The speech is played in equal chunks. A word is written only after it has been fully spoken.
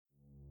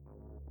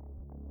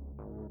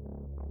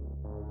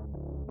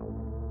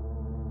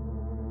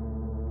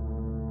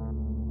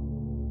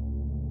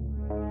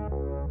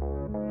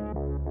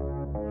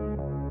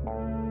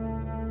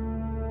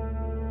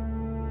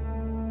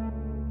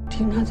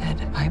you know that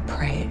I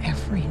pray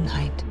every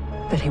night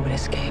that he would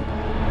escape?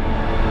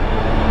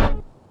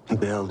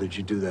 What the hell did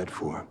you do that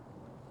for?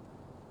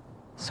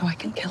 So I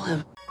can kill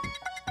him.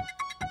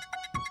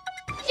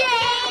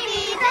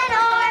 Jamie's an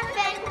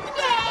orphan!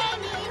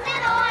 Jamie's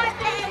an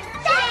orphan!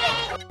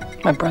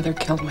 Jamie! My brother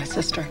killed my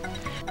sister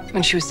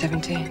when she was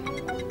 17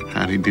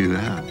 How'd he do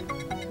that?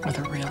 with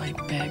a really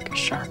big,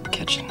 sharp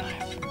kitchen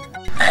knife.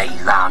 Hey,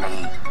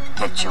 Lonnie,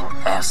 get your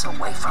ass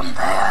away from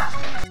there.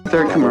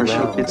 Third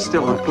commercial, it's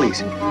still on, please.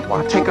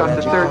 Take off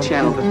the third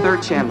channel,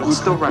 it's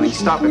still running.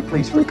 Stop it,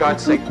 please, for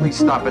God's sake, please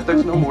stop it.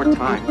 There's no more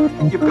time.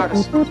 You've got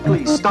to,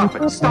 please, stop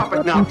it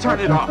now, turn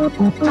it off,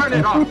 stop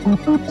it,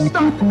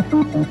 stop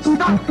it,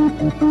 stop it,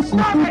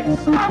 stop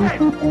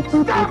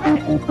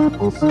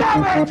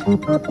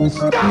it,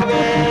 stop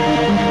it!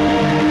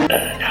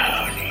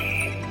 Unholy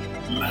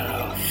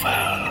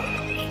mofos,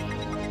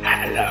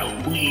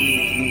 Halloween.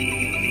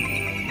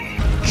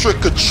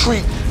 Trick or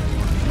treat,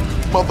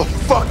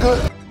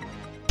 motherfucker.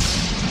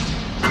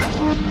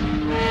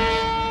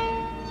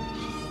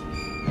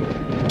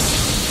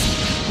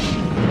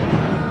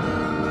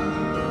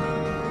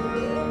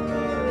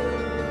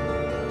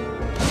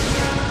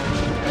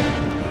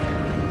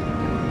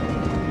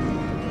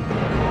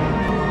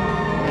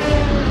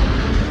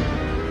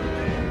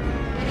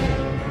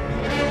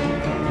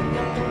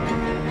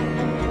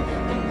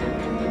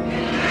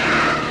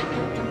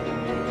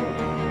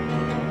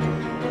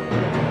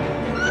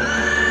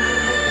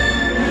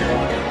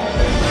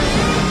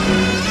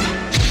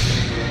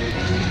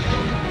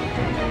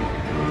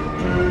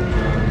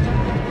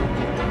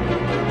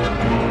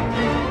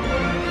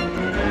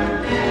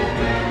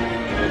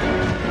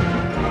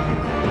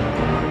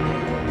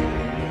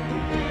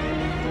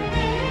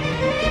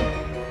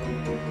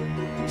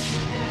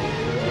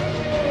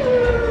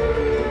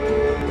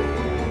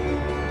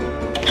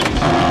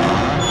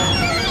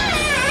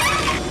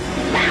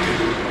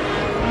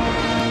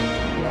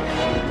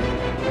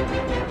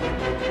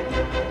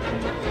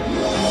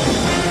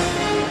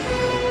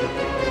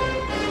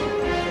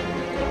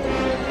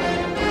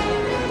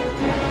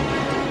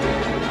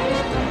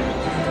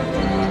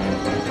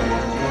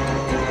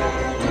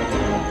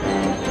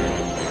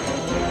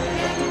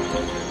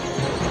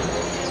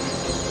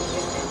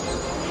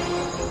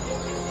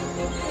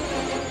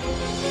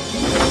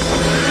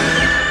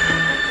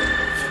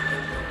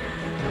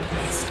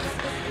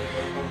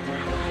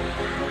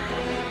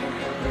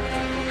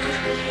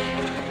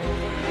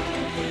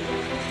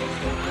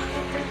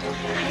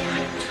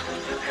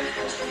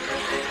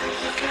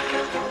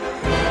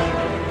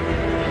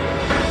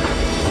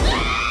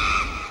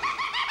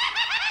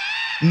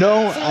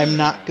 No, I'm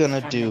not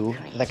gonna do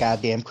the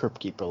goddamn Crypt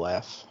Keeper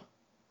laugh.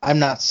 I'm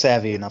not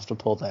savvy enough to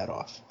pull that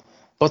off.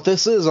 But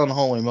this is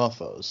Unholy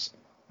Mofos,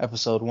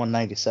 episode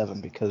 197,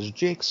 because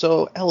Jake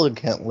so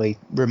elegantly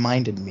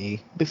reminded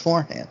me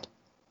beforehand.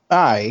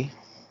 I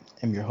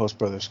am your host,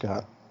 Brother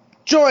Scott,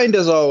 joined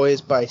as always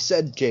by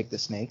said Jake the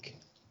Snake.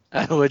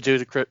 I would do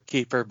the Crypt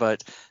Keeper,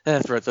 but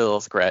that's where it's a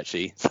little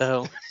scratchy,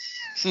 so...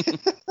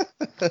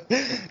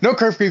 No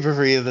Crypt Keeper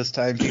for you this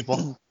time,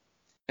 people.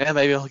 And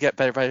maybe it'll get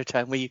better by the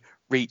time we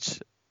reach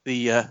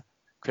the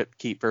Crypt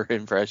Keeper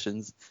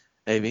impressions,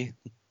 maybe.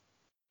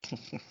 I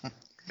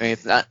mean,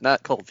 it's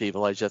not cold,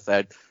 people. I just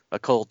had a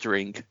cold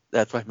drink.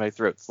 That's why my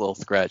throat's a little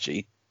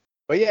scratchy.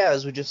 But yeah,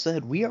 as we just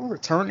said, we are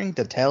returning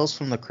to Tales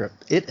from the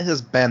Crypt. It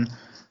has been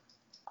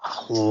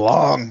a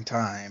long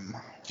time.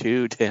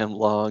 Too damn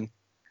long.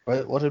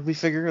 What did we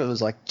figure? It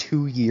was like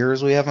 2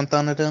 years we haven't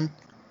done it in?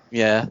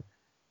 Yeah.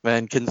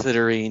 And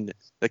considering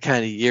the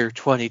kind of year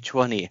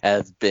 2020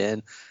 has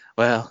been,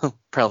 well,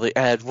 probably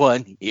add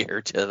 1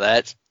 year to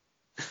that.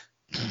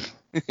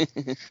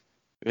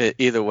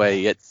 Either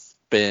way, it's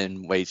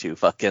been way too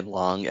fucking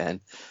long,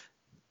 and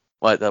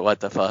what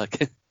the fuck?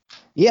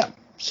 Yeah,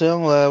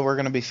 so we're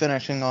going to be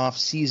finishing off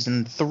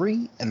Season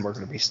 3, and we're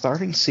going to be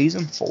starting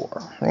Season 4.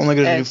 We're only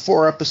going to do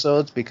 4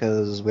 episodes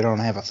because we don't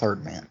have a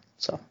third man,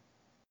 so.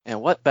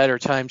 And what better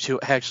time to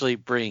actually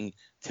bring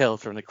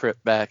Tales from the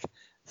Crypt back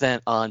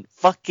than on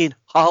fucking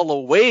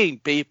Halloween,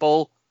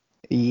 people?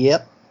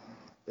 Yep.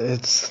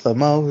 It's the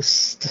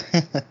most.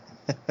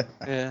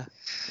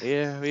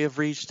 Yeah, we have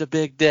reached a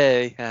big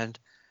day, and,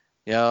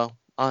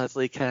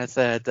 honestly kind of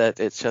sad that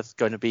it's just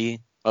going to be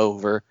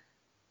over.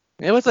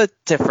 It was a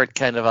different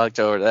kind of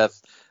October,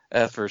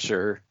 that's for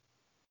sure.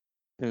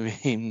 I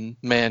mean,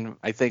 man,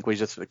 I think we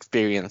just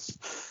experienced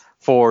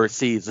 4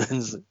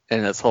 seasons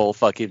in this whole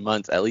fucking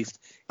month, at least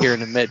here in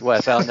the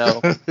Midwest. I don't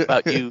know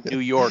about you New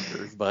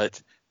Yorkers,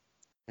 but,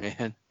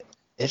 man.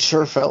 It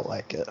sure felt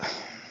like it.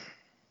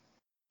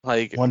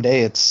 Like, one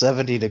day it's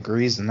 70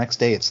 degrees, the next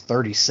day it's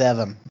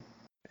 37.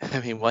 I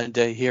mean, one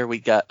day here we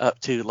got up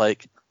to,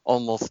 like,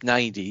 almost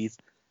 90s,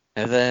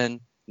 and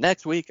then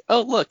next week,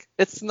 oh, look,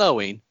 it's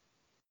snowing.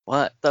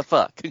 What the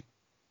fuck?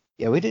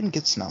 Yeah, we didn't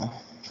get snow,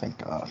 thank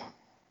God.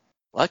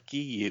 Lucky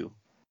you.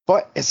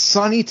 But it's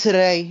sunny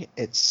today.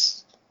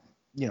 It's,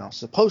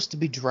 supposed to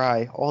be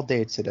dry all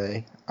day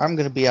today. I'm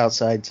going to be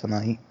outside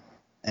tonight,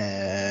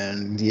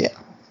 and yeah.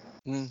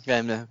 And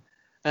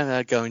I'm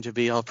not going to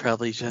be. I'll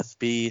probably just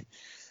be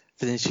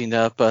finishing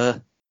up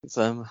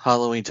some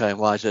Halloween time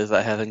watches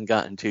I haven't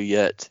gotten to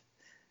yet.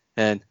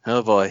 And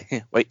oh boy,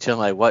 wait till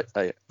my what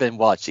I've been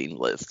watching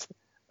list.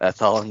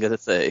 That's all I'm gonna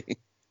say.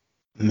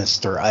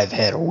 Mister, I've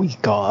had a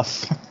week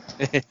off.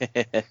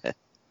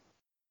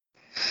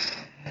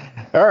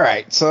 All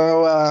right,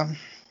 so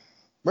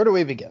where do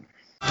we begin?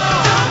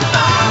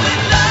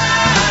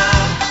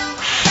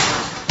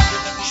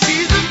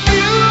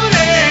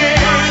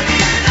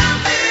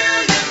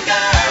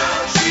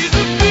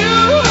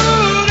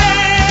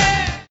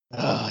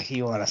 Oh,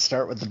 you want to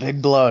start with the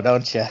big blow,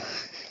 don't you?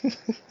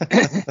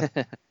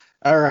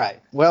 All right.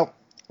 Well,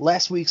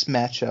 last week's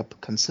matchup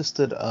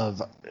consisted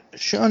of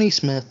Shawnee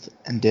Smith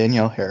and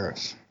Danielle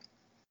Harris.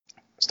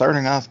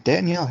 Starting off,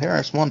 Danielle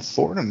Harris won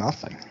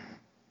 4-0.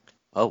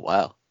 Oh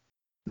wow.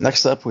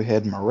 Next up, we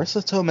had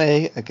Marissa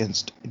Tomei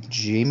against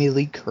Jamie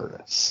Lee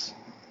Curtis.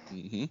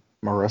 Mm-hmm.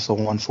 Marissa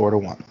won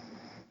 4-1.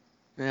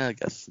 Yeah, I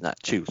guess not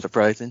too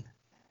surprising.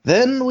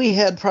 Then we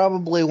had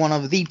probably one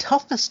of the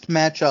toughest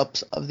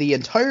matchups of the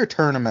entire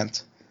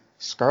tournament.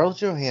 Scarlett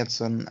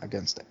Johansson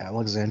against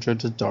Alexandra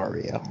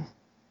Daddario.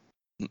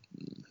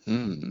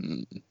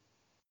 Hmm.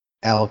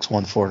 Alex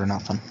won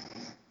 4-0.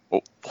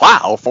 Oh,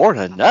 wow,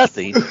 4-0.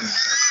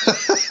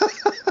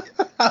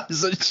 I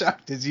was as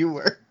shocked as you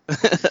were.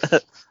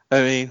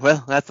 I mean,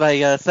 well, that's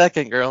my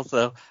second girl,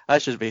 so I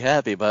should be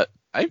happy. But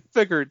I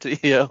figured,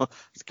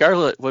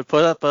 Scarlett would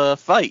put up a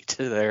fight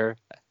there.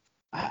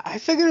 I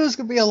figured it was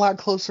going to be a lot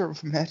closer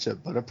of a matchup,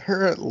 but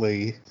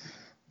apparently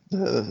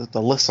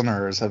the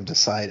listeners have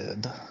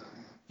decided.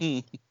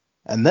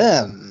 And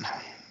then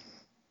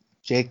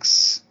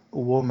Jake's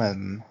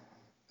woman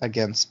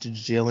against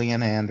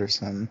Gillian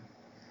Anderson,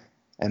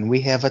 and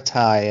we have a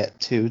tie at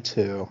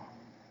 2-2.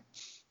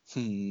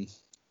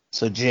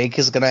 So Jake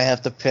is going to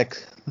have to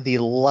pick the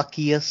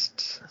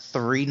luckiest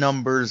 3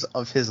 numbers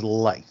of his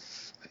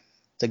life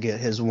to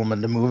get his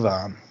woman to move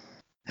on.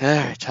 All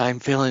right, I'm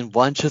feeling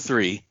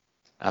 1-3.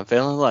 I'm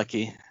feeling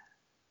lucky.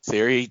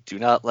 Siri, do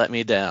not let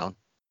me down.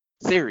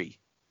 Siri,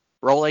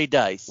 roll a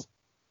dice.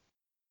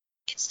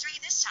 It's 3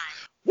 this time.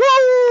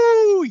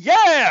 Woo!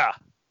 Yeah!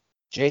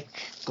 Jake,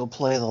 go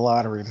play the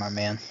lottery, my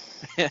man.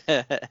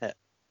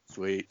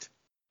 Sweet.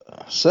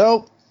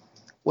 So,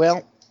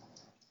 well,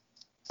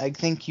 I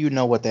think you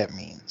know what that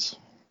means.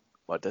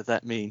 What does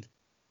that mean?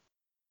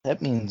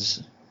 That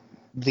means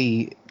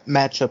the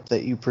matchup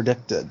that you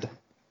predicted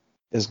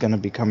is going to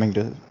be coming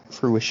to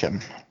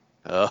fruition.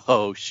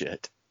 Oh,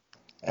 shit.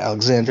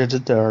 Alexandra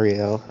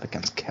Daddario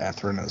against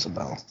Catherine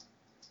Isabel.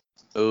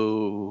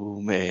 Oh,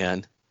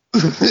 man.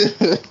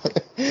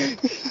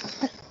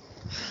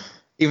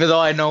 Even though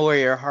I know where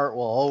your heart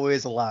will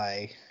always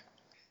lie,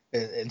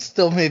 it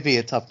still may be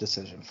a tough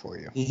decision for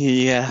you.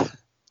 Yeah.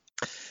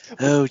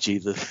 Oh,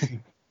 Jesus.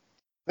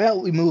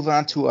 Well, we move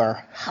on to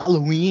our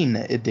Halloween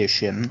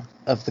edition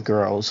of the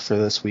girls for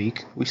this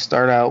week. We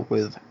start out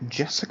with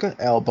Jessica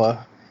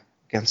Alba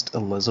against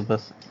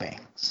Elizabeth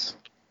Banks.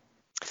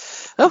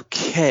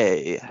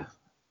 Okay.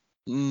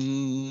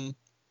 I'm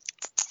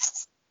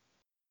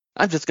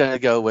just going to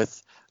go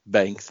with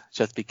Banks,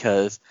 just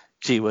because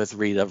she was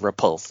Rita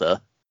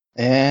Repulsa.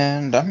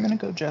 And I'm going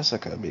to go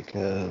Jessica,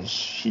 because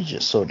she's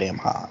just so damn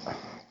hot.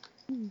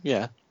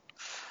 Yeah.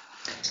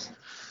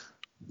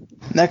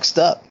 Next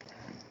up,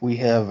 we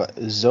have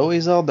Zoe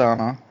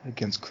Saldana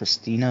against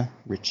Christina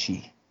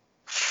Ricci.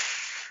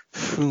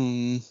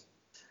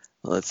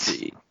 Let's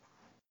see.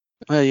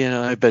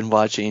 Well, I've been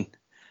watching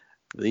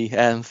the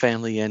Addams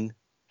Family and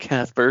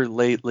Casper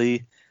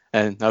lately,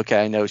 and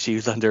okay, I know she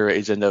was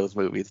underage in those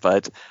movies,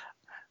 but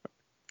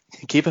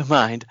keep in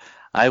mind,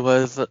 I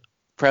was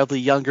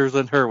probably younger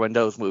than her when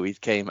those movies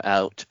came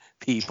out,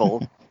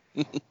 people.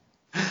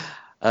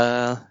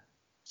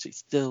 She's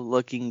still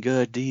looking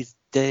good these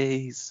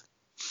days.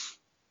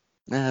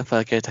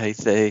 Fuck it, I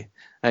say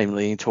I'm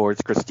leaning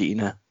towards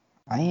Christina.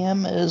 I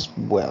am as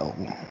well.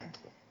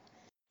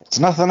 It's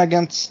nothing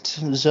against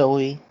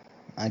Zoe.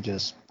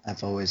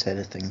 I've always had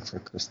a thing for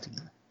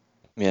Christina.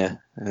 Yeah,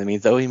 I mean,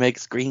 Zoe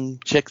makes green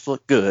chicks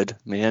look good,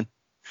 man.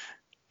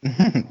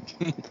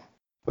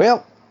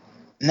 Well,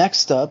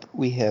 next up,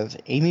 we have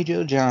Amy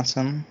Jo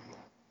Johnson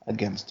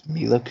against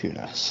Mila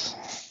Kunis.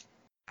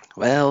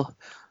 Well,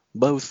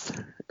 both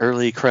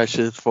early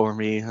crushes for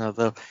me,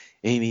 although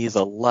Amy's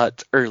a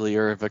lot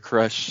earlier of a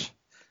crush.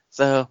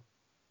 So,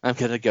 I'm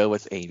going to go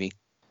with Amy.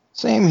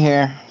 Same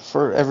here.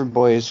 For every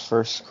boy's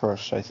first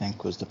crush, I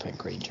think, was the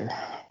Pink Ranger.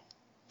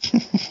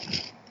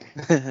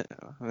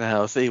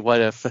 Now, see,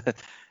 what if it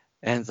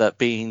ends up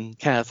being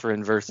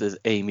Catherine versus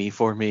Amy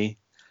for me?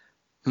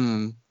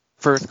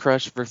 First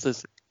crush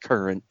versus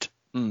current.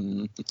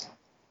 Then,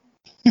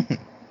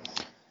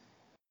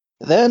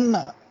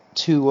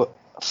 to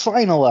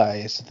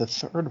finalize the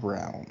third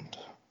round,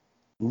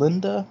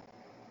 Linda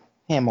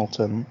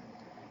Hamilton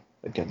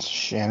against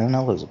Shannon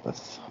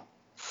Elizabeth.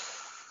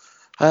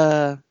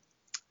 I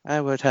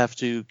would have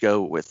to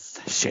go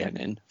with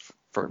Shannon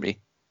for me.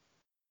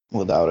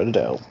 Without a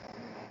doubt.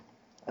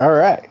 All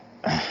right.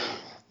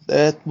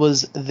 That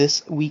was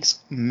this week's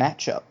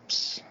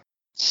matchups.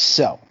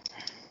 So,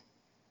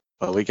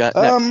 What we got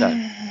next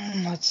time?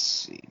 let's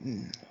see.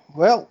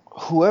 Well,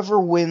 whoever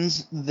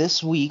wins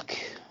this week's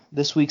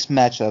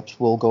matchups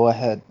will go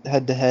head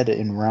to head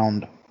in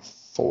round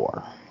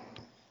 4.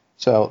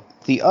 So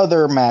the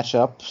other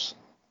matchups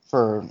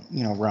for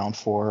round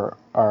 4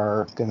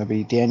 are going to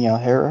be Danielle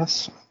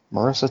Harris,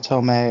 Marissa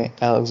Tomei,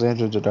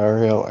 Alexandra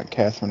Daddario, and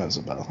Catherine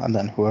Isabel, and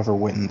then whoever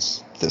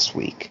wins this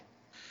week.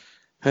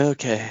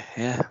 Okay,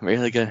 yeah,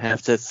 really gonna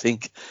have to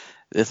think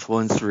this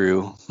one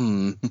through.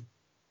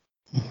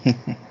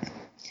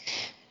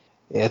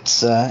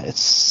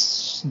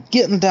 It's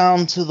getting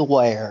down to the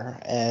wire,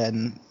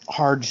 and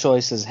hard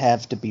choices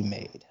have to be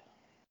made.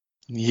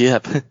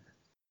 Yep.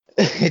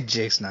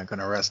 Jake's not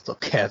gonna wrestle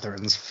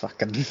Catherine's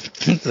fucking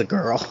the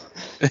girl.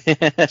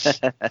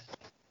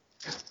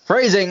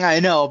 Phrasing, I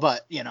know,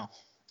 but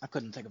I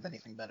couldn't think of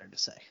anything better to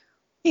say.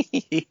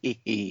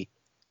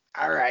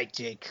 All right,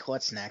 Jake,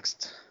 what's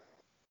next?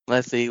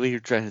 Let's see, we were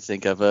trying to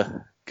think of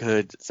a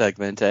good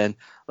segment, and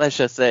let's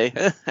just say,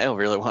 I don't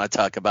really want to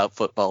talk about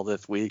football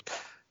this week.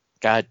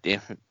 God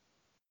damn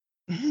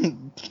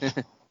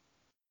it.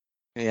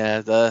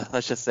 Yeah,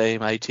 let's just say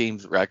my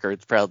team's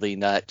record's probably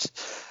not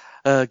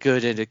a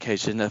good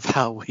indication of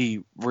how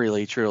we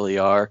really truly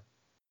are.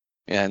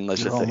 And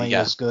let's You're just say, only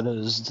as good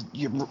as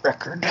your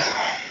record.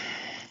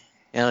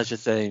 And let's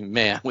just say,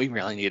 man, we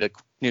really need a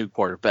new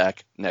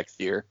quarterback next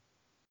year.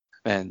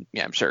 And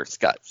yeah, I'm sure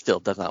Scott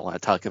still does not want to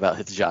talk about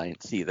his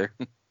Giants either.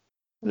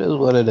 It is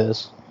what it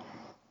is.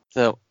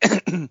 So,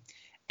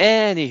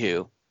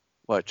 anywho,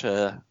 what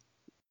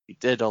we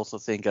did also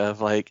think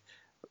of, I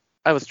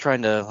was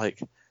trying to,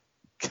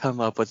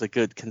 come up with a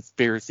good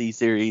conspiracy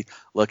theory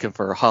looking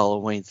for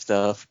Halloween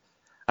stuff.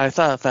 I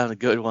thought I found a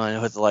good one.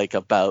 It was,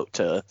 about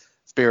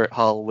Spirit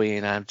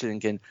Halloween. I'm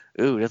thinking,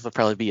 ooh, this will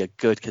probably be a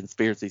good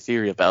conspiracy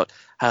theory about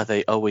how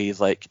they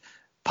always,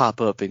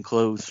 pop up in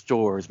closed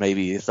stores.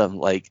 Maybe some,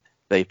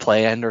 they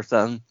planned or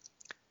something.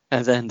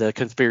 And then the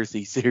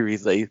conspiracy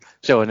series they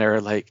show in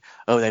there,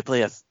 they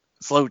play a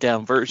slowed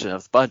down version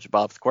of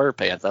SpongeBob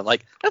SquarePants. I'm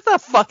like, that's a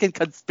fucking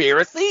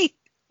conspiracy.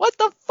 What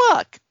the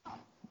fuck?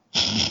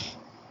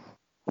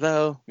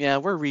 So, yeah,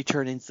 we're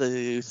returning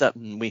to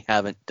something we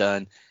haven't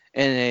done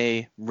in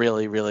a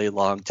really, really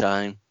long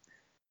time.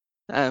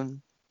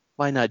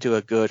 Why not do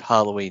a good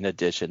Halloween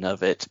edition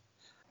of it?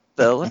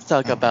 So let's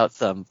talk about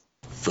some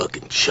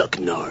Fucking Chuck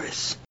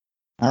Norris.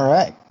 All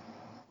right.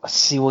 Let's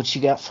see what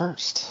you got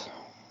first.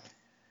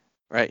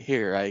 Right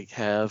here I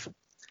have,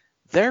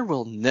 there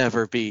will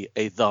never be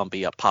a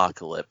zombie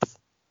apocalypse.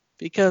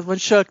 Because when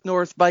Chuck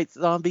Norris bites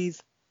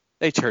zombies,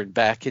 they turn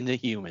back into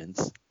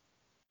humans.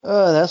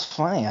 That's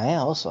funny. I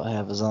also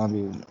have a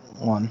zombie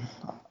one.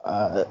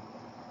 A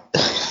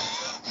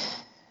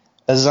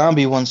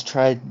zombie once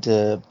tried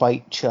to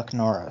bite Chuck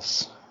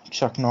Norris.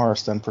 Chuck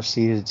Norris then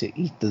proceeded to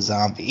eat the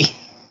zombie.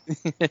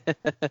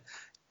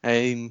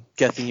 I'm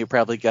guessing you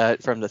probably got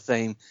it from the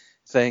same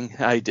thing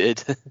I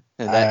did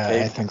in that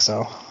case. I think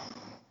so.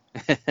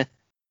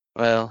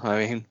 Well,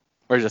 I mean,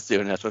 we're just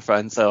doing this for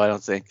fun, so I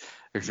don't think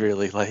there's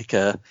really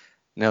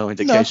no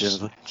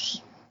indication. No,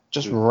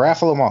 just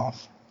raffle them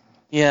off.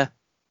 Yeah.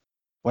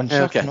 When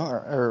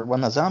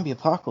when the zombie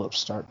apocalypse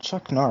starts,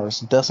 Chuck Norris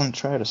doesn't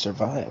try to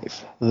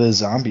survive. The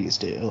zombies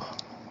do.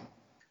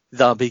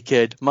 Zombie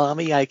kid,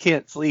 mommy, I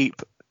can't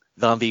sleep.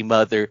 Zombie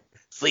mother,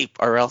 sleep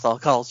or else I'll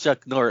call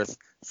Chuck Norris.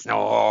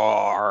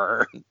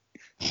 Snore.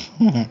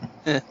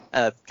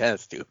 That's kind of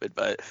stupid,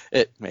 but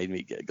it made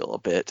me giggle a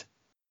bit.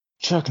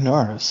 Chuck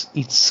Norris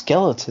eats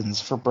skeletons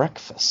for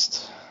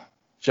breakfast.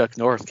 Chuck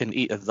Norris can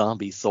eat a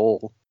zombie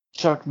soul.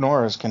 Chuck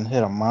Norris can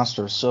hit a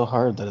monster so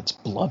hard that its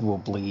blood will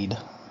bleed.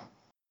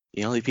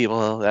 The only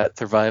people that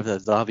survived the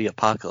zombie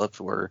apocalypse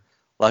were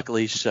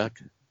luckily Chuck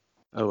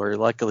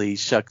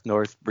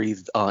Norris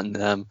breathed on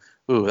them.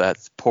 Ooh,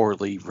 that's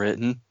poorly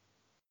written.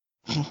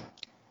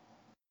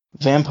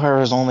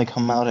 Vampires only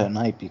come out at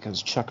night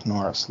because Chuck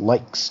Norris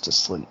likes to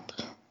sleep.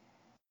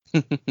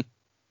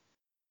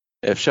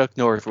 If Chuck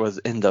Norris was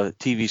in the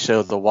TV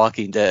show The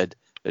Walking Dead,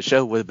 the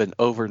show would have been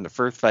over in the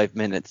first 5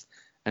 minutes,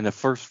 and the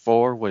first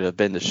 4 would have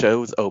been the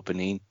show's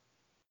opening.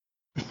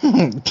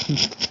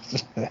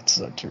 That's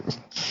so true.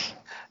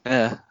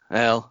 Yeah,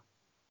 well,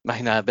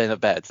 might not have been a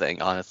bad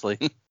thing, honestly.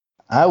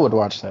 I would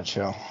watch that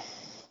show.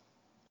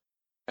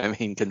 I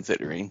mean,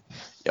 considering,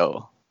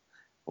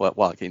 what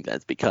Walking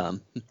Dead's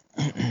become.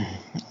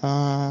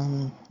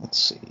 Let's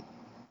see.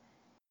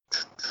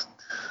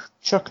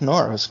 Chuck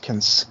Norris can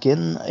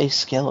skin a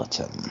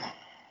skeleton.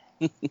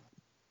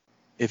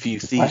 If you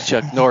see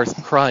Chuck Norris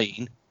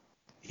crying,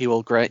 he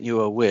will grant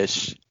you a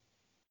wish,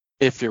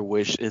 if your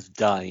wish is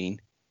dying.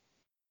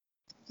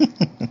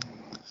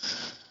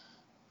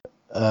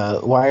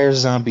 Why are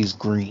zombies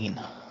green?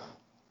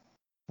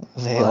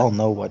 They all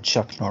know what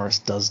Chuck Norris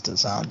does to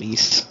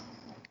zombies.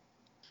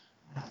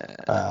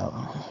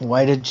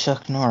 Why did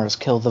Chuck Norris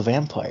kill the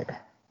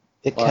vampire?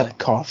 It kept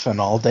coughing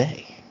all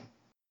day.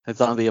 The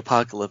zombie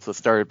apocalypse was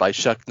started by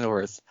Chuck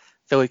Norris,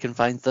 so he can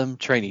find some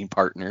training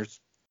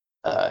partners.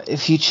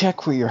 If you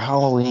check where your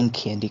Halloween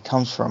candy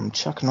comes from,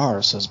 Chuck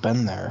Norris has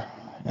been there.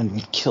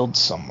 and killed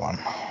someone.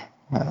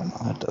 I don't know,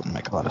 that doesn't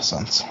make a lot of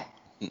sense.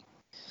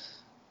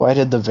 Why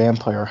did the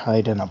vampire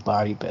hide in a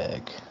body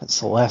bag?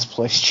 It's the last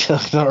place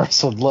Chuck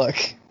Norris would look.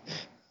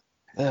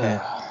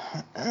 Yeah.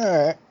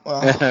 Alright,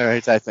 well.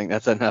 Alright, I think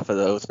that's enough of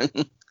those.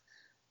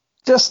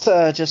 Just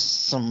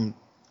some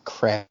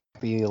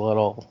crappy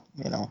little,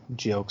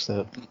 jokes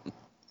that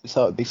we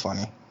thought would be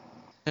funny.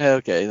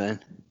 Okay, then.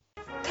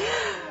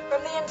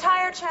 From the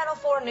entire Channel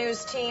 4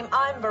 news team,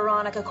 I'm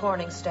Veronica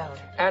Corningstone.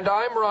 And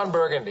I'm Ron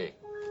Burgundy.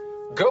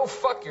 Go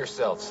fuck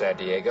yourself, San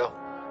Diego.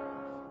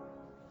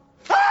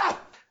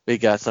 We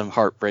got some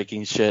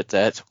heartbreaking shit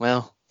that,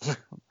 well,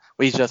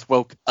 we just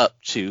woke up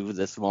to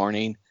this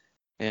morning.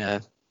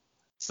 Yeah.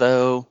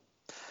 So,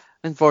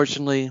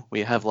 unfortunately,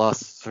 we have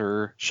lost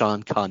Sir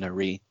Sean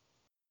Connery.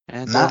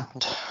 And,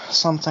 Not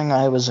something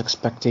I was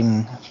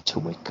expecting to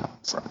wake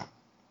up from.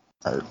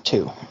 Or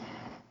to.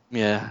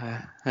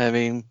 Yeah, I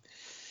mean,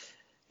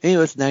 he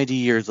was 90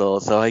 years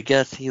old, so I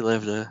guess he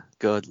lived a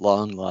good,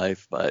 long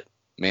life, but,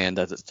 man,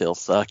 does it still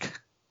suck.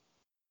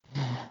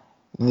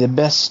 The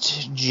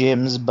best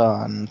James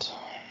Bond.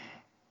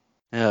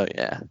 Oh,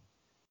 yeah.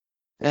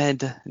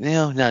 And,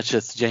 not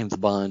just James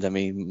Bond, I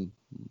mean,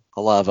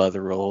 a lot of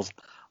other roles,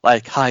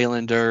 like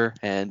Highlander,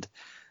 and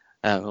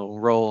a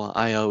role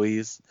I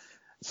always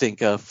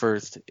think of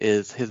first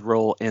is his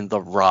role in The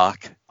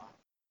Rock.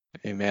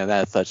 Hey, man,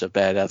 that's such a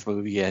badass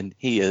movie, and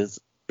he is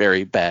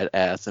very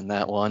badass in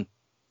that one.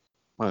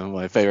 One of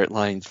my favorite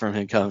lines from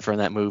him comes from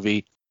that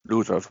movie.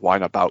 Losers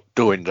whine about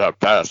doing their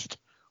best.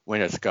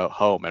 Winners go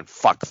home and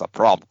fuck the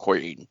prom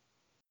queen.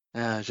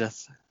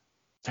 Just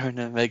starting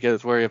to make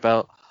us worry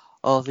about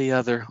all the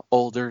other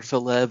older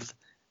celebs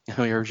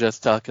we were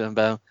just talking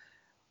about.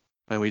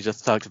 When we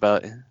just talked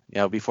about,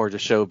 before the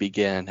show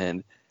began.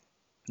 And,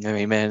 I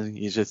mean, man,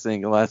 you just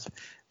think the last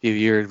few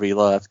years we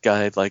lost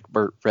guys like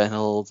Burt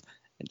Reynolds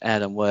and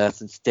Adam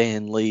West and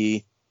Stan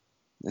Lee.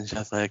 And it's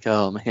just like,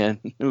 oh, man,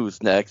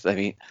 who's next? I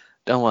mean,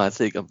 don't want to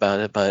think about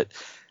it, but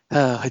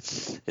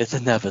it's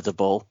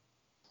inevitable.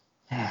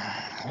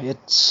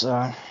 It's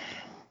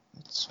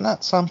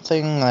not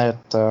something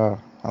that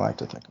I like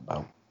to think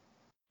about.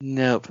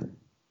 Nope.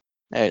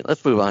 Alright,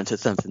 let's move on to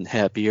something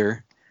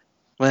happier.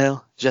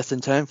 Well, just in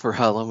time for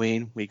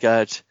Halloween, we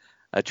got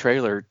a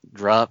trailer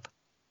drop.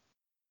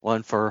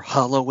 One for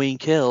Halloween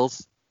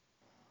Kills.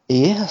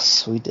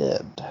 Yes, we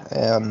did.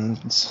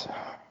 And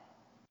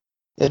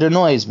it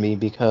annoys me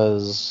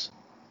because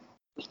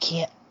we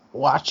can't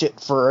watch it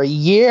for a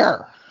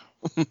year.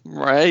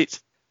 Right?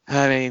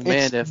 I mean,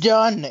 man, it's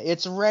done.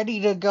 It's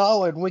ready to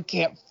go, and we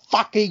can't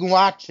fucking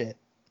watch it.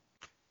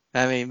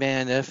 I mean,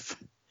 man, if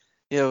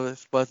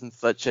this wasn't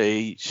such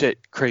a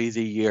shit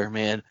crazy year,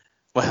 man,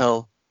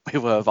 well, we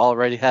would have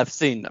already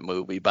seen the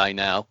movie by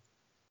now.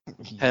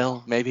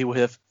 Hell, maybe we would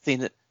have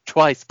seen it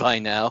twice by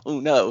now.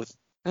 Who knows?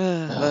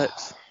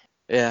 But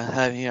yeah,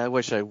 I mean, I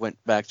wish I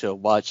went back to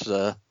watch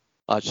the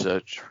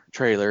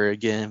trailer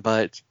again.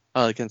 But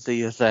all I can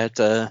see is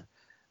that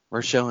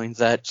we're showing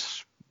that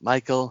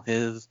Michael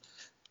is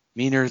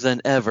meaner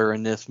than ever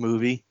in this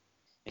movie.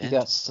 He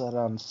got set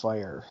on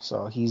fire,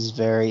 so he's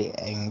very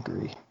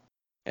angry.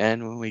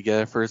 And when we get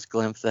our first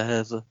glimpse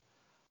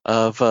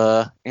of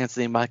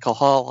Anthony Michael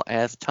Hall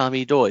as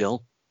Tommy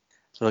Doyle,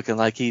 looking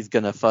like he's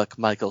gonna fuck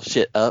Michael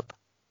shit up.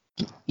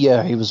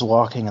 Yeah, he was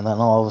walking, and then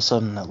all of a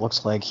sudden it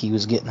looks like he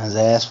was getting his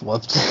ass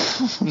whooped.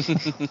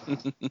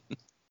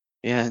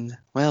 And,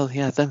 well,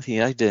 yeah,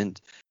 something I didn't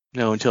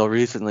know until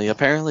recently.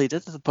 Apparently,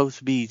 this is supposed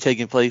to be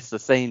taking place the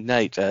same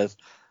night as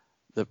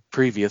the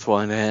previous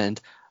one, and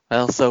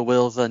also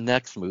will's the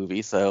next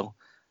movie, so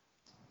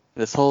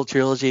this whole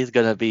trilogy is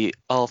going to be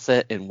all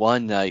set in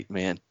one night,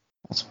 man.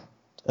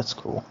 That's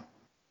cool.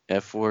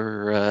 If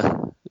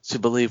we're to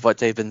believe what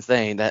they've been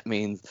saying, that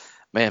means,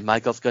 man,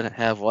 Michael's going to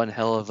have one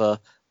hell of a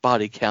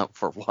body count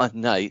for one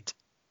night.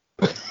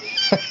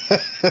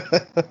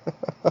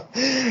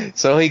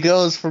 So he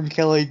goes from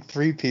killing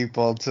 3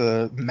 people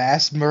to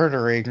mass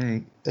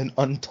murdering an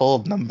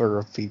untold number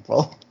of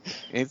people.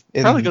 He's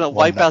probably going to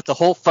wipe out the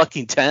whole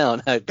fucking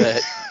town, I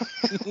bet.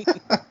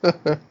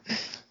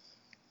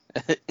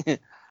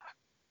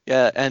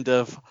 Yeah, end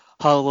of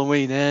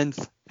Halloween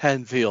ends.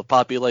 Haddonfield,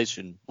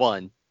 population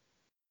 1.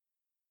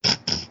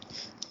 I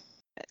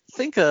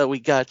think we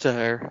got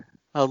a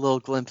little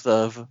glimpse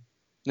of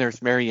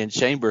Nurse Marion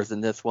Chambers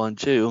in this one,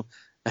 too.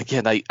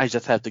 Again, I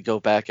just have to go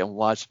back and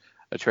watch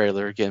a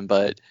trailer again,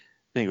 but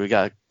I think we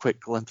got a quick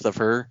glimpse of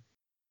her.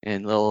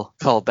 And a little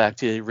call back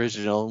to the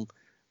original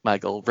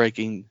Michael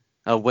breaking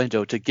a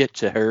window to get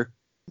to her.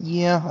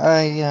 Yeah,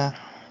 I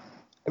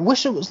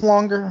wish it was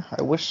longer.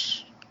 I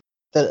wish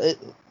that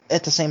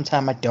at the same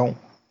time I don't,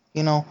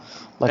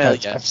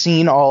 I've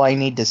seen all I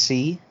need to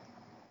see.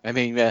 I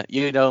mean,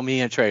 you know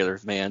me and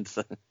trailers, man.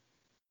 So.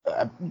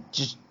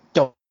 Just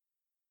don't.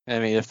 I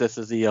mean, if this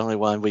is the only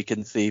one we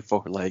can see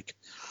for like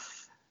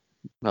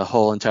a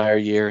whole entire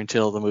year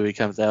until the movie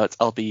comes out,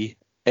 I'll be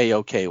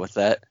A-okay with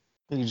that.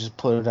 You just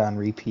put it on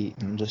repeat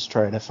and just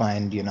try to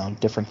find,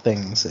 different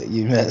things that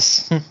you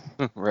miss.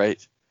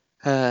 Right.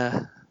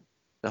 Don't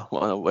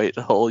want to wait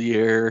the whole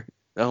year.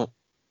 Don't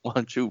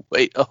want to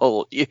wait a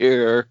whole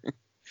year.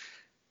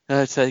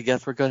 So I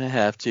guess we're going to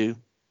have to.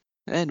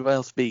 And,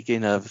 well,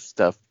 speaking of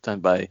stuff done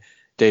by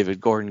David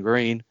Gordon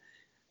Green,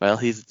 well,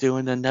 he's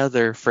doing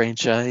another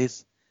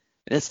franchise.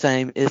 This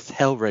time it's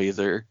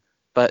Hellraiser,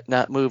 but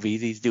not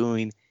movies. He's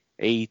doing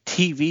a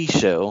TV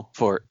show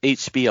for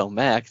HBO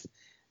Max,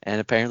 and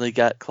apparently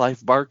got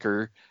Clive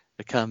Barker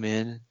to come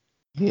in.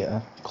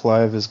 Yeah,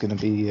 Clive is going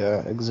to be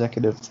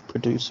executive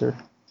producer.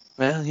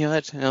 Well, you know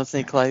what? I don't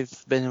think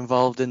Clive's been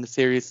involved in the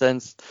series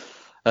since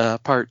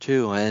part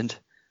 2, and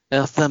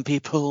well, some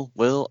people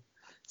will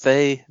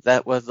say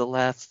that was the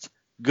last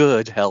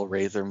good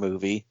Hellraiser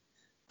movie.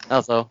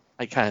 Also,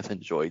 I kind of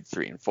enjoyed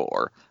 3 and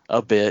 4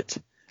 a bit,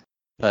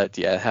 but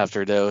yeah,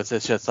 after those,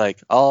 it's just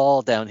like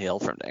all downhill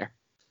from there.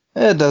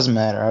 It doesn't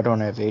matter. I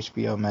don't have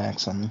HBO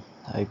Max, and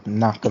I'm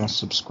not going to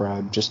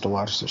subscribe just to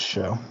watch this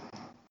show.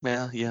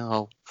 Well,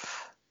 yeah,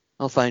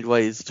 I'll find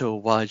ways to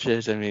watch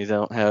it. I mean, I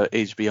don't have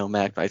HBO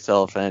Max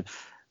myself, and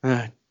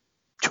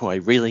do I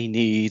really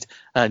need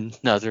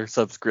another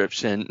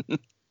subscription?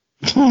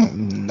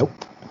 Nope.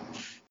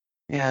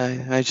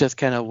 Yeah, I just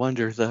kind of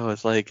wonder, though.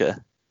 It's like,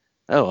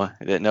 oh, I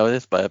didn't know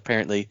this, but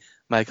apparently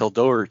Michael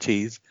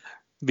Dougherty's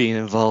being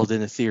involved in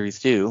the series,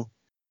 too.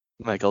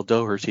 Michael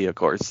Dougherty, of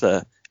course,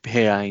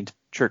 behind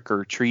Trick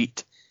or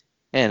Treat,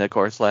 and, of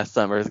course, last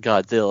summer's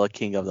Godzilla,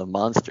 King of the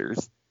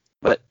Monsters.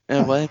 But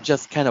what I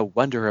just kind of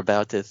wonder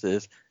about this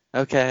is,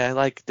 okay, I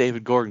like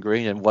David Gordon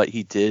Green and what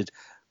he did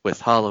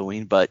with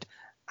Halloween, but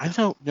I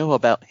don't know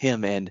about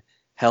him and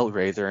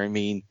Hellraiser. I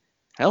mean,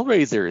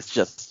 Hellraiser is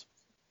just,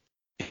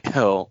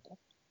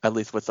 at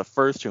least with the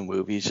first 2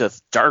 movies,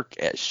 just dark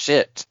as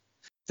shit.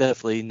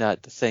 Definitely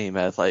not the same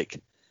as, like,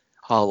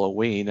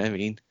 Halloween. I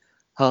mean,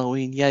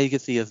 Halloween, yeah, you can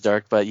see it's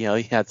dark, but, he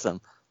had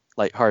some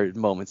lighthearted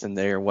moments in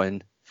there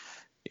when,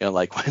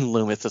 like when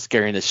Loomis was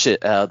scaring the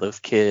shit out of those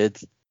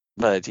kids.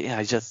 But yeah,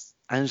 I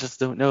just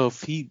don't know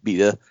if he'd be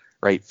the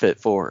right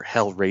fit for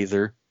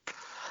Hellraiser.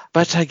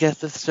 But I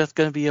guess it's just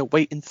going to be a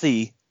wait and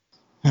see.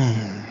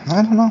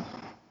 I don't know.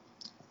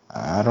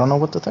 I don't know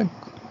what to think.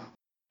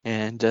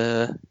 And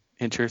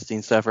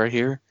interesting stuff right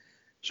here.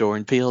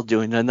 Jordan Peele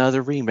doing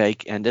another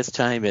remake, and this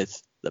time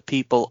it's The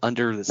People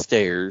Under the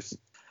Stairs.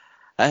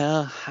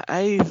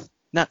 I've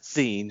not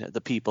seen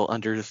The People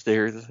Under the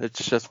Stairs.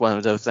 It's just one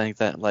of those things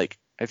that, like,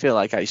 I feel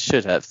like I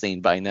should have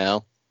seen by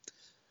now.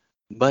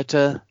 But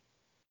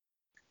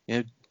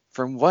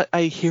from what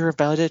I hear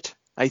about it,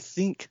 I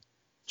think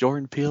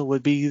Jordan Peele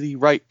would be the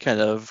right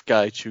kind of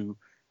guy to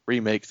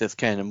remake this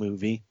kind of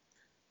movie.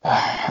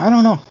 I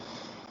don't know.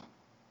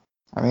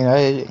 I mean,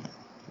 I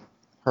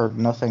heard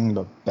nothing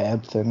but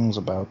bad things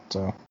about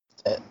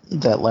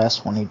that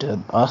last one he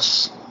did,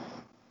 Us.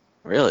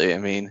 Really? I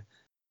mean,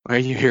 where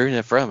are you hearing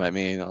it from? I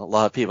mean, a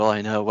lot of people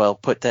I know,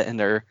 put that in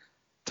their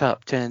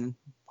top 10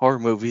 horror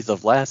movies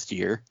of last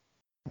year.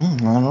 I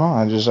don't know.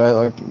 I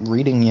like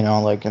reading,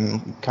 like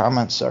in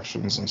comment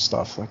sections and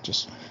stuff, like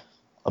just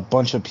a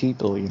bunch of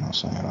people,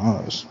 saying, oh,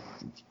 it was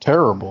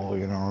terrible,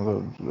 it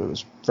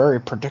was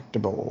very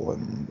predictable,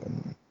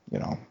 and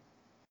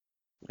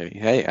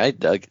Hey, I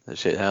dug the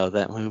shit out of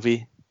that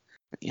movie.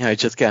 I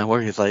just kind of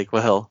worry, it's like,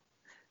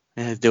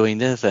 he's doing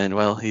this,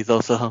 and, he's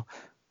also,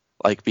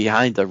 like,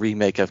 behind the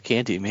remake of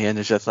Candyman.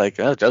 It's just like,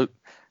 oh,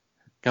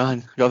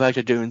 go back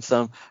to doing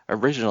some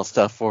original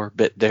stuff for a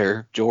bit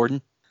there,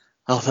 Jordan.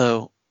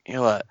 Although, you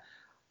know what,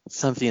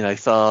 something I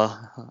saw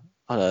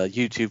on a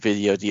YouTube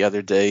video the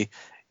other day,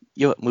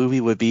 what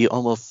movie would be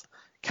almost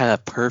kind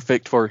of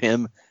perfect for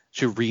him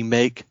to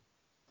remake?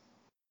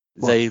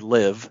 They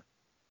Live.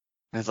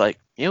 And it's like,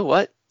 you know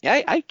what,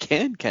 yeah, I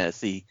can kind of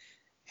see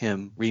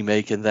him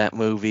remaking that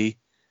movie.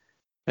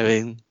 I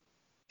mean,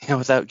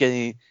 without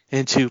getting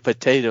into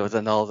potatoes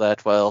and all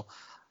that,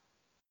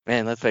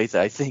 man, let's face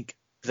it, I think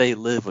They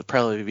Live would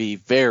probably be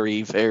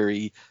very,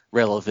 very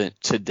relevant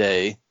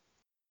today.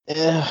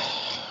 Yeah,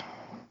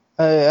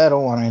 I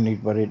don't want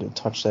anybody to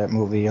touch that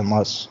movie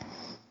unless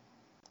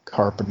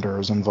Carpenter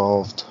is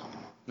involved.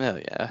 Well,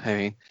 yeah, I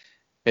mean,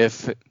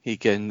 if he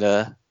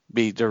can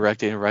be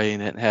directing and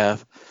writing it and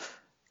have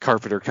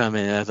Carpenter come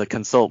in as a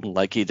consultant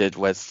like he did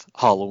with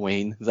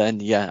Halloween,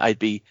 then yeah, I'd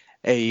be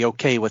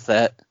okay with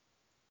that.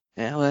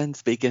 Now, and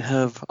speaking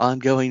of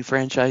ongoing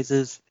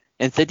franchises,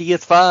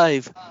 Insidious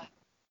 5.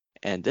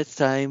 And this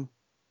time,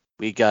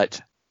 we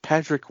got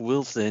Patrick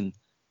Wilson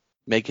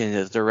making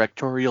his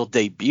directorial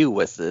debut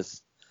with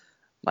this.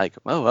 Like,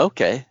 oh,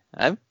 okay,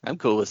 I'm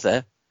cool with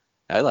that.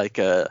 I like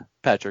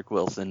Patrick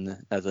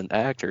Wilson as an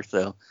actor,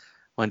 so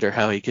wonder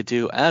how he could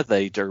do as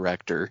a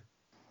director.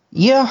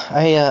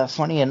 Yeah,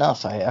 funny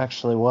enough, I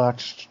actually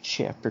watched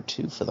Chapter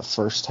 2 for the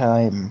first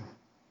time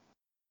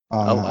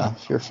on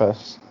Fear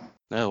Fest.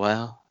 Oh,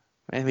 wow.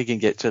 Maybe we can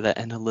get to that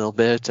in a little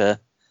bit.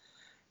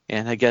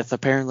 And I guess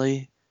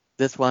apparently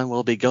this one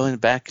will be going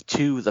back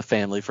to the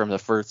family from the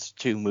first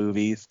 2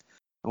 movies.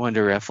 I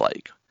wonder if,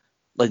 like,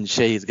 Lynn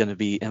Shay is going to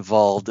be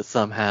involved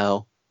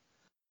somehow.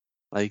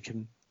 Like,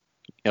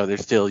 they're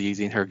still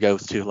using her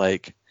ghost to,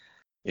 like,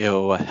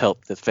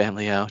 help this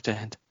family out.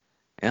 And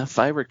if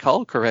I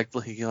recall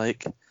correctly,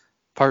 like,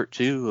 part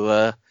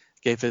 2,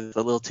 gave it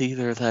a little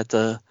teaser that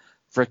the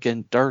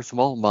frickin' Darth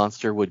Maul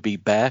monster would be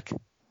back.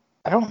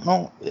 I don't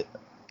know.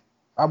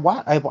 I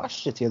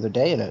watched it the other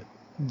day, and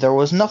there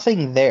was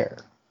nothing there.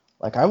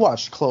 Like, I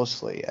watched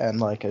closely, and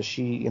like as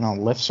she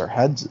lifts her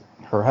head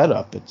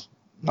up,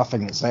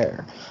 nothing is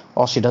there.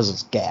 All she does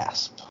is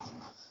gasp.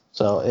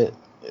 So it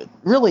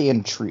really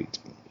intrigued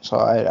me. So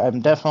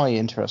I'm definitely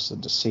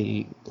interested to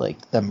see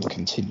like them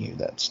continue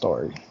that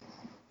story.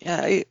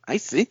 Yeah, I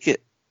think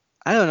it.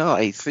 I don't know.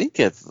 I think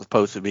it's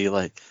supposed to be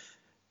like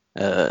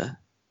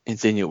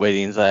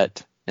insinuating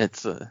that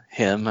it's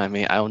him. I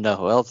mean, I don't know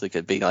who else it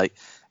could be. Like,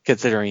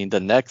 considering the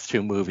next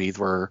two movies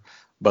were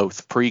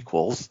both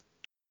prequels,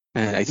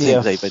 and I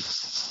think they've been.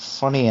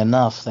 Funny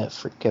enough, that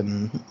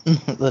freaking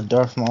the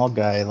Darth Maul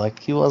guy, like,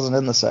 he wasn't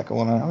in the second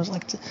one, and I was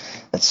like,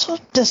 that's so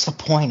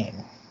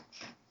disappointing.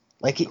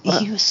 Like,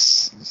 he was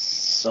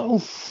so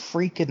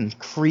freaking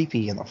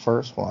creepy in the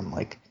first one.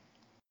 Like,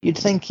 you'd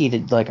think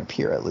he'd like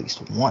appear at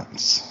least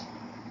once.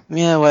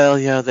 Yeah,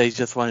 well, they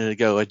just wanted to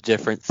go a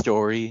different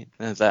story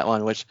as that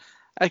one, which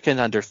I can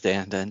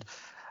understand. And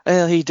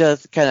he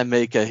does kind of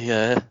make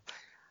a,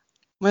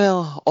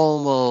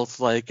 almost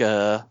like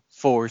a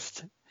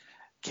forced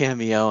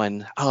cameo.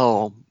 And,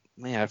 oh,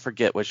 man, I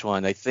forget which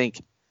one. I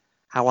think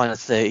I want to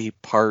say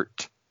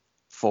part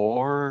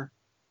 4.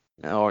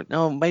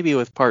 No, maybe it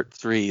was part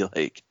 3.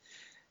 Like,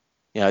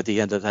 at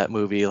the end of that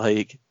movie,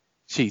 like,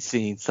 she's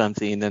seeing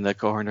something in the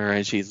corner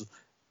and she's,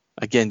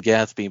 again,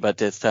 gasping, but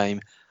this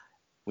time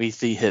we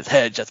see his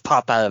head just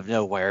pop out of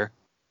nowhere,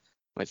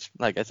 which,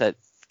 like I said,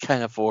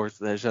 kind of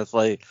forced. It's just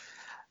like,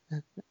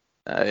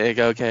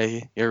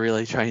 okay, you're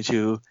really trying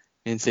to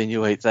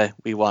insinuate that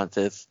we want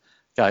this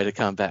guy to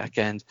come back,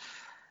 and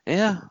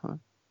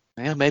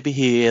maybe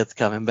he is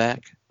coming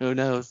back. Who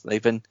knows?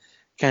 They've been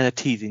kind of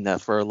teasing that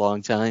for a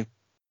long time.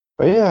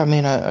 But yeah, I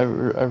mean, I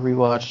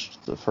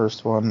rewatched the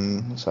first one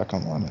and the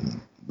second one,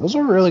 and those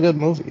are really good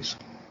movies.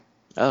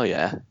 Oh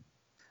yeah,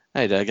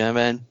 I dig them,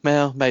 and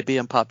might be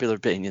unpopular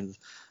opinions,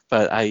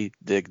 but I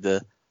dig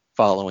the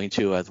following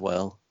two as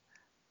well.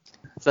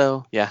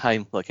 So yeah,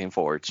 I'm looking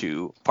forward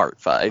to part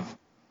 5.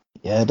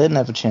 Yeah, I didn't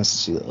have a chance to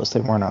see those.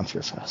 They weren't on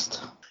Fear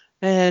Fest.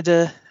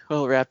 And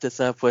we'll wrap this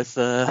up with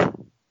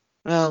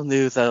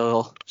news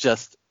that'll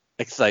just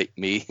excite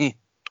me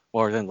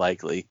more than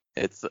likely.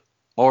 It's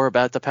more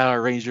about the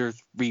Power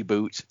Rangers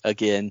reboot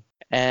again,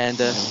 and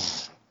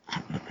this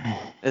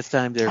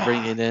time they're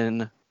bringing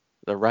in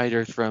the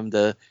writers from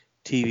the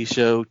TV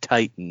show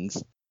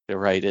Titans to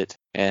write it.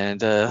 And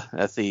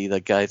that's the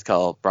guy's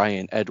called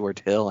Brian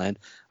Edward Hill, and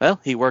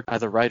he worked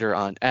as a writer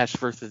on Ash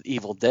vs.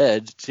 Evil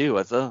Dead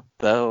too.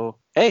 So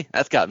hey,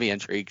 that's got me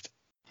intrigued.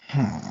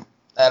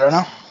 I don't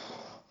know.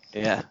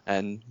 Yeah,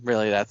 and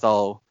really that's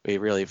all we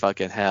really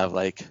fucking have.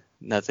 Like,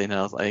 nothing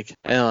else. Like,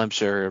 I'm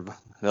sure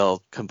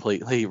they'll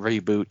completely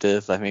reboot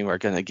this. I mean, we're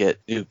gonna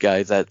get new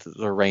guys at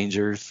the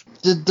Rangers.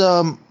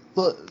 That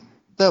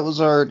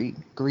was already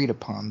agreed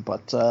upon,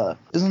 but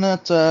isn't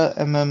that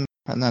MM?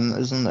 And then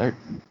isn't there?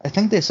 I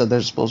think they said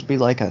there's supposed to be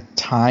like a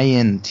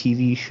tie-in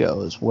TV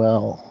show as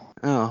well.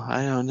 Oh,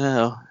 I don't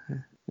know.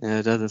 Yeah,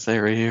 it doesn't say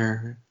right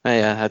here.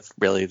 Yeah, that's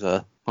really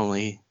the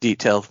only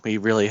details we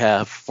really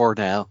have for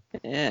now.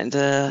 And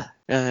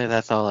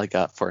that's all I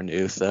got for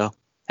news. So,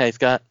 hey,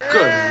 Scott.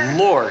 Good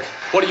Lord,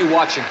 what are you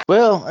watching?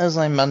 Well, as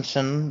I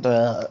mentioned,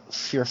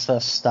 Fear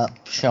Fest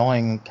stopped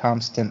showing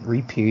constant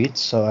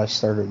repeats, so I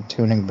started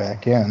tuning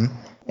back in.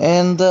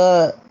 And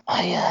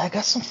I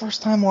got some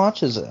first-time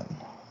watches in.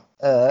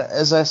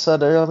 As I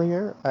said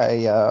earlier,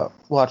 I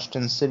watched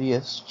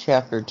Insidious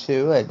Chapter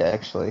 2. I'd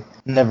actually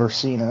never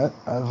seen it.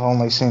 I've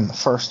only seen the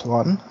first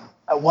one.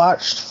 I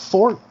watched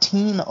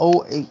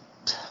 1408.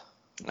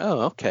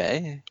 Oh,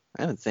 okay.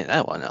 I haven't seen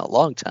that one in a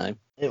long time.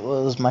 It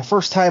was my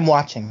first time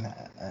watching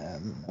that,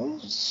 and it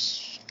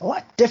was a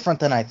lot different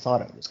than I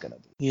thought it was going to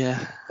be.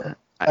 Yeah.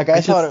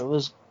 I thought it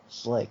was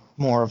like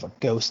more of a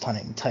ghost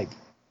hunting type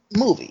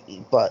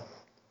movie, but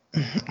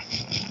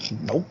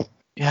nope.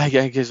 Yeah,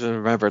 I just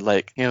remember,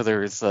 like,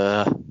 there was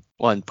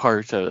one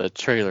part of a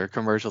trailer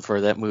commercial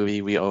for that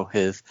movie.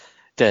 His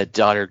dead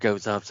daughter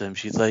goes up to him.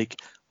 She's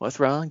like, "What's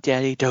wrong,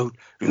 Daddy? Don't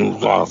you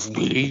love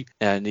me?"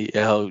 And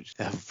her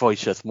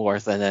voice just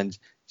morphs, and then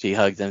she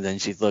hugs him. Then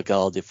she's looking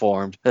all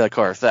deformed. And of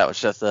course, that was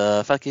just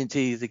a fucking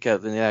tease,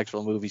 because in the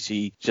actual movie,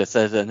 she just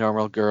says a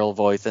normal girl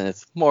voice, and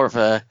it's more of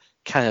a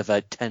kind of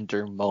a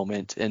tender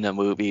moment in the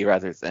movie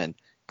rather than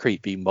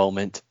creepy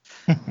moment.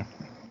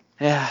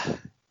 Yeah.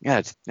 Yeah,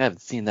 I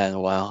haven't seen that in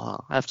a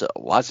while. I'll have to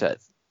watch that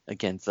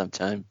again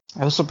sometime.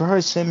 I was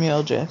surprised Samuel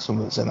L. Jackson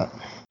was in it.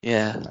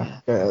 Yeah.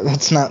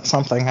 That's not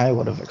something I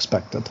would have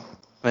expected.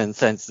 And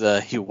since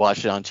you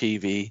watched it on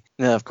TV,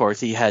 and of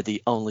course he had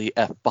the only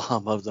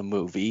F-bomb of the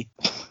movie.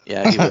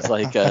 Yeah, he was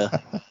like,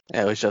 it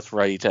was just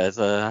right as,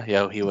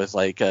 he was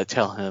like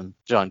telling him,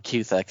 John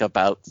Cusack,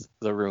 about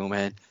the room,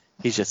 and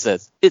he just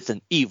says, "It's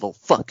an evil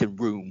fucking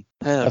room."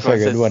 I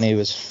figured when he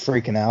was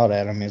freaking out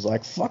at him, he's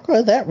like, "Fuck,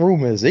 that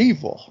room is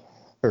evil."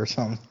 Or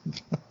something.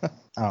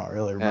 I don't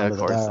really remember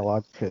the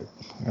dialogue.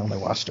 I only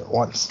watched it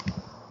once.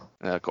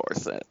 And of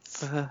course,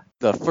 that's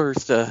the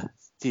first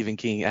Stephen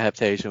King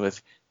adaptation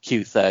with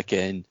Cusack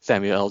and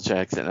Samuel L.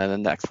 Jackson, and the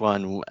next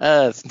one,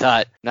 it's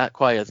not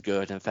quite as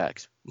good. In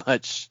fact,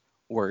 much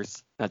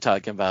worse. I'm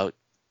talking about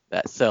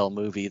that Cell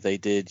movie they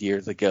did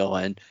years ago,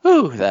 and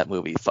that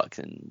movie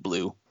fucking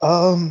blew.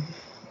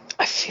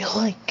 I feel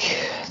like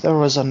there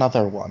was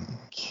another one.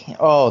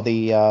 Oh,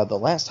 the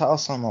Last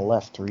House on the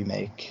Left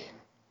remake.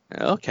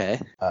 Okay.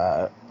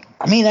 I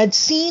mean, I'd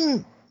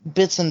seen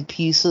bits and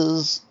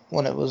pieces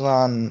when it was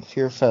on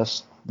Fear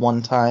Fest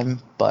one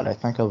time, but I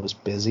think I was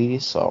busy,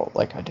 so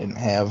like I didn't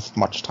have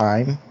much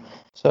time.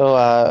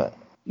 So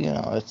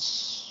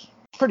it's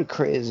pretty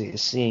crazy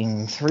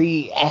seeing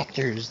 3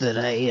 actors that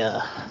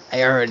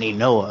I already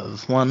know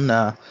of. One,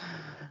 the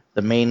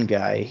main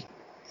guy,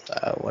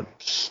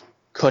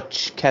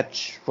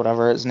 Ketch,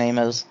 whatever his name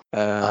is.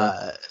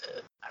 I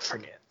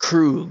forget.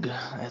 Krug.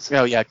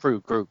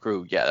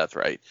 Krug. Yeah, that's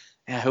right.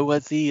 Yeah, who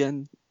was he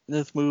in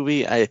this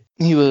movie?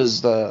 He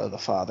was the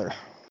father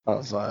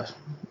of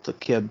the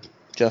kid,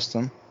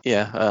 Justin.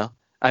 Yeah.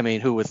 I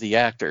mean, who was the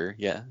actor?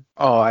 Yeah.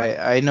 Oh,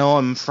 I know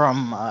him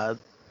from a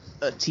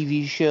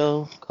TV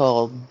show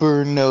called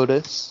Burn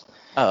Notice.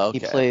 Oh, okay.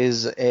 He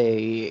plays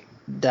a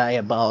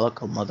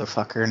diabolical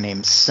motherfucker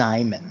named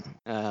Simon.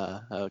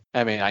 Okay.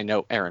 I mean, I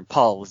know Aaron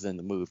Paul was in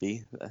the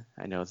movie.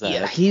 I know that.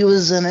 Yeah, he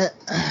was in it.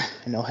 I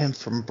know him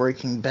from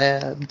Breaking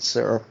Bad.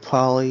 Sarah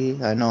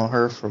Polley. I know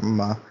her from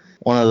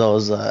one of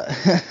those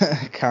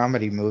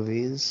comedy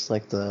movies,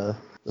 like the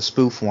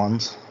spoof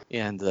ones.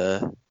 And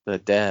the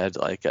dad,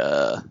 like,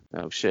 oh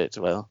shit,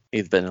 well,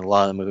 he's been in a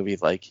lot of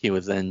movies, like, he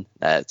was in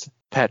that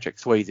Patrick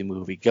Swayze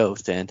movie,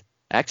 Ghost, and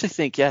I actually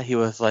think, yeah, he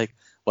was, like,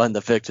 one of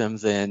the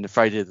victims in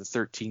Friday the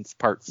 13th,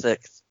 Part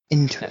 6.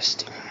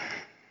 Interesting.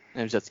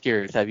 I'm just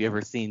curious, have you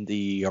ever seen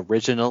the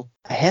original?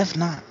 I have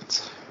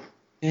not.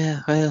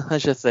 Yeah, well, I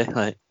should say,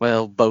 like,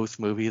 well, both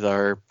movies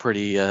are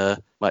pretty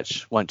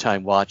much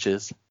one-time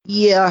watches.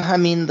 Yeah, I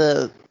mean,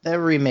 that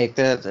remake,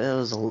 that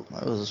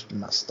was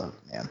messed up,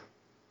 man.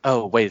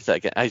 Oh, wait a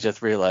second. I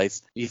just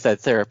realized you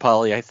said Sarah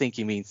Polley. I think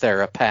you mean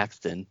Sarah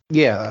Paxton.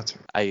 Yeah, that's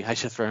right. I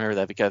just remember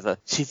that because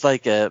she's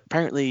like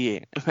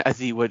apparently,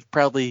 as you would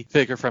probably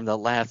figure from the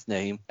last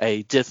name,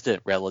 a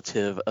distant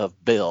relative of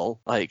Bill.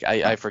 Like,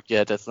 I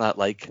forget. It's not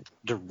like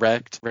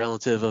direct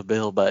relative of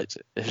Bill, but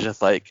it's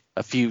just like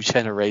a few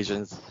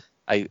generations.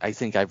 I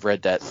think I've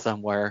read that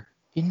somewhere.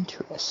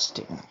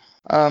 Interesting.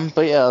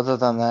 But yeah, other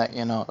than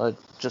that,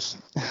 just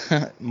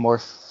more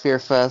Fear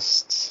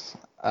Fest.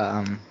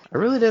 I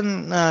really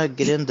didn't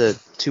get into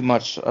too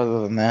much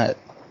other than that,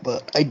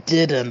 but I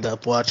did end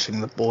up watching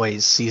The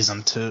Boys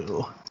Season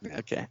 2.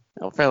 Okay.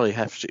 I'll probably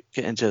have to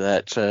get into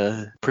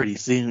that pretty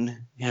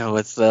soon,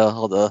 with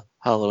all the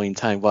Halloween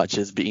time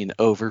watches being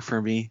over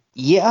for me.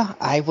 Yeah,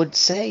 I would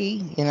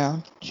say,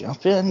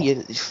 jump in,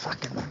 you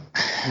fucking...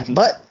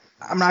 But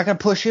I'm not going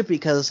to push it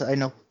because I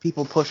know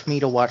people push me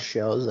to watch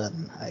shows,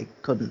 and I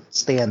couldn't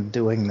stand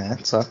doing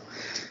that, so...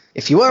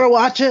 If you want to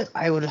watch it,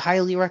 I would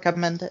highly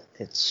recommend it.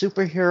 It's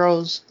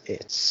superheroes.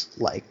 It's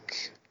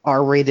like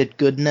R-rated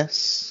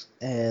goodness,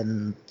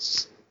 and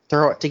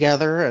throw it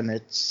together, and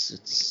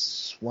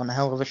it's one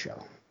hell of a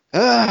show.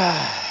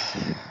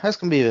 That's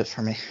gonna be it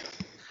for me.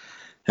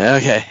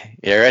 Okay,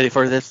 you ready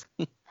for this?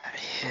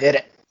 Hit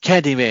it.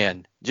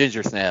 Candyman,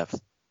 Ginger Snaps,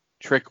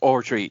 Trick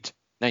or Treat,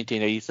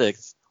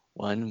 1986.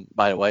 One,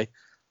 by the way,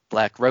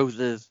 Black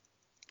Roses,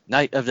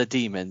 Night of the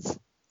Demons,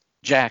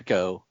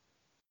 Jacko,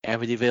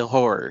 Amityville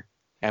Horror,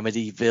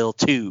 Amityville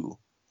 2,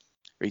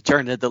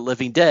 Return of the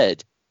Living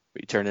Dead,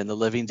 Return of the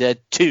Living Dead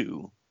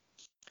 2,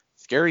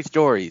 Scary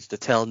Stories to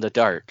Tell in the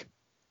Dark,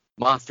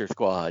 Monster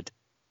Squad,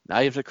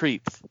 Night of the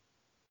Creeps,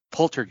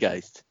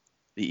 Poltergeist,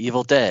 The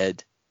Evil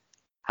Dead,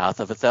 House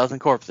of a Thousand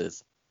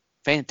Corpses,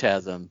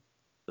 Phantasm,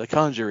 The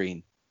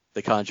Conjuring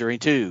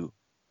 2,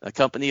 The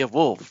Company of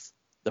Wolves,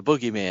 The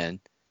Boogeyman,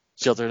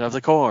 Children of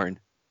the Corn,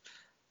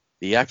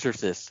 The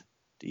Exorcist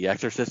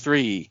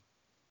 3,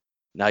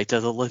 Night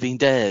of the Living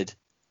Dead,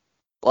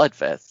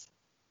 Bloodfest,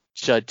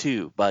 Shud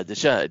 2 by the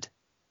Shud,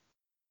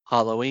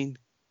 Halloween,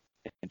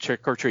 and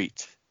Trick or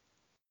Treat.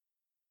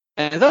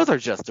 And those are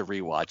just the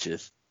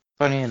rewatches.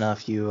 Funny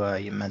enough, you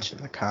mentioned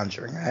The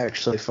Conjuring. I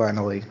actually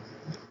finally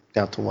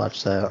got to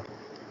watch that.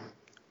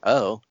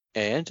 Oh,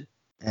 and?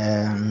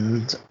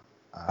 And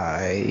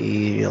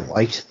I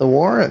liked the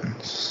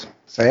Warrens.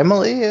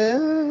 Family,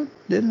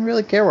 didn't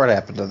really care what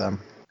happened to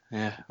them.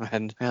 Yeah,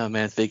 and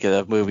thinking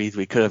of movies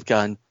we could have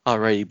gotten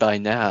already by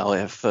now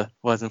if it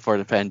wasn't for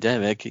the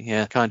pandemic.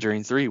 Yeah,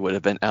 Conjuring 3 would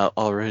have been out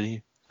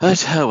already.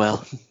 But, oh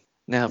well.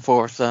 Now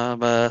for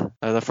some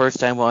the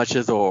first-time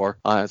watches, or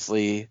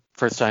honestly,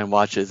 first-time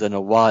watches in a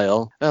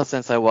while. Well,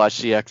 since I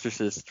watched The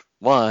Exorcist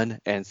 1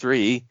 and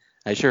 3,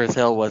 I sure as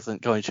hell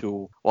wasn't going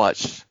to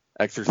watch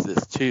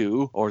Exorcist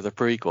 2 or the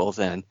prequels,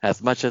 and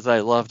as much as I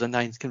love the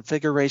 9th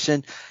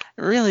configuration,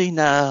 really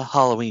not a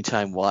Halloween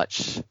time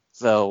watch.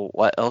 So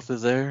what else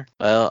is there?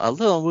 Well, a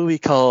little movie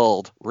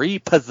called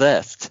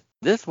Repossessed.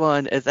 This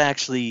one is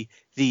actually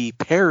the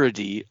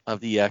parody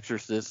of The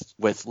Exorcist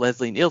with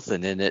Leslie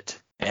Nielsen in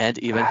it, and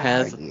even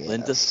has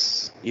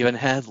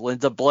yes.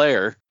 Linda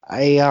Blair.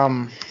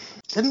 I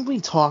Didn't we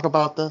talk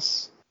about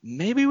this?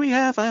 Maybe we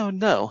have. I don't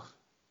know.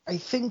 I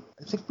think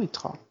we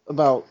talked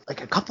about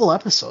like a couple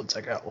episodes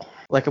ago,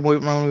 like when we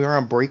were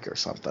on break or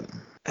something.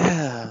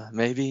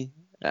 Maybe.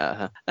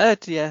 Yeah,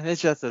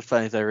 it's just as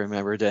funny as I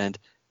remembered, and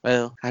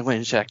well, I went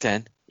and checked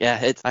in.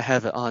 Yeah, I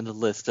have it on the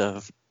list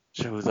of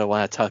shows I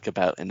want to talk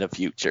about in the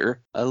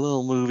future. A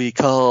little movie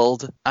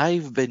called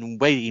I've Been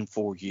Waiting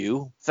for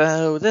You.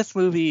 So this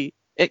movie,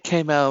 it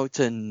came out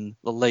in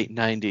the late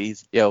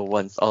 90s,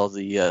 once all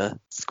the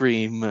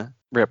Scream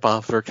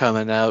ripoffs were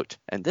coming out.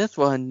 And this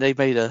one,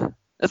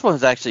 this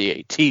one's actually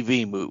a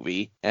TV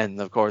movie.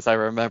 And of course, I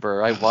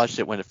remember I watched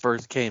it when it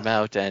first came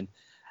out, and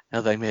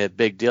they made a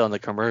big deal in the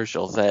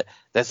commercials that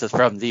this is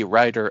from the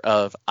writer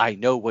of I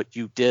Know What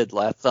You Did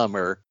Last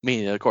Summer,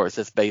 meaning, of course,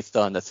 it's based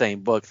on the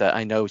same book that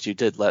I Know What You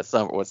Did Last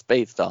Summer was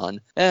based on.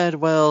 And,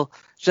 well,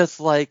 just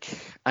like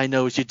I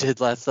Know What You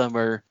Did Last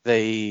Summer,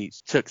 they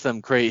took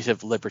some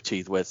creative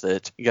liberties with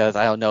it. Because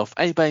I don't know if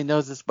anybody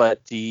knows this,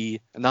 but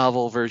the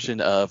novel version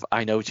of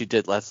I Know What You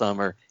Did Last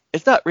Summer,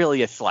 it's not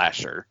really a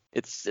slasher.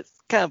 It's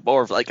kind of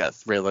more of like a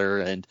thriller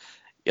and,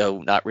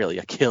 not really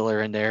a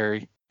killer in there.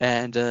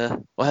 And,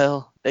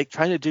 well, they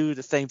try to do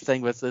the same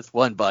thing with this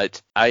one,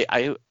 but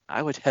I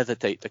would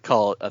hesitate to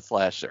call it a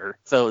slasher.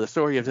 So the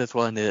story of this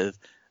one is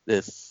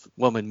this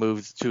woman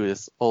moves to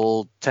this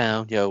old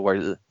town,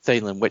 where the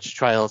Salem witch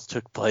trials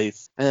took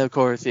place. And, of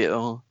course,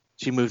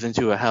 she moves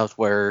into a house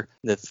where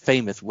this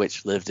famous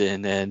witch lived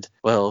in. And,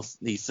 well,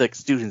 these 6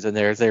 students in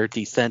there, they're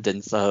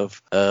descendants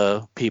of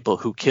people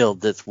who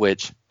killed this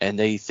witch. And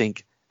they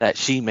think that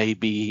she may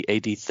be a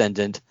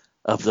descendant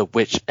of the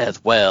witch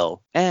as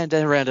well. And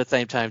then around the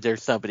same time,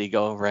 there's somebody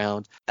going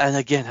around. And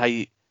again,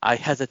 I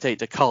hesitate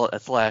to call it a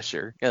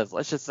slasher, because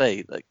let's just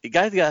say, like, the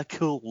guy's got a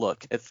cool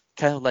look. It's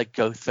kind of like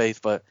Ghostface,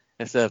 but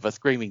instead of a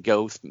screaming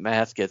ghost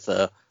mask, it's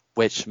a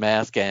witch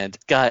mask, and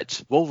it's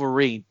got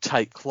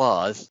Wolverine-type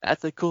claws.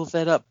 That's a cool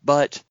setup,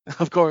 but,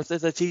 of course,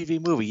 it's a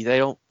TV movie. They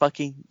don't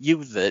fucking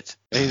use it.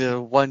 The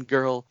one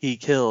girl he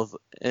kills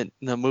in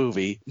the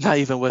movie, not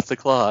even with the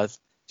claws,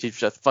 she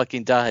just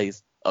fucking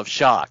dies of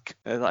shock.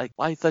 And like,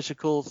 why such a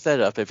cool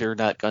setup if you're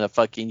not gonna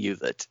fucking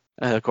use it?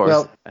 And of course,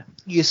 well,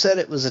 you said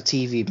it was a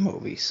TV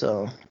movie,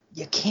 so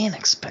you can't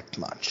expect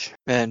much.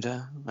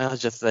 And I'll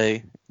just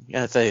say,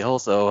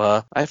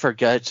 also, I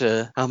forgot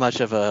how much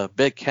of a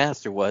big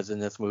cast there was in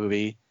this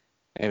movie.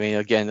 I mean,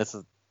 again, this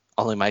is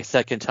only my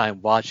second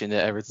time watching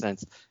it ever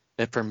since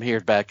it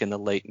premiered back in the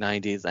late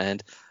 90s,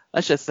 and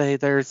let's just say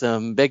there's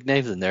some big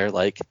names in there,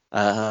 like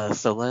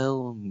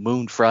Soleil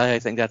Moon Frye, I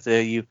think that's how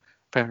you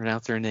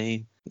pronounce her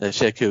name. The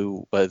chick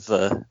who was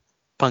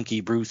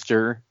Punky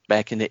Brewster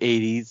back in the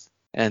 80s.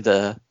 And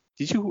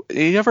did you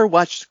ever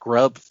watch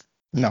Scrubs?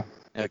 No.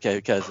 Okay,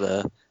 because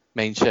the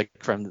main chick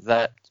from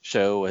that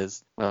show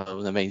was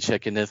the main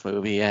chick in this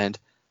movie, and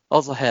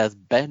also has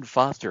Ben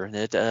Foster in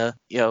it.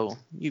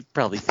 You've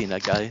probably seen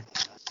that guy.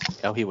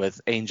 He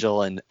was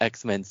Angel in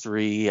X-Men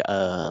 3.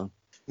 A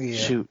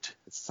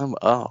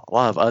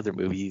lot of other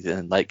movies,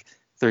 and like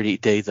 30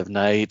 Days of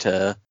Night,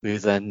 he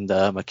was in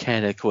The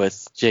Mechanic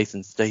with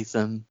Jason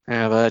Statham.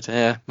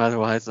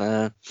 Otherwise,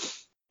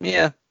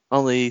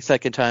 only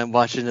second time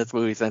watching this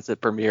movie since it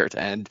premiered,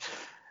 and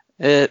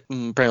it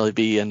probably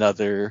be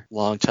another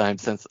long time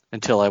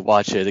until I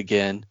watch it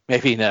again.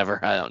 Maybe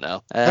never, I don't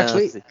know. Next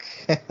week.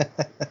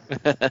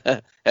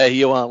 Hey,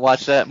 you want to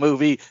watch that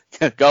movie?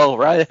 Go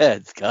right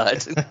ahead,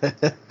 Scott.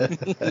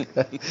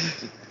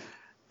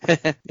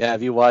 Yeah,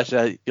 if you watch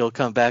that, you'll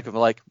come back and be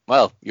like,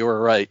 well, you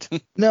were right.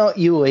 No,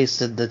 you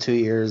wasted the 2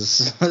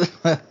 years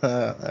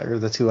or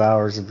the 2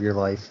 hours of your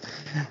life.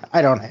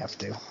 I don't have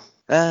to.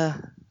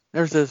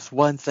 There's this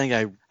one thing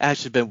I've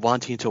actually been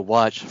wanting to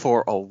watch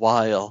for a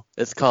while.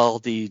 It's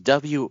called the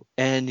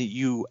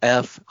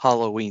WNUF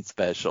Halloween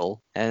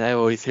Special. And I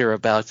always hear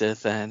about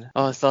this, and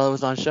I saw it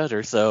was on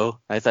Shudder, so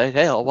I thought,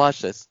 hey, I'll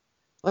watch this.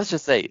 Let's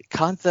just say,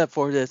 concept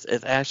for this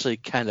is actually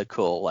kind of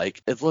cool.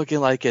 Like, it's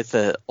looking like it's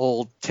an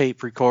old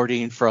tape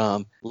recording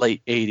from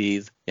late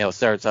 80s. It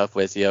starts off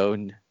with,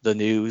 the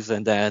news,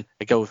 and then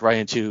it goes right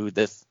into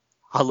this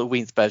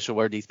Halloween special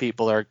where these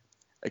people are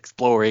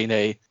exploring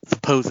a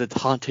supposed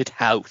haunted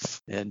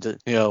house. And,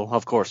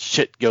 of course,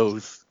 shit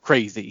goes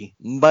crazy.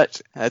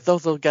 But it's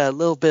also got a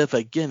little bit of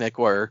a gimmick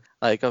where,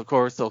 like, of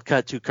course, they'll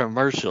cut to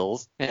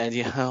commercials. And,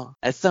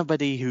 as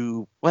somebody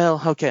who,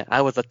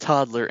 I was a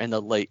toddler in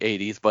the late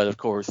 80s, but, of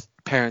course,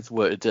 parents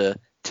would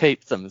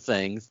tape some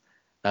things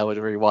I would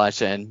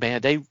rewatch. And,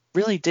 man, they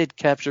really did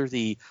capture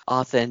the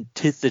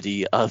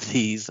authenticity of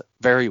these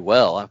very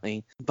well. I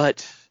mean,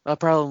 but my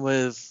problem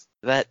was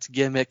that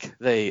gimmick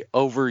they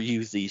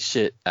overuse the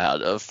shit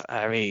out of.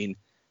 I mean,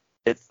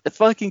 it's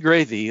fucking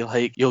crazy.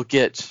 Like, you'll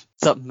get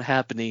something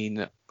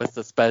happening with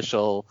the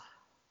special,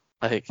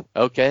 like,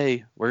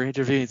 okay, we're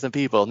interviewing some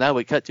people. Now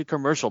we cut to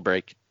commercial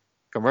break.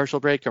 Commercial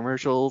break,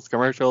 commercials.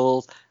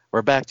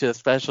 We're back to the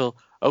special.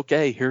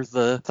 Okay, here's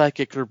the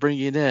psychic we're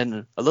bringing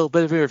in. A little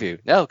bit of interview.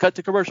 Now cut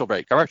to commercial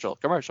break. Commercial.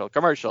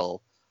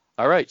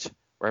 All right,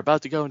 we're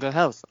about to go into the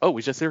house. Oh,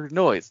 we just heard a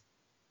noise.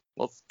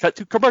 Well, cut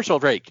to commercial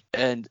break,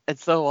 and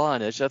so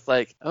on. It's just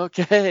like,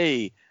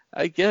 okay,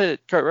 I get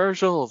it,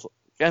 commercials.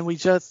 Can we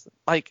just,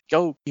 like,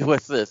 go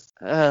with this?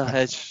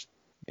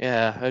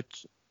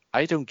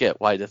 I don't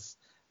get why this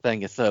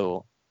thing is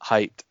so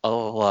hyped a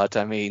lot.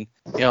 I mean,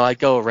 I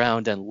go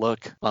around and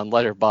look on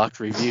Letterboxd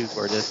reviews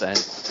for this, and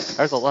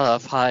there's a lot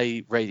of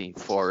high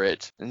ratings for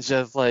it. And it's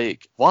just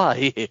like,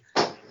 why?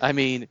 I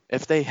mean,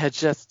 if they had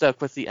just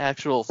stuck with the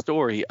actual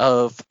story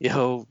of,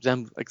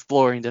 them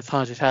exploring this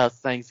haunted house,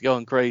 things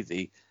going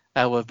crazy,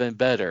 that would have been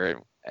better.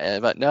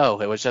 But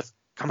no, it was just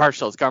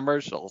commercials.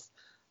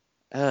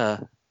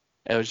 It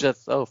was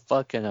just so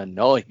fucking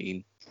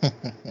annoying.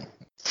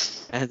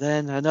 And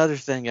then another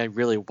thing I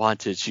really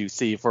wanted to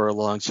see for a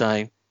long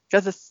time,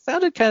 because it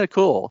sounded kind of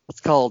cool. It's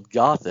called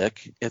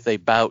Gothic. It's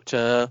about,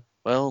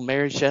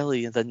 Mary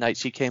Shelley and the night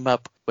she came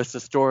up with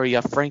the story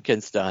of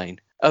Frankenstein.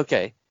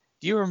 Okay,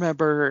 do you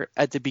remember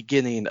at the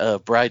beginning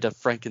of Bride of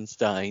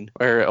Frankenstein,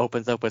 where it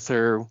opens up with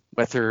her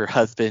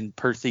husband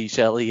Percy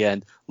Shelley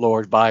and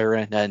Lord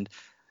Byron, and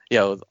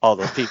all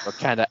those people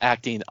kind of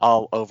acting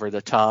all over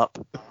the top?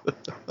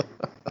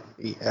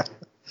 Yeah.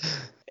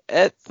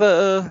 It's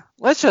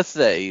let's just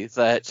say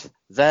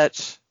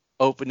that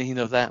opening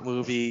of that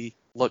movie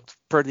looked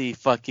pretty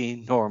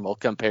fucking normal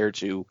compared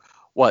to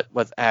what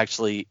was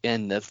actually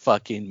in this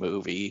fucking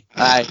movie.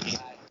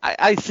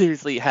 I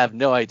seriously have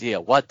no idea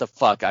what the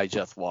fuck I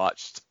just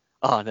watched,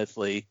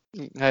 honestly.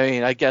 I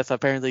mean, I guess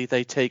apparently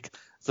they take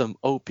some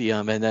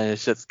opium and then it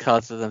just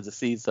causes them to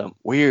see some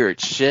weird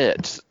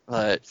shit.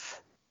 But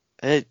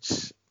I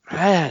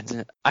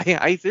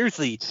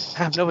seriously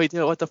have no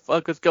idea what the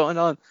fuck was going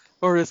on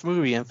for this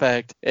movie. In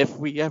fact, if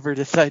we ever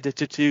decided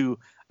to do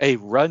a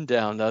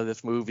rundown of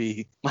this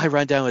movie, my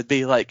rundown would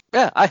be like,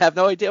 I have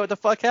no idea what the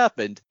fuck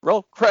happened.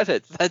 Roll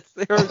credits. That's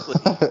seriously.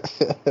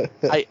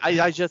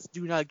 I just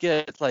do not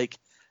get, like,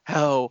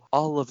 how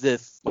all of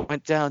this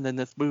went down in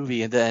this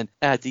movie, and then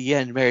at the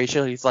end, Mary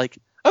Shelley's like,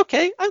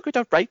 okay, I'm going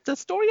to write the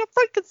story of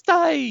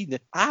Frankenstein.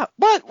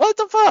 What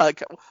the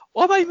fuck?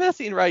 What am I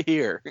missing right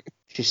here?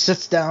 She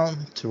sits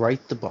down to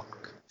write the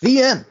book.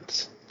 The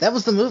end. That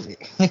was the movie.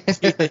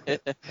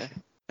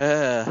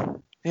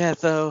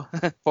 So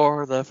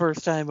for the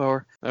first time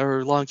or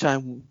long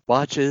time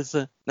watches,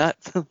 not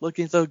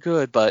looking so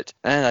good, but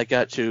then I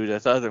got to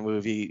this other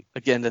movie.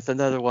 Again, that's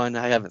another one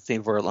I haven't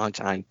seen for a long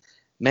time,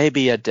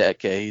 maybe a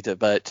decade,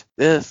 but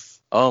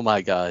this, oh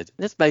my god,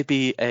 this might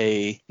be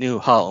a new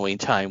Halloween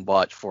time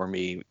watch for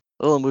me.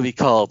 A little movie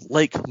called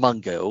Lake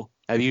Mungo.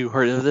 Have you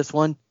heard of this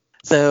one?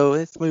 So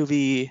this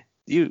movie,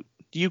 you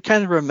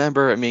kind of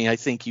remember, I mean, I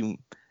think you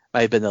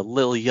might have been a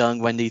little young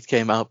when these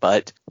came out,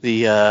 but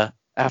the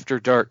After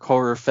Dark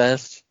Horror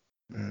Fest?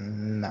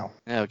 No.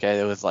 Okay,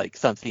 it was like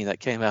something that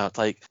came out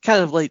like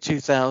kind of late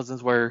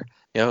 2000s where,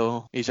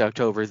 each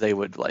October they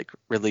would like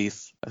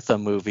release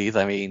some movies.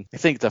 I mean, I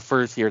think the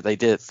first year they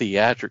did it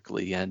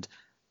theatrically, and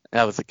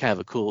that was a kind of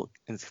a cool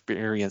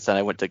experience, and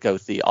I went to go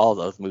see all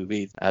those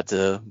movies at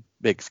the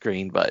big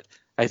screen, but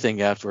I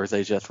think afterwards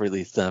they just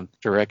released them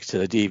direct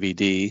to the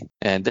DVD,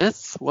 and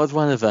this was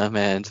one of them,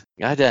 and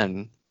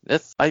goddamn,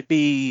 this might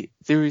be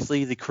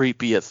seriously the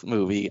creepiest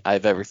movie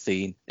I've ever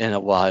seen in a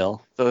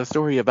while. So the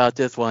story about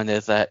this one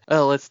is that,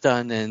 it's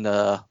done in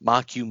a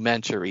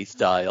mockumentary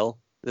style.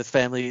 This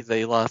family,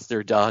 they lost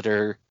their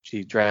daughter.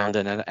 She drowned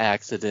in an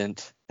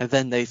accident. And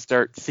then they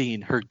start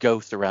seeing her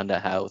ghost around the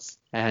house.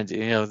 And,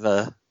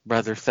 the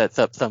brother sets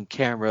up some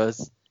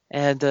cameras.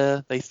 And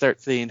they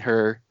start seeing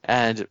her.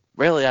 And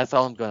really, that's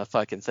all I'm going to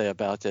fucking say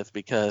about this.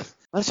 Because,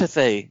 let's just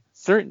say,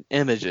 certain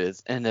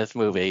images in this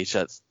movie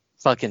just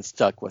fucking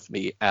stuck with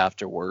me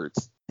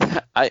afterwards.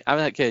 I'm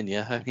not kidding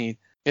you. I mean,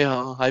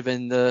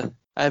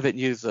 I haven't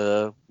used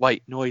a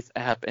white noise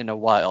app in a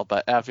while,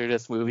 but after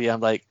this movie,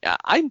 I'm like,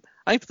 I'm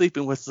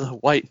sleeping with the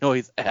white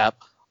noise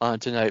app on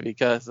tonight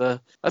because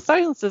the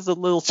silence is a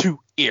little too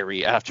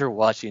eerie after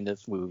watching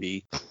this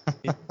movie.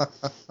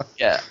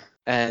 Yeah,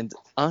 and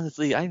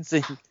honestly, I'm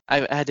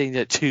adding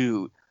it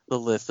to the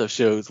list of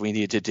shows we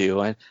need to do,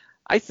 and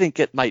I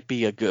think it might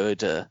be a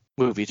good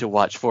movie to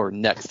watch for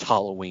next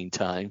Halloween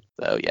time.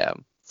 So yeah,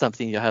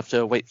 something you'll have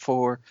to wait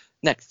for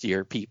next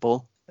year,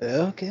 people.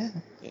 Okay.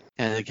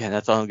 And again,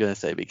 that's all I'm going to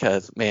say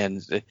because,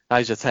 man,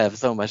 I just have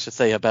so much to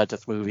say about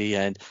this movie,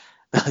 and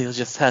you'll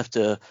just have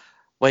to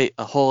wait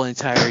a whole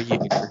entire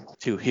year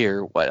to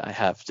hear what I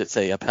have to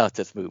say about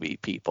this movie,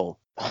 people.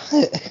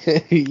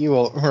 You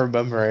won't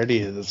remember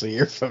any of this a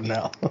year from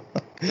now.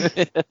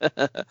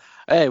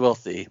 Hey, we'll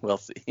see.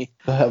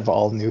 I have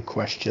all new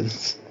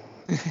questions.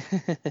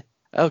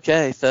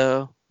 Okay,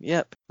 so,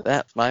 yep,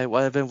 that's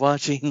what I've been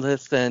watching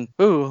list, and,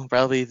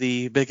 probably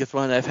the biggest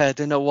one I've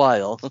had in a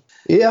while.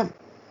 Yep,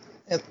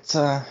 it's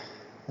that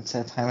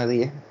time of the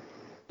year.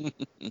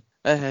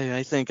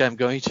 I think I'm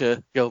going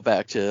to go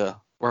back to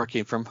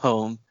working from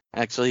home,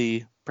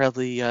 actually,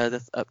 probably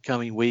this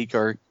upcoming week,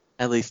 or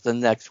at least the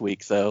next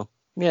week, so,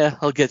 yeah,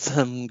 I'll get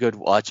some good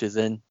watches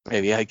in.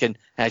 Maybe I can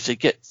actually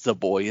get the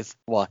boys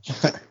watch.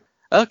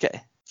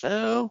 Okay.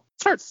 So,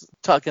 start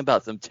talking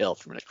about some Tales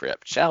from the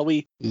Crypt, shall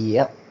we?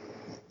 Yep.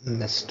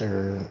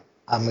 Mr.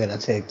 I'm going to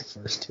take the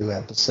first 2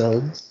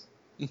 episodes.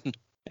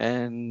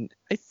 And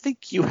I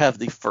think you have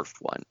the first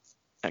one,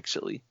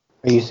 actually.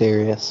 Are you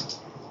serious?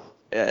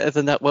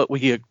 Isn't that what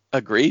we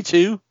agree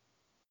to?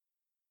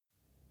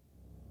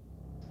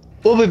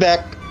 We'll be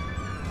back.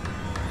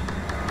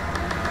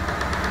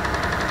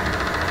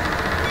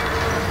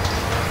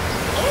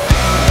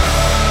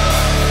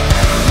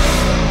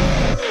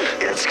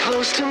 It's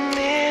close to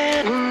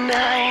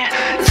midnight.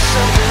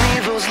 Something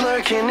evil's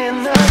lurking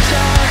in the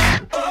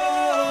dark.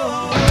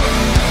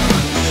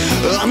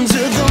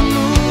 Under the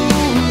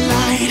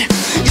moonlight,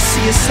 you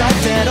see a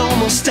sight that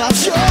almost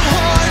stops your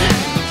heart.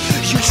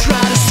 You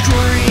try to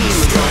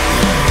scream,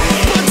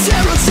 but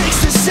terror takes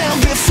the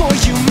sound before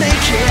you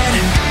make it.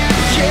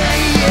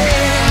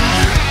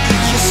 Yeah,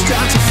 you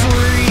start to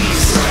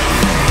freeze,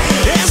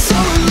 and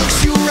someone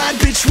looks you right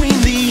between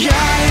the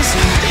eyes.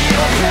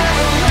 You're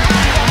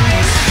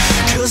paralyzed,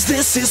 'cause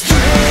this is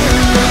Thriller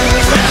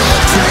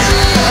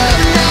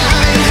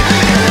night,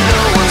 and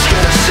no one's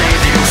gonna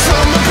save you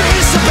from the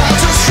beast about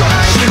to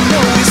strike. You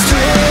know it's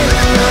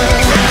Thriller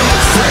night.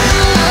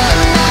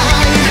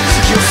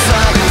 You're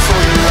fighting for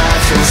your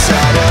life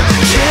inside a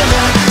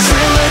killer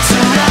thriller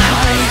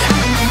tonight.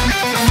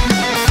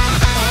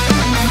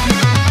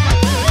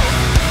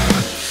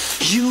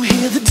 You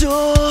hear the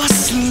door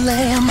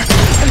slam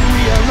and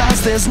realize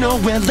there's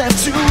nowhere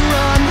left to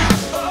run.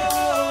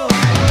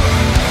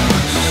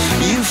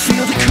 You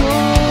feel the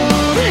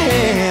cold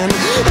hand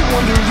and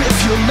wonder if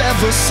you'll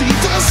ever see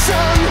the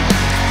sun.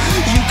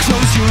 You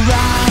close your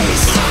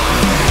eyes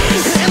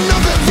and know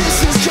that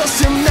this is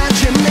just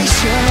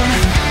imagination.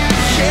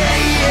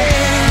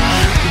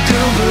 Yeah,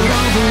 girl, but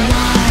all the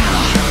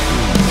while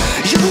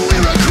you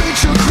hear a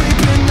creature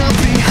creeping up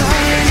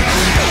behind.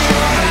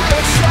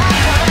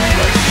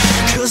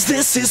 'Cause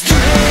this is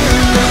Thriller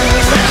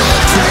night,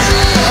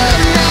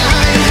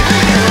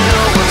 and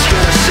no one's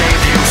gonna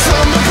save you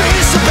from the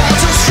beast about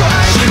to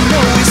strike. You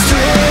know it's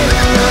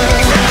Thriller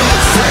night.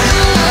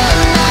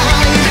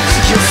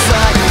 You're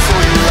fighting for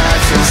your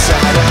life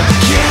inside a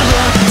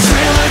killer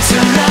thriller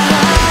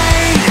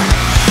tonight.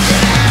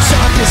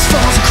 Darkness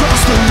falls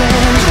across the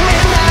land.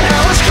 Midnight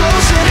hours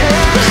close at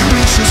hand.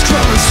 Creatures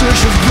crawl in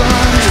search of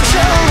blood to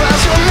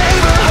terrorize your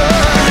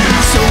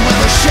neighborhood. So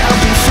weather shall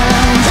be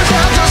found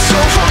without the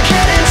soul for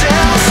getting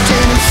down.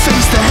 Stand and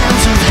face the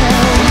hounds of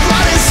hell.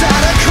 Right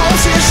inside a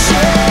corpse's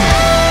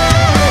shell.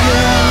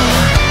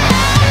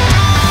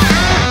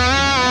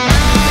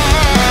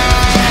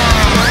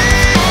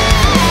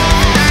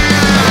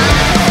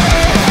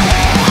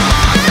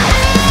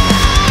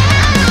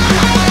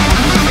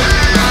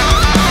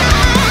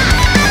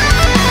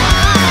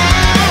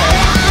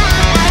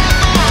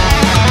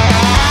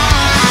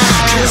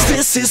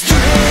 This is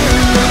Thriller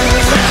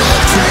night,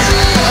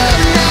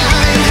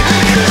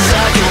 'cause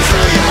I can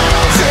feel you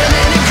more than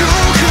any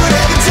ghoul could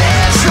ever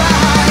dare try.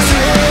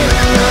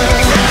 Thriller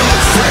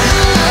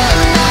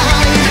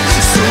night,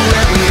 so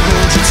let me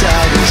hold you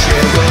tight and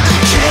share a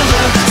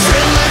killer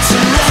thriller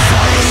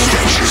tonight.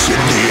 Stenches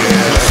in the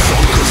air,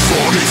 funk of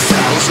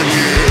 40,000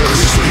 years.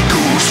 Grisly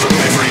ghouls from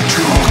every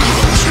tomb,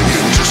 closing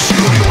in to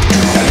seal your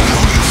doom. And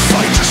though you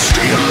fight to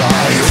stay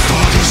alive, your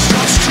body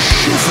starts to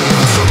shiver,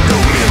 for no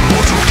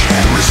immortal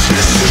can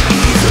resist the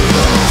evil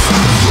of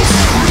the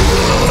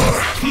Thriller.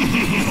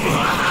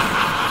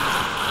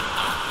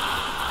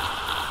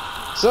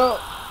 So,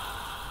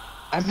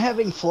 I'm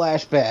having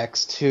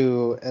flashbacks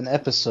to an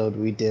episode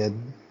we did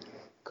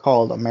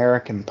called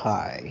American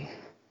Pie.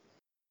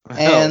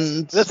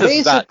 And this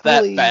is not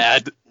that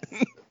bad.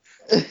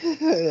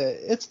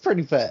 It's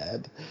pretty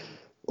bad.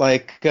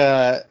 Like,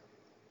 I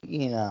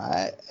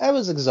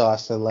was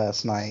exhausted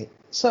last night.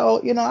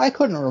 So, I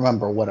couldn't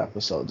remember what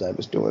episodes I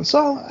was doing.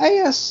 So I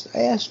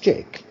asked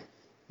Jake,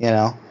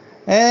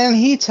 and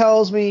he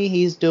tells me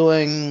he's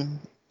doing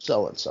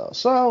so-and-so.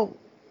 So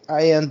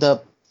I end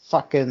up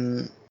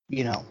fucking,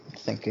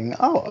 thinking,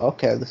 oh,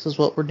 okay, this is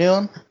what we're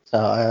doing. So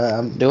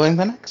I'm doing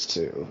the next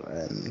 2.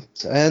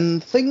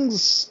 And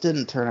things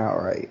didn't turn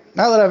out right.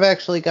 Now that I've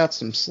actually got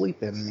some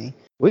sleep in me,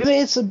 we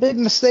made some big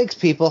mistakes,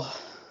 people.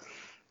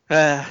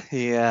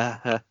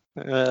 Yeah.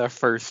 Our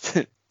first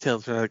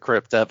Tales from the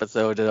Crypt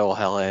episode at Oh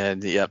Hell,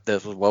 and yep,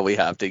 this is what we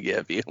have to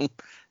give you.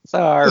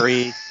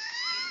 Sorry.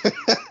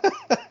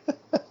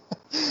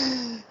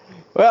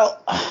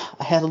 Well,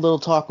 I had a little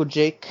talk with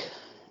Jake.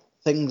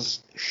 Things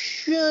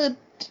should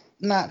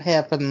not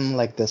happen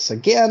like this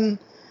again.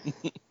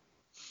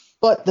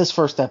 But this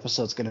first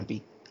episode's going to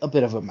be a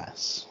bit of a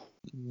mess.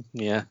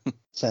 Yeah.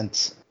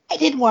 Since I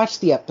did watch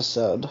the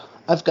episode,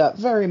 I've got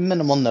very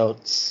minimal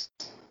notes.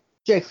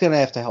 Jake's going to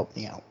have to help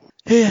me out.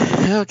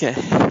 Yeah, okay.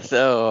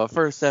 So,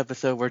 first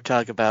episode we're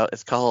talking about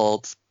is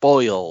called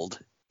Spoiled.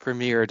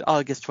 Premiered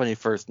August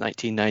 21st,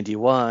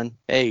 1991.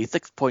 A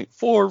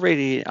 6.4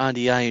 rating on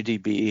the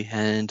IMDb,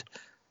 and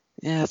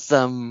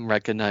some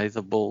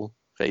recognizable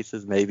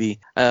faces maybe.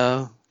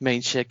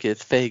 Main chick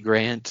is Faye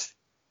Grant.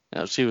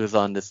 She was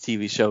on this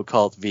TV show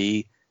called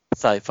V,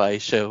 sci-fi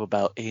show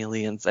about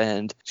aliens,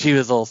 and she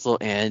was also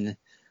in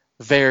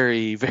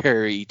very,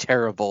 very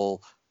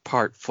terrible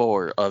part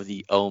 4 of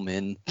The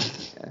Omen.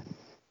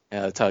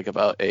 Talk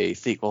about a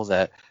sequel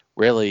that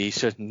really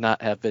should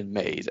not have been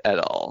made at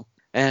all.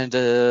 And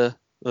the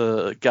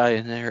guy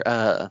in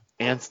there,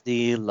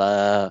 Anthony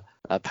Padilla,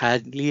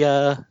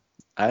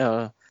 I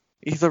don't know,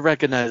 he's a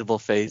recognizable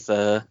face.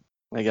 I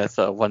guess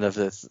one of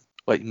this,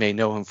 what you may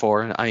know him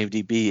for on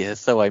IMDb is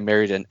So I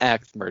Married an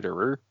Axe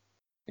Murderer.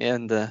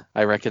 And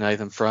I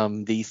recognize him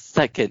from the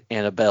second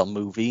Annabelle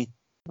movie.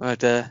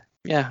 But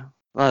yeah,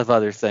 a lot of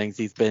other things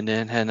he's been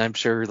in. And I'm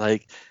sure,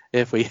 like,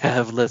 if we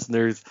have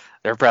listeners,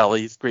 they're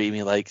probably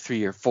screaming like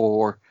 3 or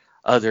 4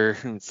 other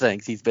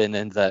things he's been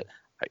in that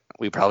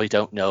we probably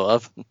don't know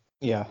of.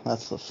 Yeah,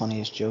 that's the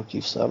funniest joke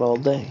you've said all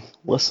day.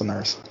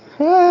 Listeners.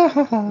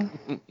 Yeah,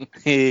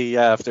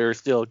 if they're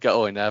still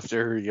going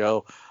after,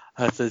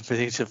 us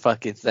finishing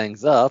fucking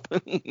things up.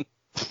 What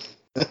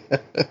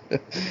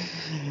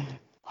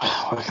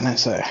can I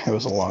say? It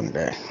was a long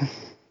day.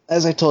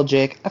 As I told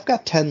Jake, I've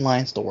got 10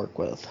 lines to work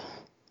with.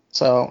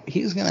 So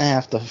he's going to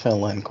have to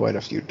fill in quite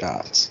a few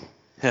dots.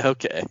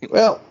 Okay.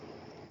 Well,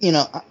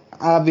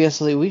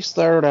 obviously we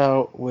start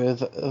out with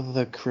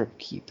the Crypt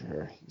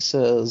Keeper. He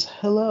says,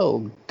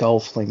 "Hello,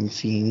 golfling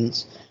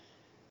fiends.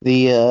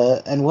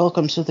 And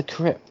welcome to the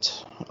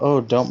crypt.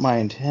 Oh, don't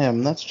mind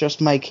him. That's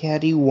just my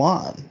caddy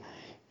Juan.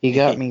 He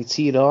got me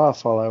teed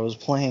off while I was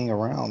playing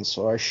around,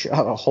 so I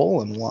shot a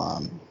hole in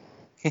one."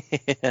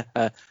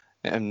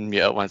 And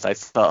once I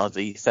saw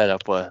the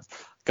setup with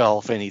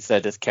golf and he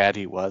said his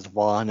caddy was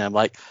Juan, I'm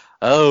like,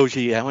 oh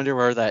gee, I wonder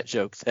where that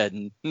joke's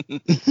heading.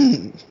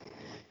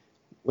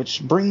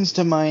 Which brings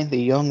to mind the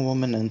young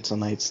woman in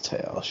tonight's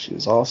tale.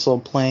 She's also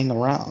playing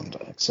around,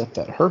 except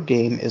that her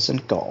game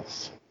isn't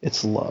golf,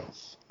 it's love.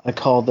 I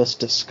call this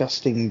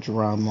disgusting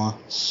drama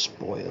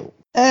spoiled.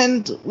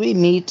 And we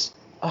meet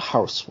a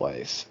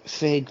housewife,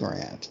 Faye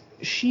Grant.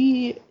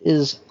 She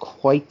is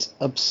quite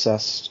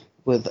obsessed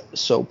with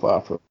soap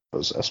operas,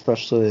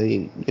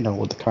 especially,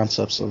 with the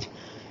concepts of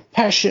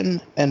passion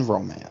and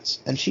romance.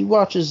 And she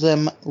watches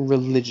them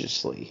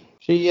religiously.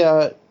 She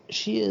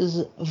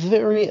is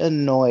very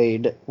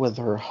annoyed with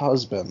her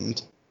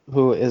husband,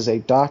 who is a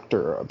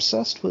doctor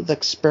obsessed with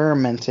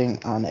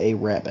experimenting on a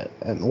rabbit.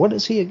 And what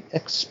is he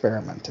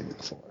experimenting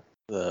for?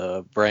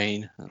 The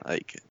brain,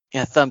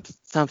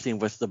 something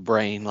with the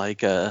brain, I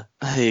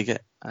think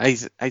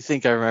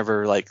I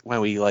remember,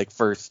 when we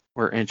first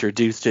were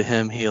introduced to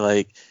him,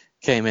 he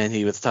came in,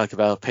 he was talking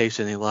about a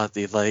patient, he lost,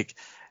 he's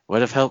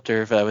would have helped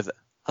her if I was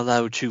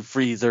allowed to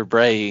freeze her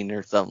brain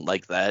or something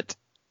like that.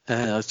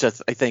 And it was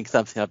just, I think,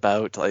 something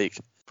about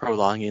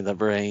prolonging the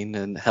brain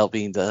and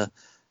helping the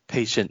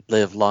patient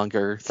live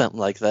longer, something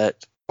like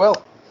that.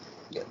 Well,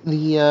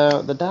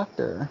 the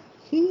doctor,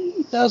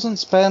 he doesn't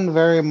spend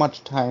very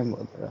much time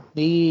with her.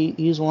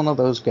 He's one of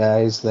those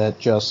guys that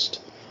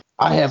just,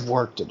 I have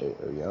work to do,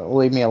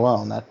 leave me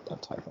alone, that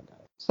type of guy.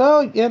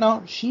 So,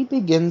 she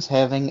begins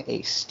having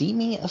a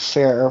steamy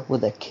affair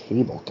with a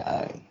cable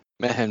guy.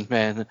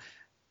 Man,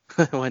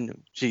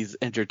 when she's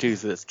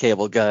introduced to this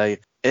cable guy,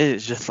 it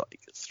is just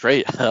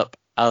straight up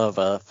out of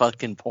a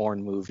fucking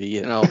porn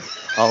movie, all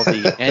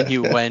the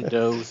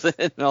innuendos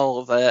and all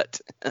of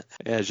that.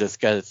 Yeah, just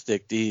gotta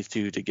stick these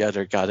two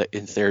together, gotta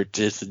insert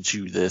this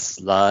into this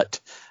slot.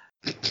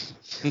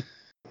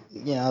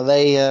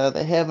 They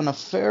have an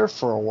affair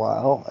for a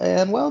while,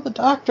 and the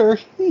doctor,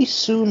 he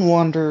soon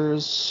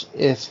wonders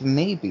if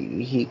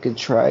maybe he could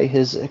try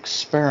his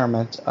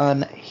experiment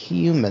on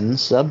human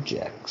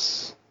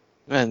subjects.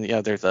 And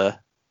there's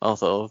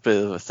also a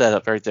bit of a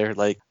setup right there.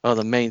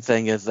 The main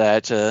thing is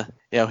that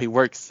he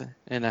works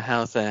in a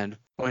house, and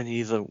when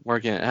he's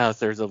working in a house,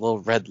 there's a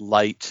little red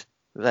light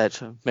that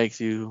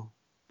makes you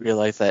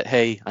realize that,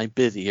 hey, I'm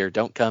busy here,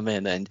 don't come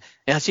in. And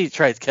she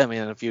tries coming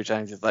in a few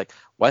times. It's like,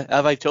 what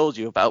have I told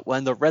you about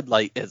when the red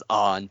light is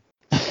on?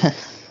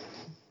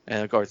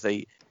 And of course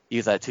they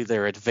use that to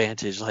their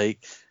advantage,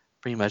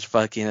 pretty much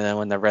fucking, and then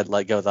when the red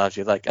light goes off,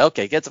 she's like,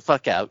 okay, get the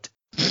fuck out.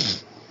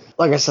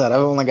 Like I said,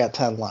 I've only got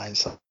 10 lines,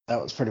 so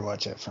that was pretty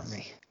much it for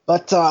me.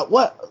 But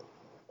what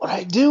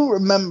I do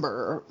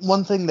remember,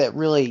 one thing that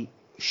really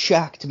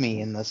shocked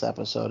me in this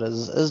episode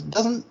is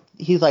doesn't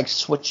he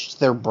switch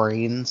their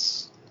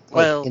brains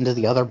into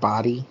the other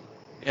body?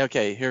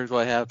 Okay, here's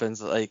what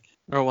happens.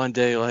 Or one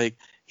day,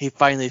 he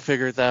finally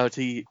figures out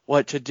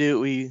what to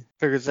do. He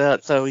figures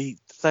out, so he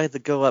decides to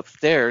go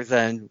upstairs,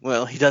 and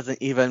he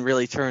doesn't even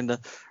really turn the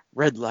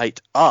red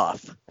light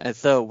off. And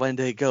so when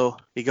he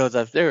goes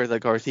upstairs,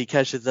 of course, he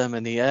catches them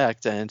in the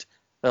act, and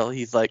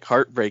he's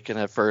heartbreaking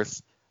at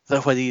first. So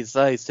what he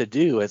decides to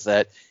do is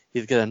that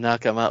he's gonna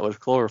knock them out with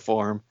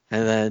chloroform,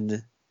 and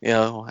then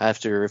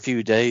after a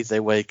few days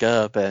they wake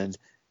up and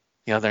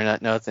they're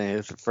not noticing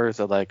it at first.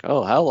 They're like,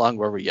 oh, how long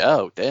were we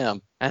out?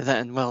 Damn. And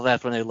then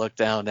that's when they look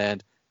down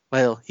and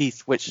he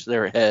switched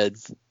their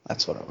heads.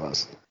 That's what it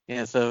was.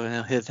 Yeah,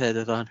 so his head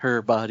is on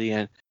her body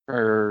and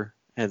her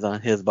is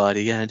on his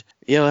body, and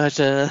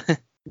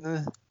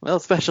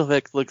special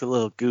effects look a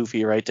little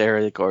goofy right there.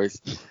 Of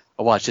course,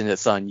 watching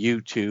this on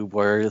YouTube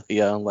where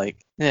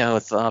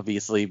it's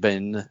obviously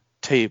been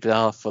taped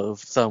off of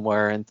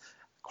somewhere, and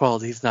of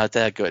quality's not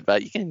that good,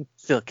 but you can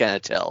still kind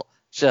of tell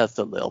just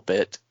a little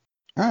bit.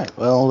 All right,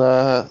 well,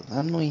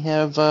 then we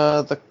have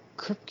the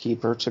Crypt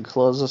Keeper to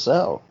close us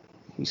out.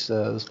 He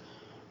says,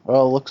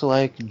 well, it looks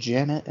like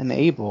Janet and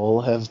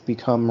Abel have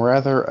become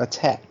rather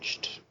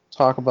attached.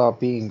 Talk about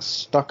being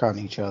stuck on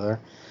each other.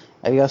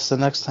 I guess the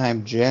next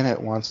time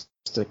Janet wants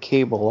to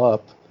cable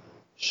up,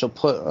 she'll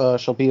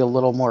be a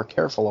little more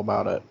careful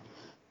about it.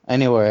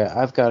 Anyway,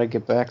 I've got to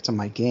get back to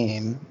my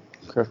game.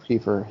 Crypt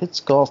Keeper hits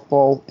golf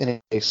ball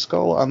in a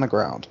skull on the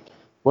ground.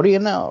 What do you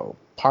know?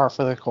 Par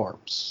for the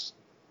corpse.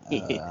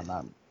 And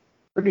I'm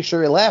pretty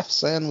sure he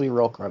laughs, and we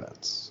roll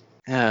credits.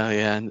 Oh,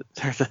 yeah, and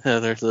there's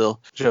a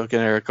little joke in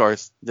there, of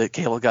course. The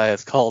cable guy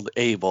is called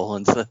Abel,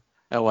 and so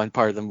at one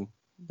part of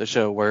the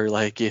show where,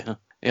 like, the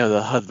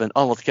husband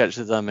almost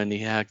catches them in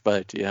the act,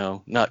 but,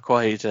 not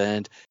quite,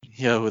 and,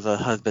 the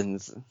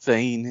husband's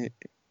saying,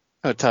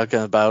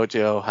 talking about,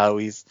 how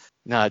he's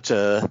not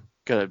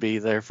gonna be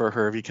there for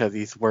her because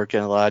he's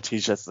working a lot.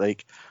 He's just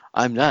like,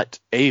 I'm not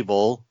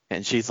Abel,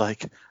 and she's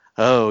like,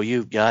 oh,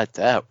 you got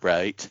that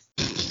right.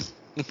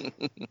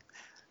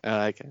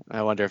 I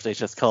wonder if they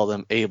just called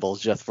him Abel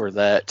just for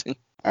that.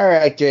 All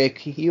right,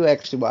 Jake, you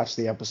actually watched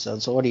the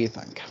episode, so what do you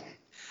think?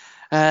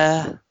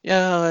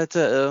 It's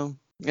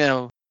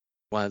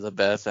one of the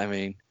best. I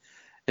mean,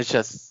 it's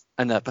just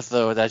an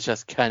episode that's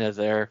just kind of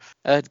there.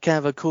 Kind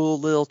of a cool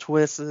little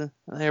twist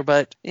there,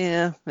 but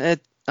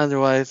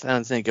otherwise, I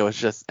don't think it was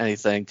just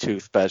anything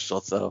too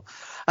special. So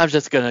I'm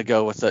just gonna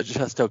go with it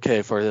just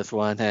okay for this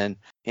one, and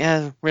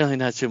really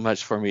not too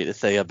much for me to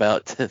say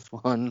about this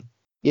one.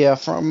 Yeah,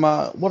 from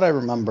what I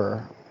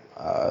remember,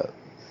 the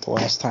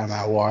last time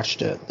I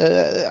watched it,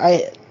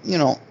 the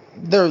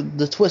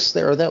twist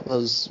there, that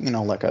was,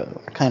 like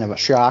a kind of a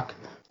shock.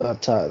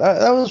 But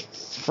that was,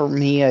 for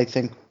me, I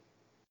think,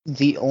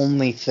 the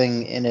only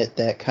thing in it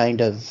that kind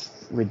of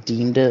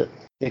redeemed it,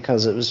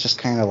 because it was just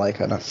kind of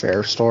like an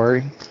affair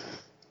story.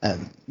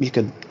 And you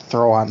could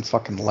throw on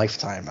fucking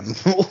Lifetime and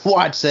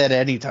watch that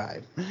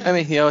anytime. I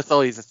mean, it's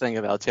always the thing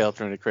about Tales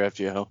from the Crypt,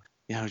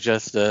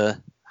 just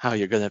how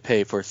you're going to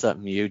pay for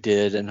something you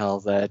did and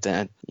all that.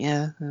 And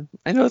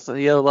I know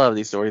a lot of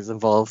these stories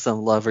involve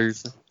some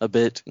lovers a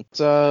bit.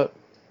 So,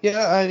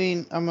 I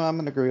mean, I'm going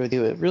to agree with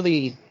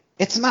you.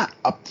 It's not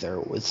up there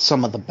with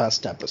some of the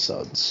best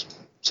episodes.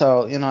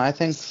 So, I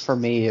think for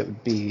me it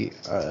would be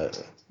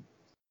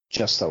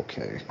just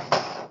okay.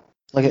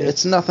 Like,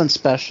 it's nothing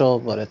special,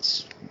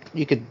 but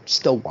you could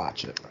still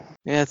watch it.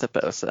 Yeah, it's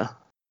about so.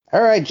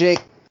 All right,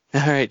 Jake.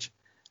 All right.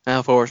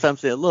 Now for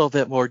something a little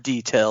bit more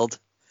detailed,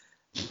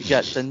 we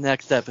got the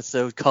next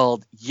episode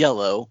called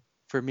Yellow,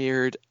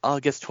 premiered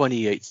August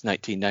 28th,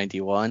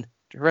 1991,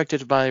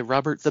 directed by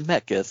Robert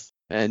Zemeckis.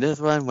 And this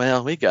one,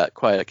 well, we got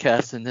quite a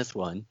cast in this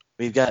one.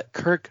 We've got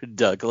Kirk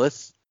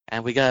Douglas,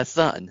 and we got a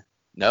son.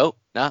 No,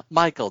 not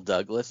Michael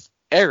Douglas.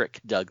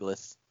 Eric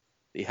Douglas,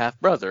 the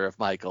half-brother of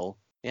Michael.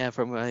 Yeah,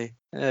 from my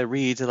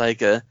read,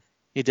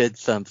 he did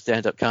some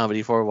stand-up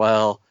comedy for a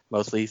while,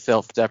 mostly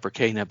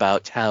self-deprecating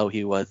about how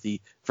he was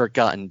the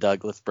forgotten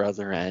Douglas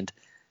brother, and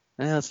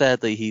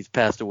sadly he's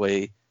passed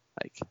away,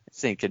 I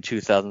think in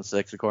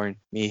 2006, according to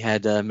me. He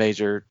had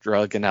major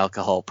drug and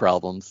alcohol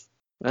problems.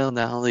 Well,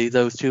 not only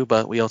those two,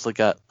 but we also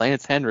got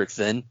Lance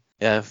Henriksen,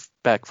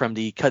 back from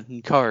the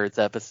Cutting Cards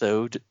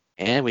episode,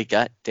 and we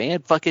got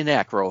Dan fucking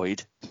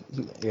Aykroyd.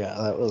 Yeah,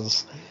 that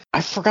was...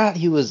 I forgot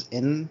he was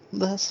in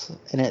this,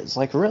 and it's,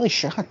 really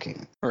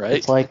shocking.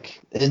 Right.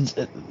 It's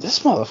this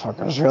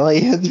motherfucker's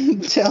really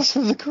in Tales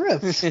from the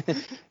Crypt.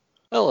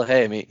 Well,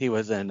 hey, I mean, he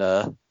was in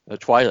a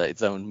Twilight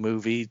Zone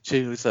movie,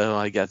 too, so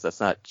I guess that's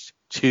not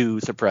too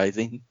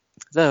surprising.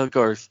 So, of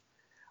course,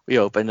 we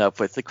open up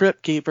with the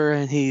Crypt Keeper,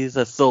 and he's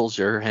a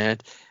soldier,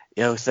 and,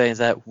 saying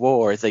that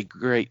war is a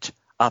great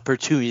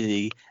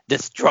opportunity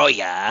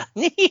destroyer.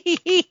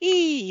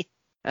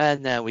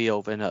 And now we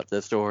open up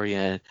the story,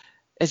 and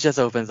it just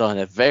opens on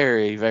a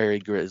very, very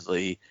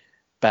grisly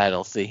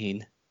battle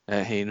scene.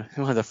 I mean,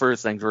 one of the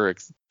first things we're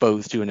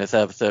exposed to in this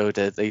episode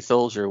is a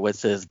soldier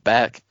with his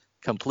back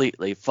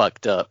completely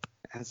fucked up.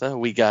 And so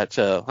we got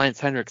Lance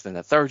Henriksen,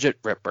 a Sergeant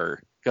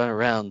Ripper, going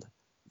around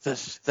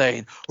just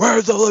saying,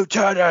 "Where's the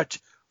lieutenant?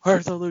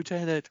 Where's the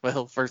lieutenant?"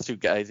 Well, first two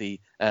guys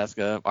he asks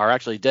are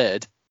actually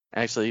dead.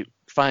 Actually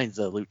finds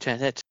the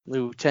Lieutenant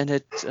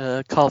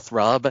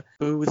Cothrob,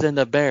 who's in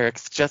the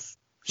barracks just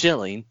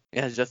chilling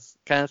and just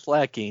kind of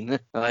slacking.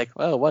 Like,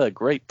 well, what a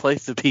great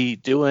place to be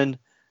doing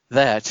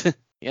that.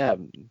 Yeah,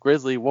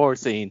 grisly war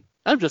scene.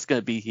 I'm just going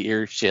to be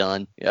here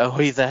chilling.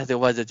 He's asking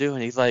what to do,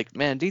 and he's like,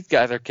 man, these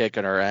guys are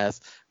kicking our ass.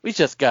 We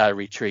just got to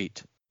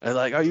retreat. I'm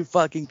like, are you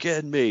fucking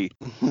kidding me?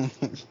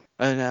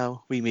 And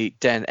now we meet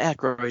Dan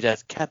Aykroyd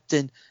as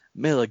Captain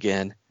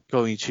Milligan,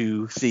 going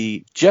to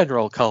see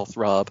General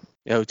Cothrob,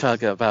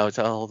 talking about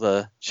all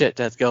the shit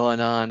that's going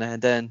on,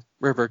 and then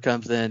Ripper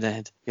comes in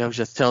and,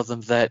 just tells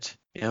him that,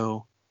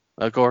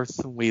 of course,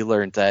 we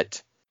learned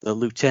that the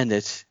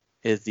lieutenant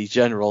is the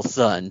general's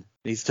son.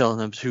 He's telling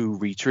him to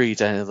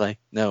retreat, and he's like,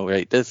 no,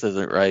 right, this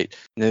isn't right.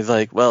 And he's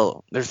like,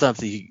 well, there's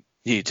something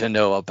need to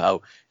know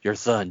about your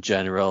son,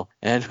 General.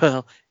 And,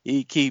 well,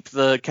 he keeps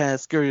kind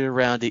of skirting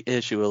around the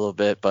issue a little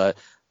bit, but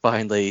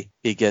finally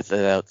he gets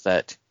it out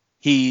that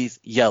he's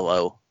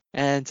yellow.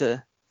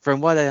 And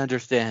from what I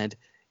understand,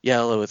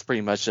 yellow is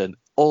pretty much an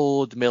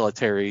old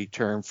military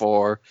term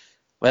for,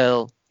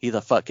 well, he's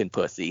a fucking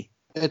pussy.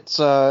 It's,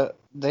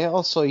 they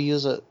also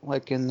use it,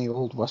 like, in the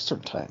old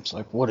Western times.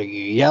 Like, what are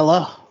you,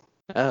 yellow?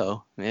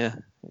 Oh, yeah.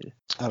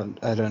 I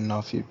don't know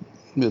if you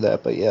knew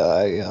that, but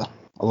yeah,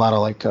 a lot of,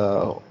 like,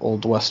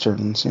 old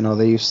Westerns,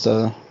 they used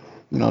to,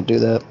 do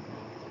that.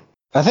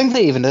 I think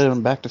they even did it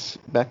in Back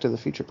to the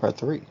Future Part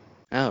 3.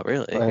 Oh,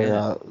 really? Where,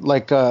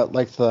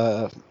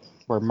 yeah.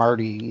 Where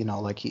Marty,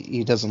 like,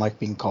 he doesn't like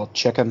being called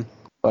chicken.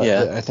 But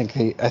yeah. I think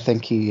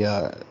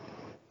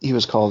he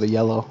was called a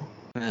yellow.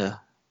 Yeah.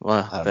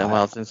 Well, it's been a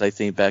while since I've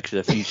seen Back to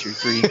the Future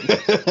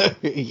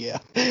 3. Yeah,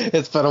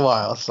 it's been a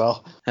while,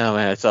 so. Oh,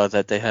 man, I saw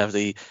that they have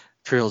the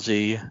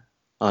trilogy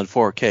on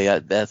 4K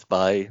at Best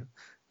Buy.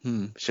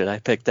 Should I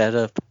pick that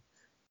up?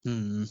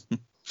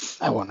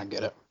 I want to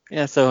get it.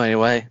 Yeah, so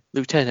anyway,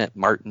 Lieutenant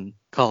Martin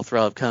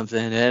Calthrop comes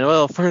in, and,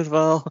 well, first of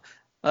all,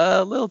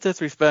 a little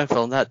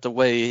disrespectful, not the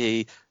way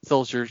a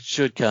soldier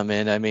should come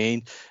in. I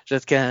mean,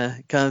 just kind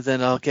of comes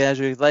in all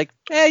casually, like,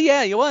 hey,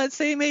 yeah, you want to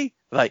see me?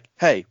 Like,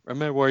 hey,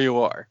 remember where you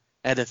are.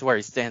 And that's where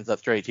he stands up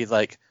straight. He's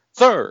like,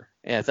 sir.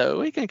 And so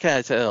we can kind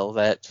of tell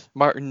that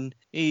Martin,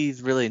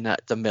 he's really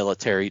not the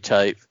military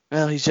type.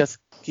 Well, he just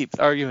keeps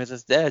arguing with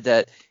his dad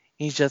that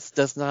he just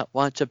does not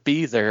want to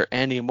be there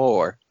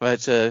anymore.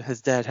 But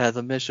his dad has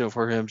a mission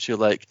for him to,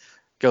 like,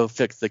 go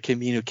fix the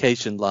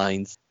communication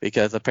lines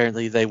because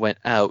apparently they went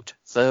out.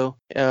 So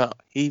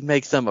he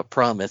makes him a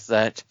promise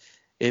that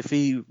if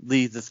he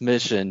leads this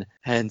mission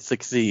and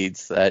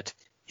succeeds, that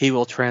he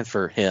will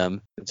transfer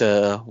him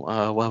to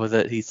what was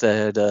it? He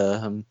said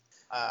to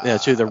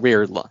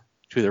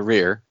the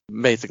rear,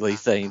 basically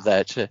saying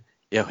that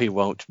he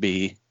won't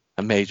be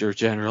a major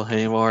general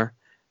anymore.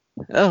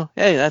 Oh,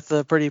 hey, that's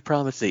a pretty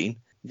promising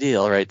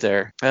deal right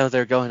there. Well,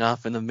 they're going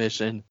off in the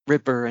mission.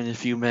 Ripper and a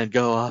few men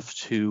go off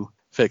to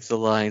fix the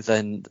lines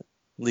and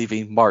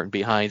leaving Martin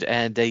behind,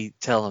 and they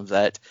tell him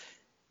that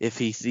if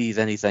he sees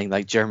anything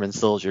like German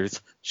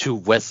soldiers, to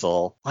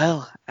whistle.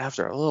 Well,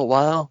 after a little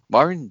while,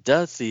 Martin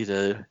does see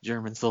the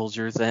German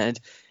soldiers, and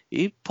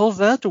he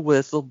pulls out the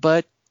whistle,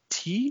 but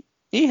he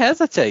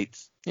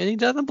hesitates, and he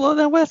doesn't blow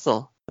that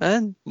whistle.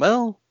 And,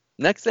 well,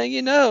 next thing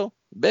you know,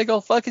 big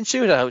old fucking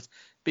shootout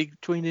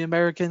between the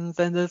Americans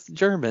and the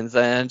Germans,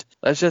 and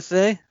let's just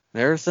say,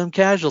 there are some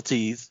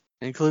casualties,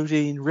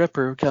 including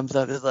Ripper, who comes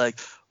up and is like,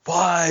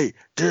 why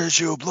did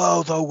you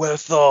blow the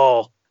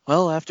whistle?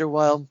 Well, after a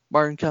while,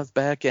 Martin comes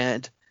back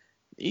and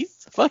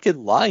he's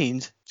fucking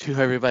lying to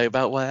everybody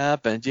about what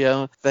happened,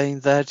 saying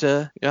that,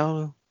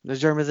 the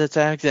Germans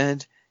attacked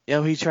and,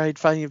 he tried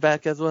fighting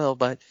back as well,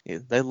 but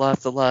they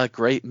lost a lot of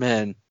great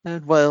men.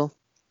 And, well,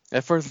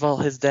 first of all,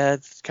 his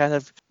dad's kind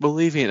of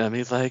believing him.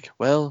 He's like,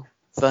 well,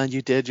 son,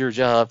 you did your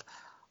job.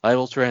 I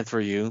will transfer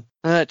you.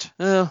 But,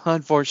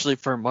 unfortunately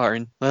for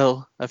Martin,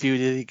 well, a few of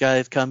the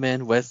guys come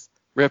in with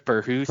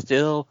Ripper, who's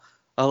still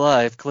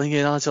alive,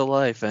 clinging onto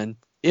life, and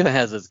even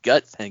has his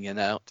guts hanging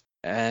out.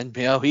 And,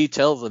 he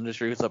tells them the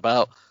truth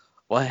about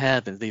what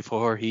happens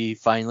before he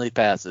finally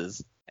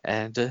passes.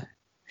 And,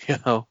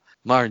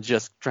 Martin's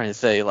just trying to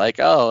say, like,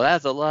 oh,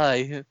 that's a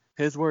lie.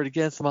 His word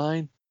against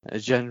mine. And the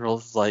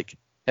general's like,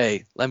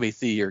 hey, let me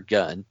see your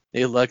gun.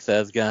 He looks at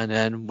his gun,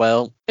 and,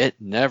 well, it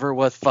never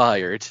was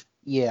fired.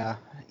 Yeah,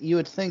 you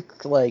would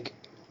think, like,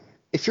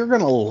 if you're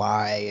gonna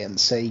lie and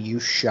say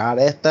you shot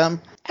at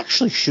them,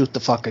 actually shoot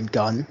the fucking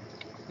gun.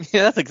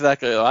 Yeah, that's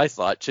exactly what I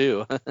thought,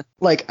 too.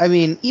 Like, I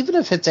mean, even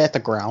if it's at the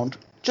ground,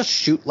 just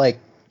shoot, like,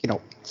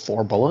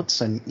 4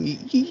 bullets, and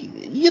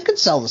you can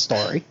sell the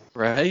story.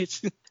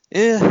 Right?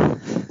 Yeah.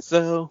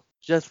 So,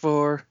 just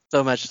for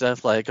so much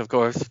stuff, like, of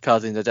course,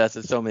 causing the deaths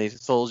of so many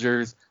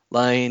soldiers,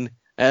 lying,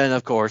 and,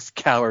 of course,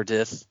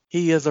 cowardice,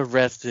 he is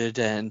arrested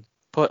and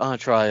put on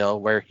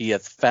trial where he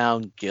is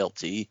found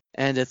guilty,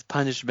 and his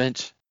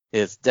punishment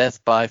is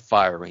death by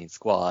firing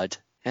squad.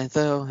 And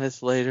so, his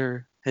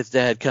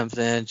dad comes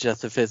in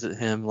just to visit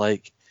him,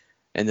 like,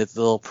 in this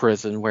little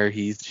prison where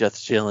he's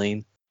just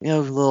chilling.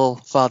 Little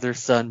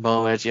father-son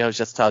moment,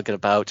 just talking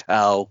about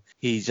how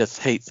he just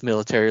hates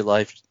military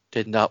life,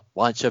 did not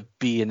want to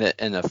be in it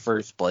in the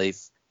first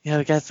place.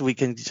 I guess we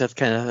can just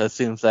kind of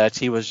assume that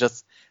he was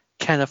just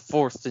kind of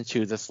forced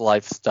into this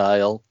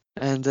lifestyle.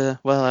 And,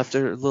 well,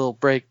 after a little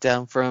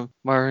breakdown from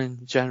Martin,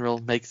 General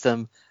makes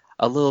him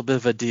a little bit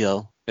of a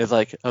deal. It's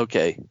like,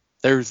 okay,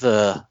 there's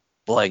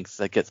blanks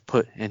that gets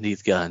put in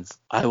these guns.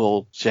 I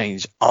will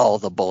change all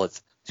the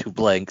bullets to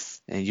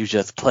blanks, and you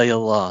just play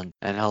along,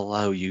 and I'll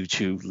allow you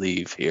to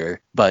leave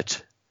here.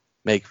 But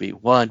make me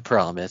one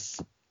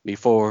promise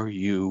before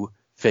you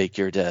fake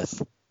your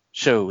death.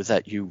 Show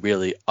that you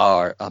really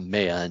are a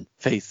man.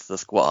 Face the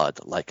squad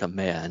like a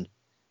man.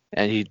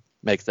 And he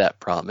makes that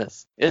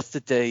promise. It's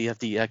the day of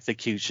the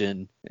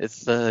execution.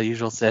 It's the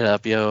usual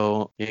setup,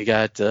 You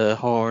got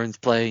horns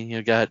playing.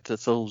 You got the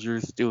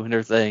soldiers doing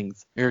their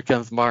things. Here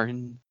comes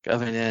Martin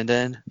coming in,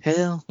 and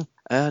hell,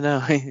 I don't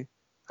know.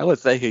 I would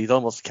say he's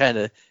almost kind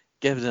of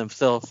giving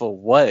himself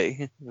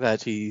away,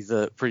 that he's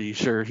pretty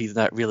sure he's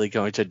not really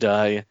going to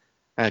die,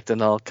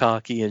 acting all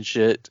cocky and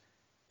shit.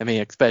 I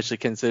mean, especially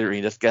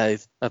considering this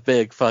guy's a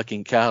big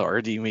fucking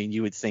coward. I mean,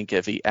 you would think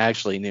if he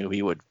actually knew,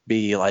 he would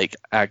be, like,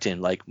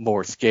 acting, like,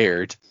 more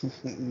scared.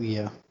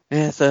 Yeah.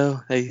 And so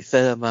they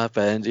set him up,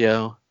 and,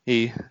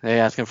 they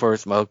ask him for a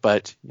smoke,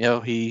 but,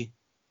 he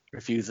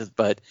refuses,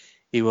 but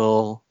he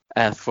will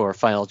ask for a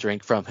final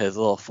drink from his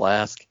little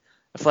flask,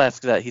 a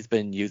flask that he's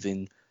been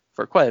using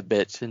for quite a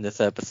bit in this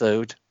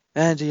episode.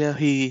 And,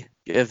 he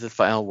gives his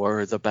final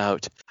words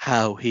about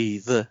how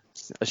he's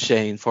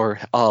ashamed for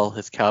all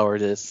his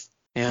cowardice.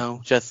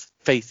 Just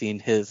facing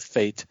his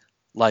fate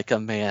like a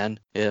man,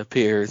 it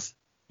appears.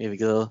 Maybe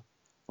get a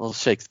little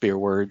Shakespeare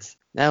words.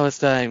 Now it's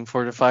time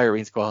for the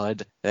firing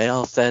squad. They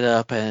all set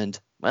up, and,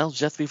 well,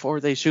 just before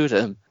they shoot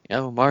him,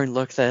 Martin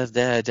looks at his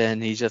dad,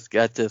 and he just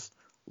got this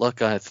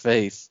look on his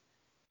face.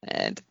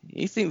 And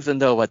he seems to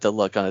know what the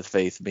look on his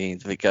face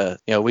means, because,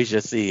 we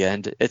just see,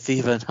 and it's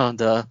even on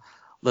the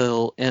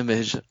little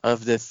image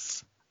of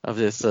this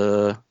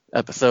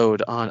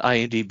episode on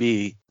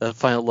IMDb. The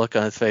final look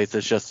on his face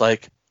is just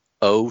like,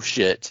 oh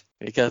shit,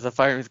 because the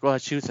firing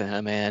squad shoots at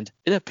him, and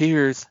it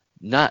appears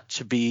not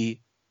to be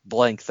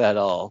blanks at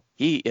all.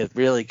 He is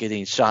really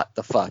getting shot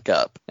the fuck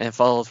up, and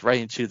falls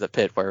right into the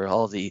pit where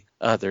all the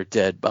other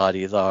dead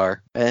bodies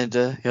are. And,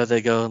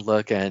 they go and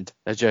look, and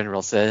the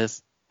general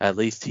says, at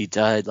least he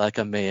died like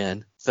a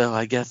man. So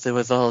I guess it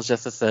was all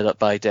just a setup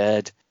by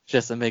Dad,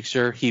 just to make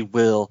sure he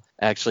will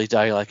actually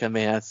die like a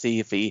man, see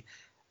if he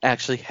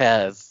actually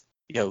has,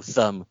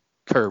 some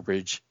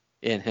courage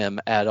in him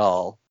at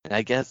all. And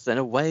I guess, in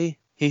a way,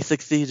 he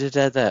succeeded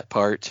at that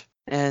part.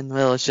 And,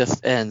 well, it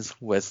just ends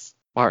with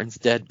Martin's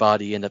dead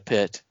body in the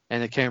pit,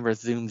 and the camera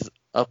zooms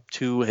up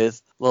to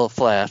his little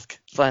flask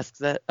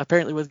that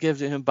apparently was given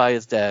to him by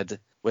his dad,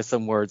 with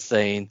some words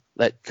saying,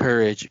 "Let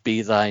courage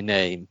be thy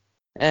name."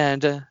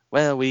 And,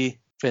 well, we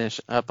finish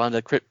up on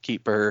the Crypt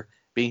Keeper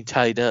being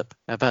tied up,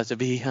 about to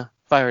be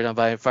fired on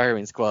by a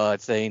firing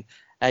squad, saying,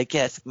 "I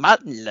guess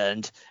Martin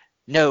learned,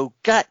 no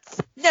guts,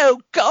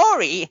 no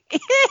gory."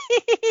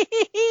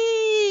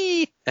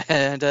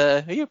 And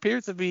he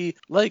appears to be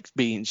likes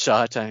being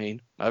shot. I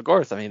mean, of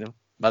course, the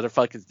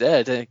motherfucker's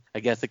dead. I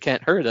guess it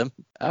can't hurt him.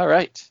 All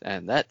right,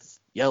 and that's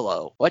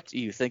Yellow. What do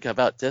you think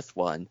about this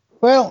one?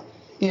 Well,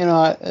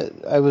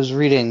 I was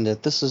reading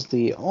that this is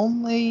the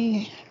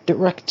only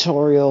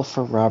directorial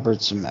for Robert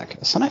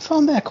Zemeckis, and I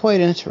found that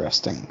quite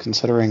interesting,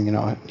 considering,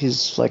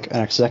 he's like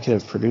an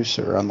executive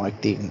producer on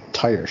like the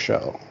entire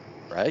show.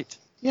 Right.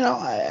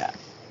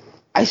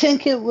 I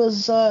think it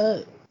was,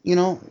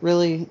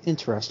 really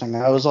interesting.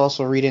 I was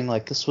also reading,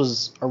 like, this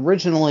was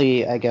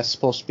originally, I guess,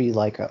 supposed to be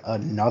like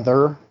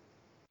another,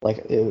 like,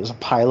 it was a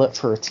pilot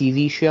for a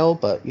TV show,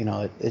 but,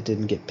 it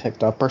didn't get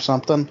picked up or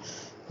something.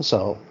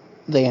 So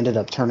they ended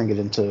up turning it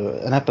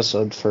into an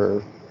episode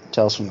for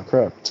Tales from the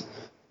Crypt.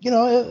 It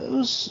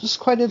was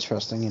quite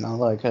interesting, you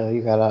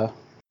got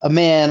a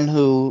man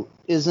who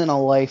is in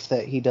a life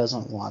that he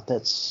doesn't want.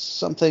 That's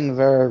something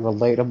very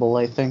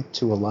relatable, I think,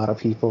 to a lot of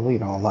people. A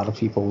lot of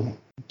people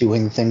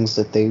doing things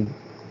that they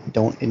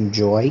don't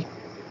enjoy.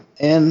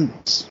 And,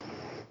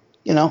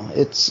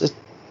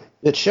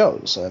 it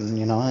shows.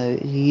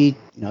 And, he,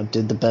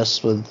 did the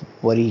best with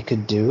what he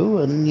could do.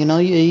 And,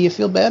 you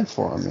feel bad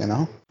for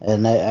him,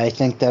 And I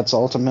think that's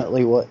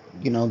ultimately what,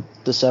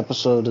 this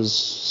episode is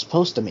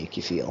supposed to make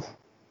you feel.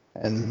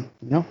 And,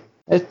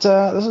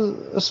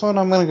 this one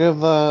I'm going to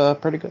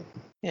give pretty good.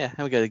 Yeah,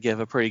 I'm going to give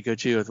a pretty good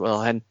too as well.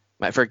 And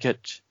I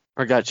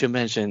forgot to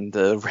mention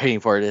the rating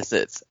for this.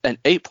 It's an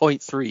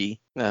 8.3,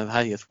 the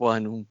highest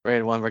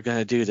rated one we're going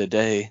to do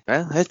today.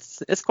 Well,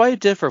 it's quite a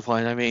different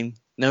one.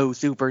 No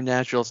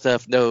supernatural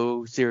stuff,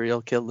 no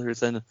serial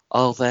killers and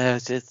all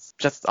that. It's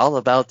just all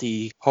about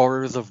the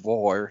horrors of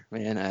war,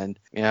 man.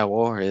 And,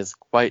 war is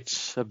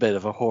quite a bit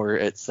of a horror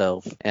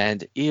itself.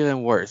 And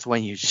even worse,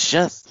 when you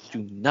just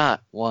do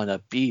not want to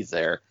be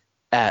there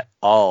at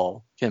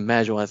all. You can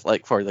imagine what it's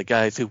like for the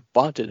guys who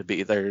wanted to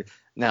be there.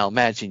 Now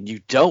imagine you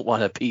don't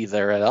want to be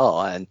there at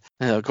all. And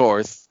of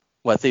course,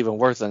 what's even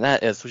worse than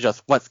that is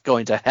just what's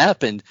going to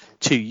happen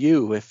to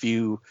you if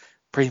you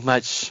pretty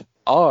much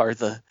are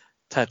the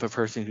type of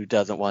person who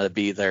doesn't want to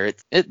be there.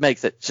 It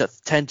makes it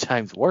just 10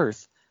 times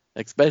worse,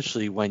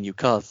 especially when you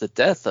cause the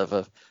death of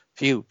a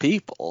few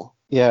people.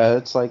 Yeah,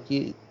 it's like,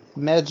 you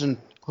imagine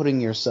putting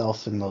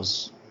yourself in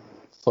those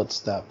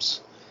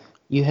footsteps.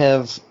 You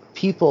have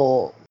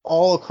people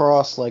all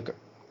across,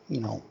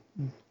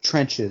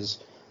 trenches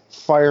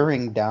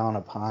firing down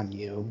upon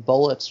you,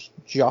 bullets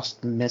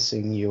just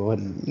missing you,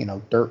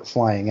 and, dirt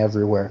flying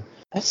everywhere.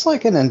 That's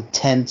like an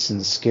intense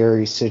and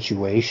scary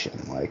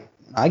situation. Like,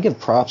 I give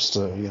props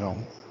to,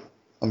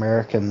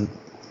 American,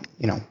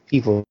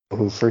 people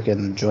who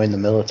freaking join the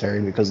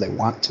military because they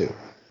want to.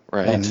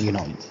 Right.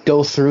 And,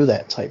 go through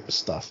that type of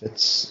stuff.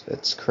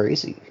 It's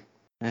crazy.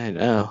 I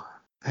know.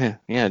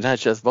 Yeah, not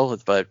just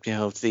bullets, but,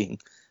 seeing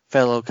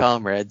fellow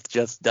comrades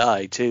just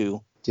die,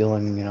 too.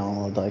 Dealing,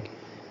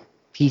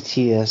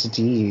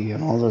 PTSD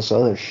and all this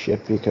other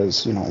shit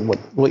because, you know,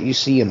 what you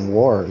see in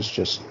war is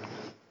just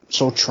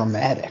so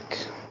traumatic.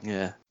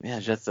 Yeah,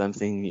 just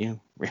something you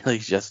really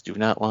just do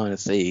not want to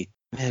see.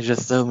 It's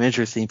just so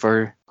interesting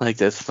for, like,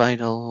 this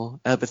final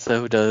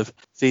episode of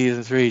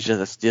Season 3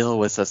 just deal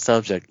with a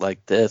subject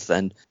like this,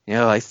 and, you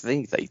know, I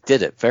think they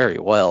did it very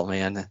well,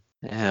 man.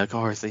 And, of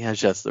course, yeah,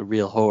 just the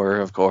real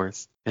horror, of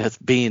course. It's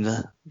being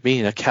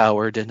a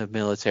coward in the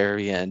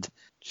military and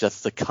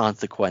just the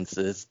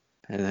consequences,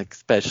 and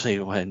especially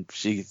when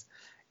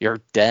your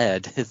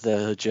dad is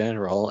a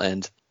general,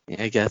 and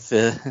I guess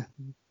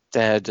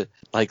dad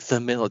likes the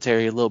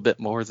military a little bit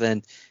more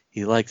than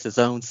he likes his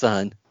own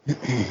son.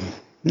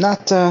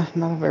 Not a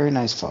very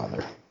nice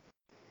father.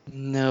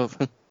 No.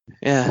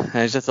 Yeah,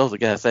 I just also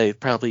gotta say,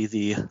 probably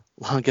the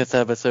longest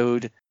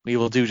episode we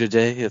will do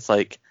today. It's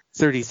like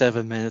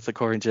 37 minutes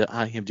according to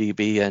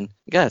IMDb, and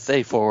I gotta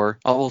say, for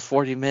almost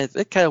 40 minutes,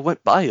 it kind of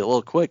went by a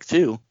little quick,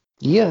 too.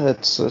 Yeah,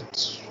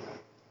 it's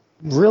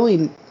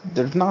really,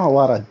 there's not a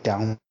lot of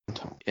downtime.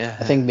 Yeah.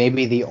 I think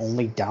maybe the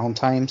only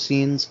downtime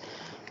scenes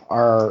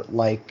are,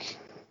 like,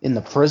 in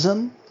the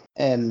prison,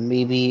 and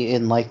maybe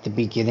in, like, the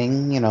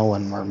beginning, you know,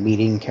 when we're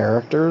meeting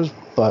characters,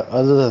 but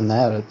other than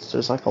that,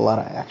 there's, like, a lot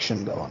of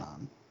action going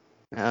on.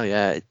 Oh,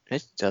 yeah,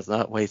 it does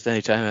not waste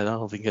any time at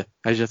all, because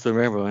I just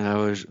remember when I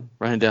was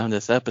running down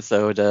this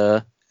episode,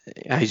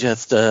 I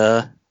just,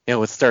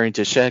 was starting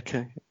to check,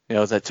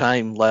 the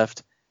time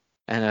left,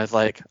 and I was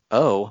like,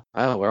 oh,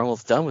 wow, we're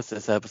almost done with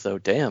this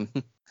episode, damn.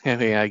 I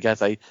mean, I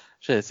guess I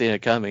should have seen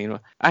it coming.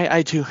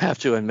 I do have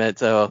to admit,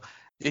 though,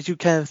 did you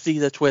kind of see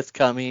the twist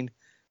coming?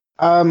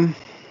 I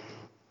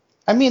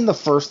mean, the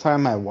first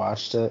time I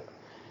watched it,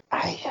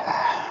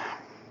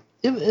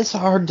 it's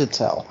hard to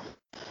tell.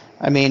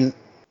 I mean,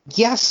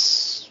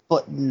 yes,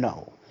 but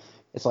no.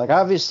 It's like,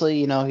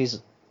 obviously,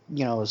 he's,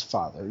 his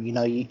father.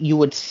 You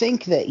would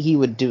think that he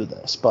would do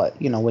this,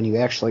 but, when you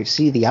actually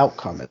see the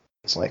outcome,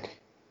 it's like,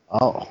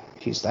 oh,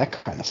 he's that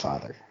kind of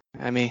father.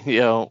 I mean,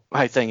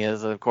 my thing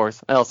is, of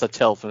course, I also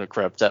Tales From the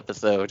Crypt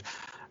episode.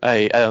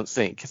 I don't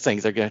think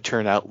things are going to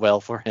turn out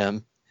well for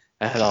him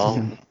at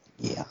all.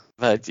 Yeah.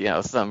 But,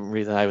 some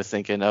reason I was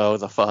thinking,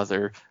 the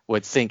father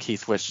would think he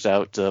switched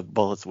out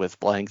bullets with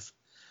blanks.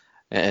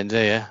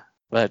 And,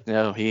 but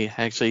no, he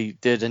actually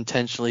did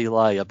intentionally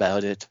lie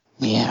about it.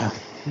 Yeah.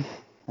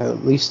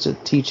 At least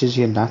it teaches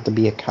you not to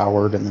be a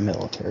coward in the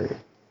military.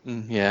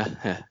 Yeah.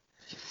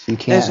 If you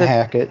can't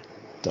hack it,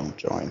 don't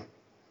join.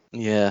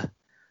 Yeah.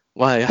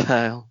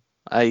 Why,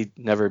 I'd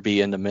never be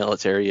in the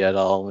military at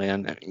all,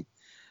 man.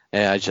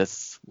 I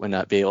just would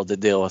not be able to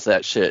deal with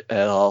that shit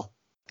at all.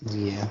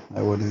 Yeah,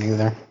 I wouldn't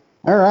either.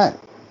 All right.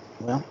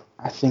 Well,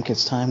 I think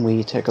it's time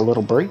we take a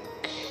little break,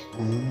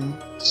 and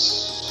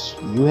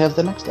you have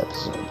the next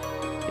episode.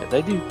 Yes,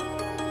 I do.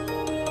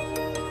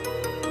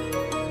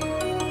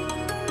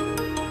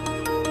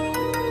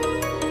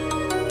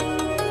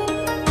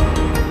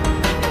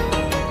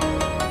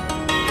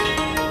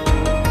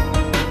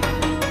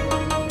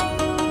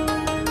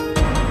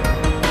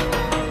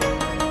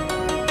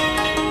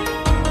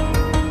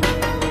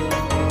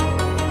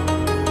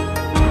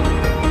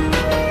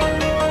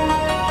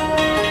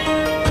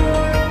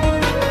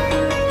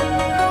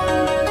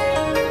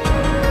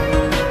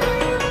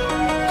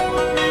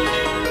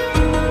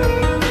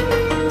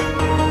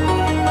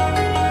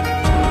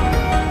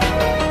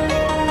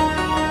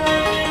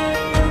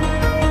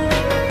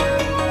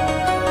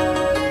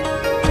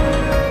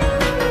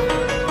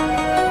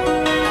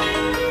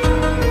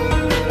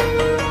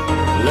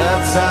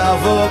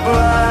 Have a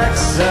black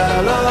celebration,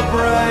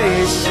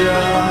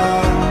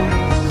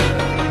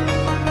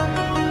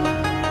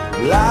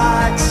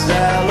 black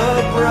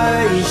celebration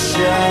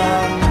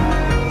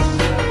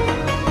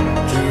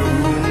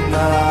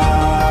tonight.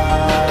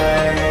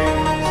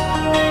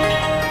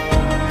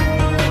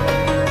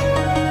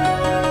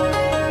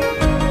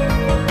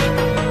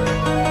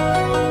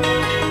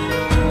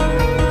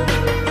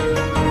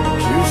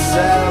 To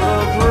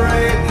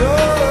celebrate the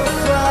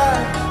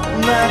fact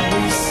that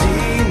we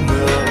seen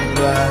the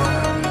back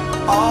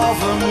of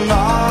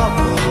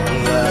another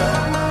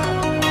black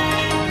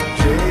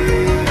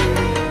day.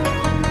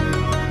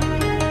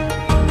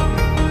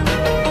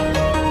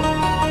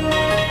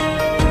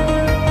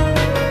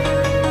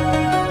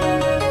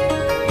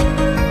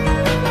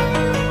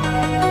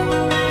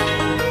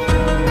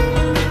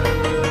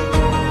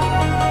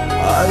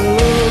 I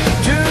look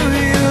to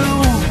you,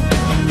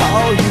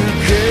 how you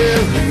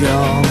carry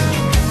on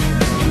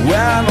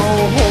when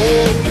all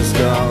hope is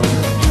gone.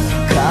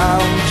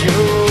 Can't you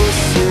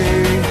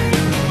see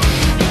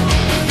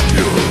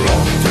your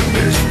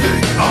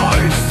optimistic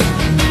eyes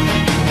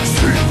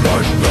seem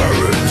like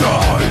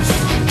paradise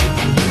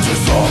to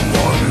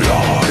someone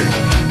like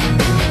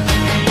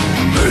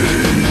me?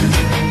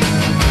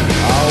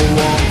 I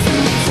want to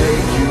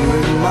take you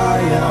in my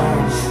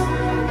arms,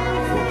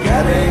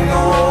 forgetting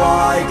all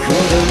I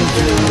couldn't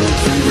do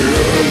to you.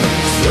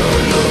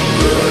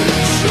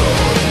 Celebration.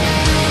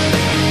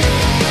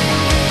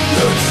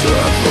 Let's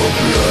have a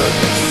black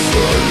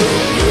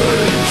celebration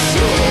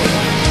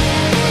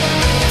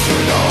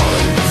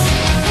tonight.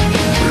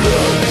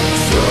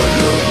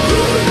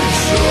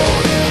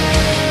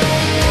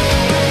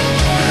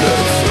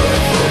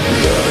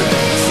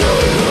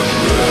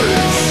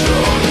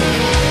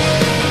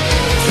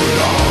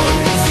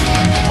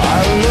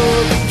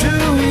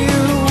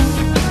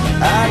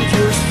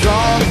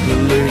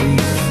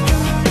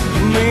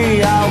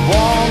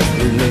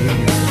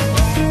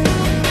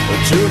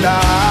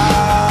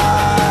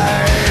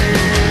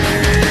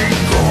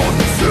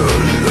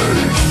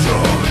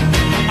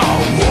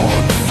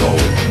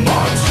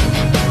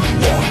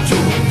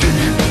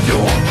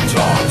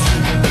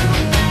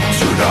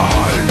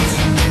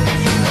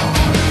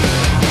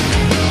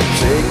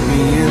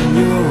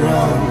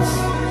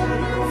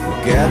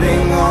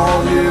 Forgetting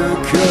all you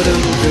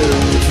couldn't do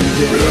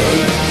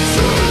today.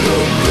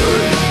 Celebration.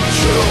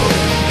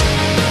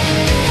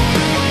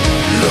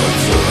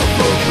 Let's have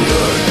a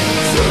blood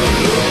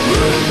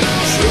celebration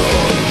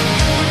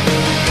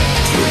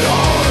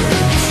tonight.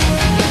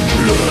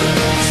 Blood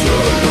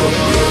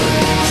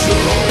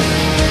celebration.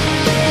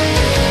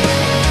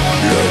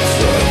 Let's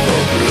have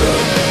a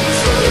blood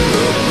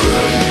celebration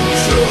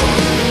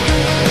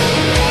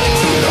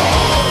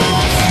tonight.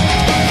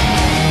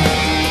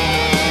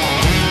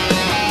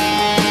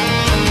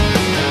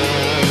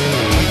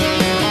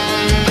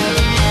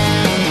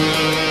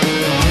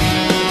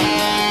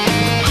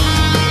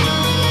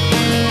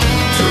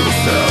 To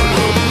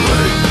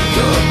celebrate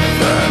the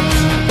fact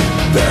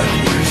that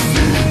we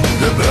see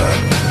the bed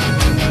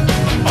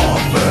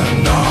often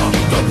on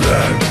the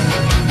bed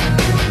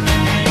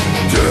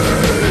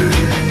day.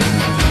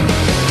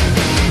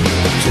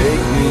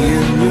 Take me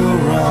in your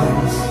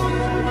arms,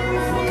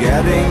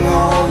 forgetting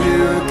all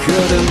you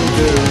couldn't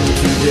do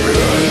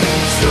today.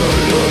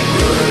 Celebration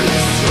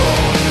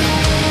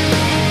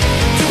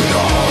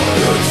tonight.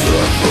 Let's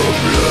have a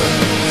blood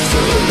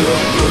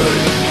celebration.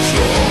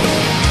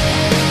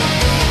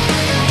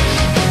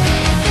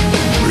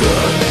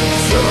 Blood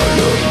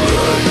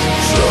celebration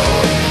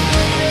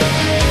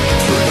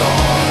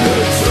tonight. Let's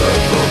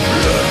have a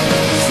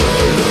blood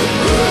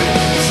celebration.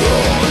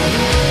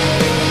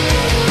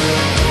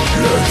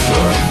 Let's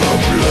have a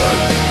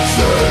blood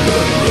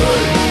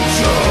celebration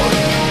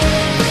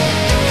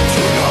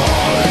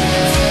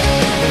tonight.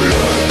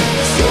 Blood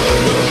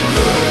celebration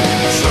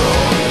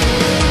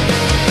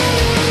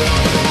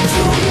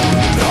tonight.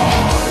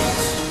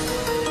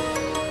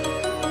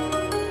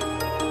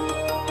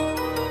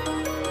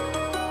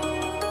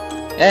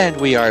 And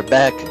we are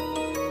back.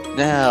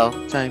 Now,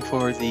 time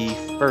for the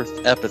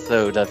first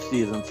episode of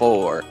Season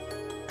 4,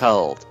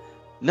 called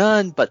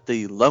None But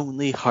the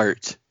Lonely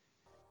Heart.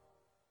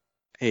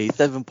 A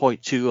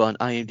 7.2 on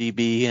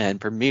IMDb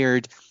and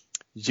premiered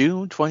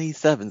June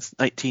 27th,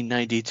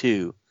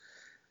 1992.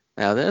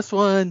 Now this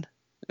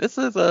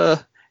is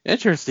a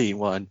interesting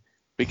one,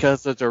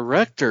 because the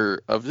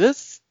director of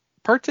this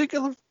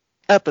particular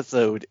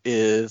episode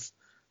is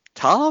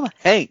Tom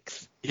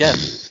Hanks.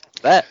 Yes,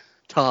 that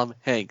Tom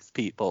Hanks,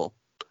 people.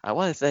 I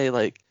want to say,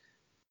 like,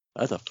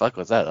 what the fuck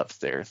was that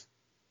upstairs?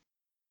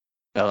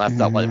 No, that's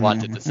not what I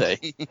wanted to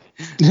say.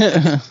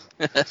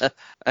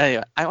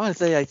 Anyway, I want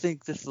to say I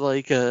think this is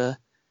like I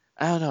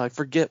don't know, I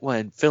forget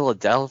when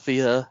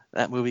Philadelphia,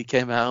 that movie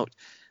came out.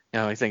 You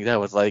know, I think that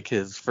was like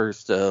his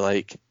first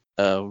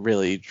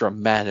really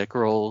dramatic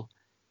role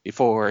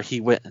before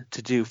he went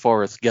to do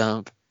Forrest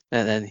Gump,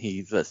 and then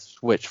he's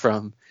switched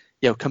from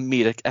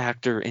comedic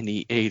actor in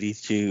the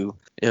 80s to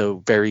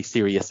very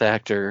serious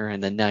actor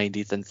in the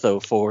 90s and so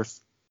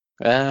forth.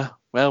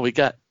 Well, we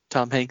got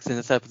Tom Hanks in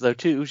this episode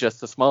too,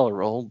 just a smaller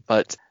role,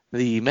 but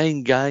the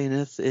main guy in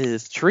this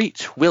is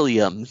Treat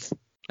Williams.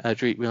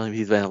 Treat Williams,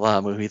 he's been in a lot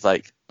of movies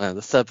like The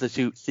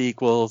Substitute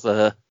sequels,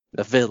 the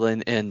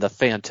villain in The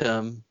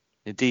Phantom,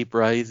 Deep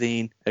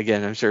Rising.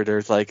 Again, I'm sure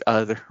there's like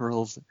other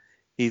roles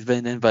he's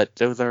been in, but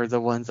those are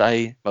the ones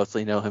I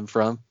mostly know him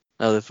from.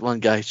 This one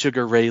guy,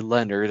 Sugar Ray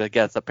Leonard, I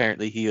guess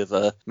apparently he was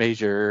a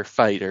major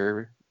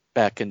fighter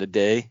back in the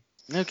day.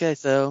 Okay,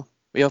 so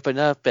we open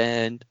up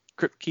and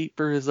Crypt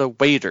Keeper is a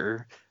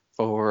waiter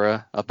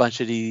for a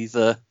bunch of these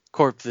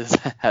corpses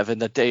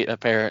having a date,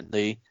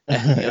 apparently.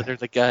 And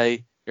there's a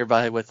guy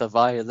nearby with a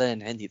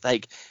violin, and he's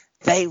like,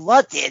 "They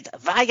wanted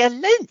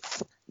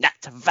violins, not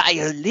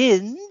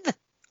violins." I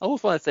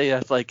almost want to say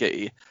that's like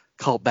a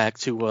callback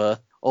to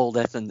old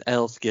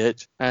SNL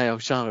sketch. I know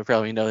Sean would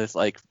probably know this,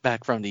 like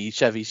back from the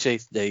Chevy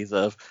Chase days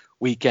of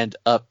Weekend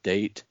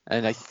Update.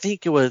 And I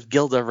think it was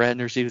Gilda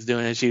Radner she was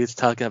doing it. She was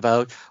talking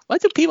about,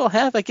 what do people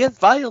have against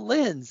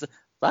violins?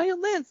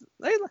 Violins.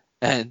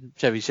 And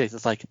Chevy Chase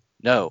is like,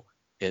 no,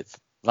 it's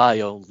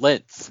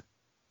violence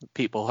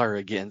people are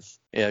against.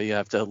 Yeah, you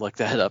have to look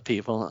that up,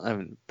 people.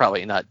 I'm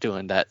probably not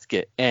doing that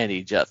skit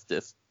any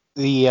justice.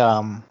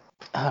 The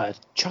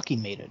Chucky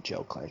made a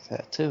joke like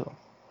that too.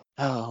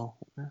 Oh,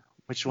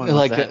 which one was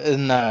like that?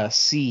 In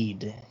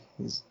Seed.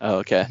 Oh,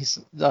 okay. He's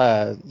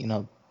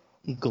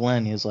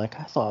Glenn is like,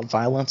 I thought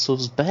violence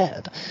was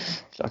bad.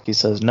 Chucky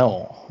says,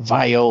 no,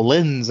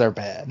 violins are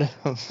bad.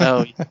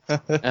 Oh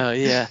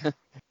yeah.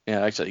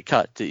 Yeah, I actually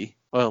caught the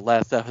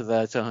last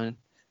episode on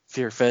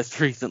Fear Fest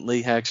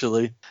recently,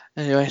 actually.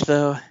 Anyway,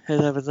 so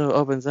as episode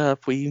opens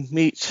up, we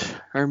meet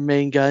our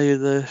main guy of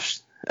the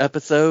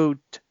episode,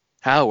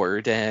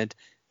 Howard, and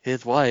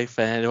his wife.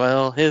 And,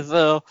 well, his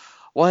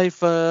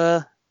wife,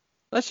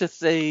 let's just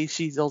say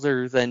she's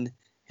older than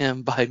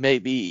him by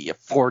maybe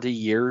 40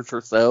 years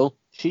or so.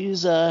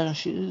 She's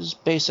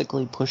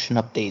basically pushing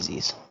up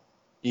daisies.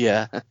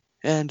 Yeah.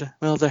 And,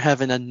 well, they're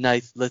having a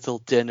nice little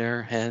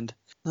dinner and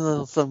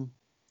some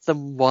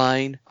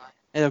wine.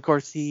 And, of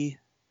course, he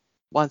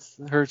wants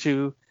her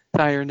to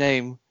sign her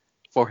name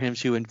for him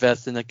to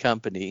invest in the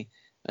company.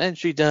 And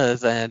she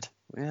does, and,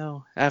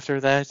 well, after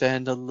that,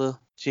 and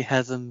she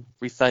has him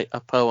recite a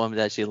poem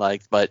that she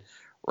likes, but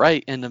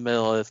right in the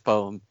middle of this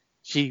poem,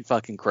 she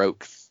fucking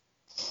croaks.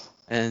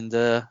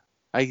 and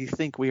I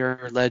think we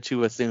are led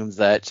to assume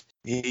that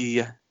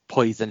he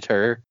poisoned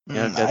her. You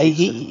know, 'cause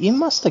he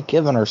must have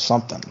given her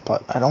something,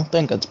 but I don't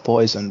think it's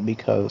poison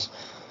because,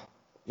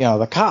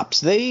 the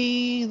cops,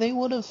 they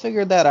would have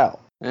figured that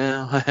out.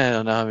 Well, I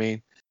don't know. I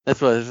mean, I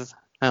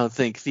don't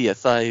think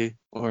CSI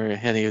or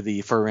any of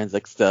the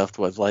forensic stuff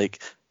was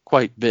like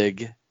quite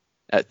big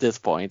at this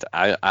point.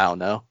 I don't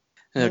know.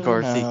 And of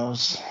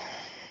course,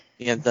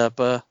 he ends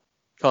up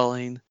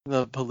calling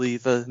the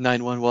police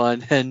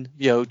 911 and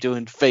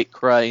doing fake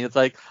crying. It's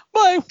like,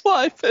 my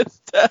wife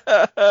is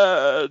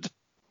dead.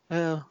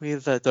 Well,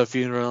 he's at the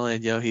funeral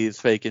and he's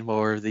faking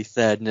more of the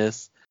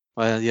sadness.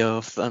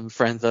 While some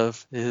friends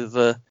of his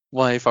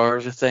wife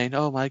are just saying,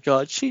 "Oh my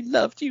God, she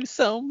loved you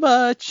so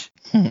much."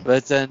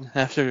 But then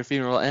after the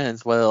funeral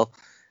ends, well,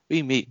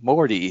 we meet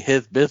Morty,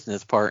 his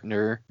business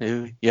partner,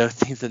 who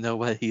seems to know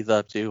what he's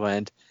up to,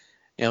 and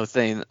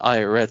saying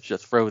IRS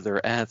just froze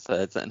their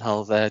assets and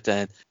all that,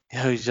 and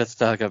he's just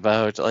talking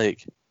about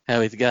like how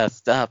he's got to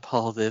stop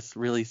all this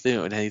really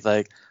soon, and he's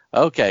like,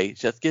 "Okay,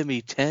 just give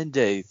me 10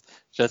 days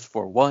just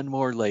for one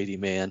more lady,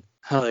 man."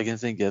 All I can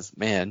think is,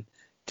 man,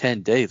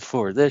 10 days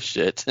for this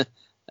shit.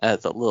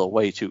 That's a little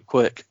way too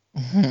quick.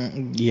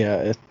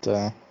 Yeah,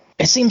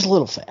 it seems a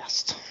little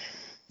fast.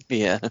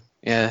 Yeah.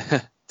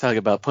 Talk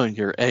about putting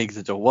your eggs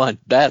into one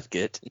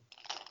basket.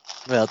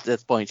 Well, at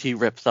this point, he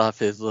rips off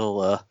his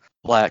little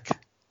black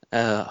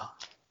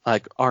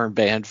like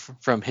armband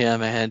from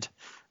him, and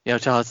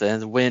tosses it,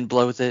 and the wind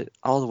blows it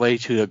all the way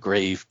to the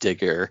grave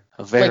digger.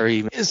 A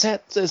very is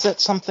that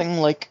something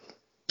like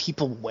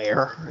people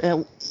wear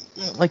at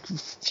like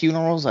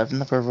funerals? I've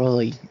never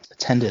really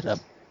attended a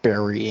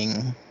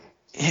burying.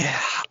 Yeah,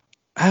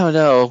 I don't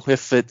know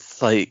if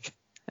it's like,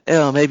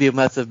 maybe it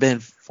must have been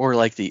for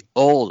like the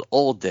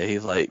old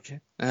days. Like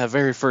the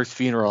very first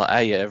funeral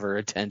I ever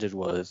attended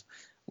was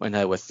when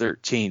I was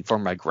 13 for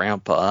my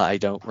grandpa. I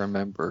don't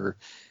remember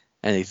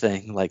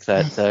anything like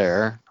that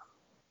there.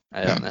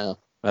 I don't know.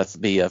 Must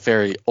be a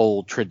very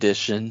old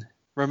tradition.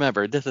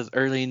 Remember, this is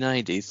early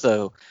 90s,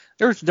 so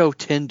there's no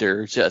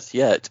Tinder just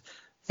yet.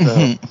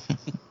 So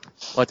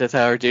what does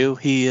Howard do?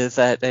 He is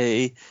at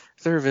a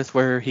service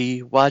where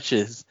he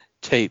watches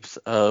tapes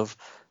of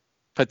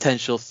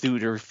potential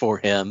suitors for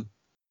him.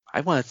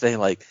 I want to say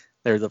like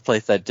there's a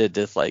place that did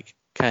this like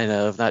kind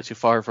of not too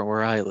far from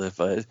where I live,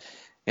 but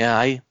yeah,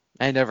 I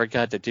never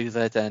got to do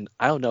that, and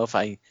I don't know if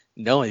I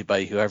know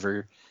anybody who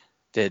ever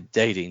did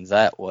dating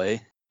that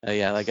way.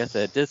 Yeah, like I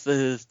said, this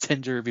is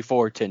Tinder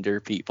before Tinder,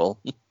 people.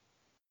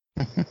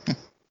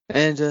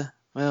 And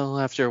well,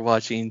 after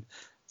watching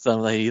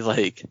some ladies,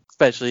 like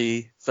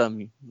especially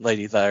some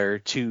ladies that are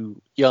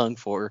too young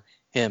for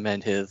him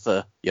and his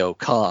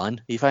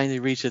con, he finally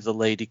reaches a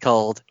lady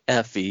called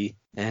Effie,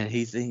 and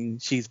he's thinking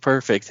she's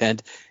perfect,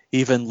 and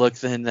even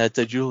looks in at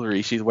the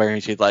jewelry she's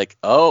wearing. She's like,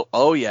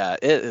 oh yeah,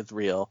 it is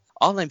real.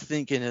 All I'm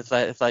thinking is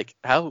that it's like,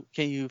 how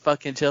can you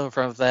fucking tell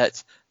from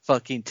that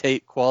fucking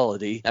tape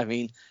quality? I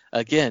mean,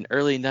 again,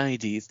 early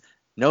 90s,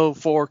 no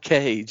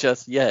 4K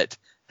just yet.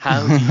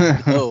 How do you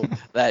know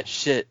that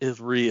shit is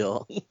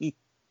real?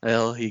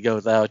 Well, he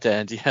goes out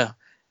and,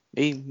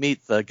 he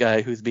meets the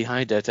guy who's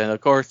behind it. And, of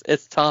course,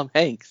 it's Tom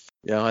Hanks,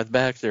 as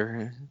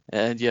Baxter.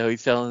 And,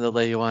 he's telling the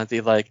lady once,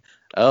 he's like,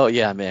 oh,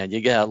 yeah, man, you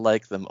gotta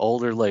like them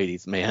older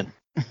ladies, man.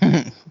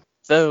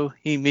 So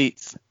he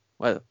meets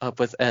up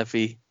with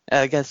Effie.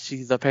 I guess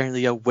she's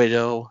apparently a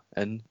widow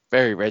and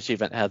very rich,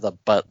 even has a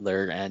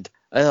butler. And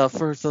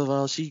first of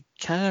all, she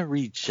kind of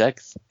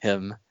rejects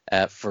him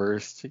at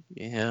first,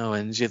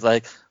 and she's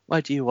like,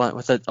 what do you want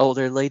with an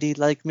older lady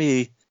like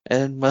me?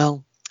 And,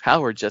 well,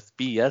 Howard just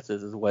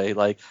BS's his way,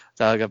 like,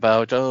 talk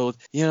about,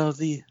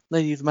 the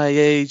ladies my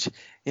age,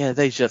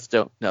 they just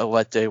don't know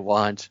what they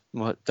want,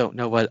 don't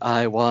know what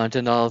I want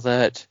and all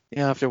that.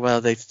 After a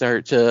while, they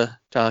start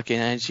talking,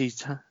 and she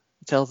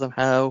tells him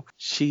how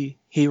he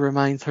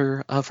reminds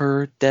her of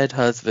her dead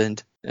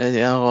husband.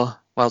 And,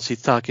 while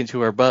she's talking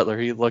to her butler,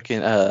 he's looking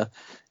at a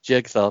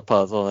jigsaw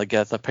puzzle. I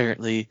guess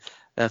apparently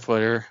that's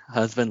what her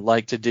husband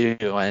liked to do,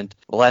 and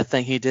the last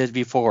thing he did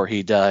before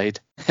he died.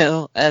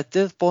 Well, at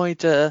this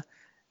point,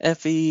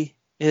 Effie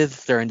is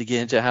starting to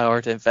get into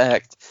Howard. In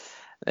fact,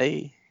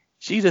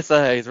 she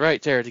decides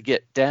right there to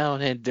get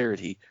down and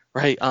dirty,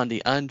 right on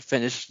the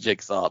unfinished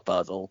jigsaw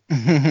puzzle.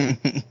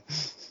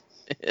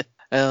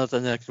 Well, the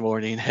next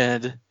morning,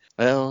 and,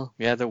 well,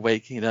 they're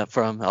waking up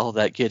from all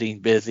that getting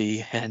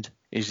busy, and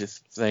he's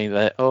just saying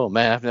that, oh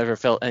man, I've never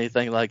felt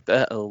anything like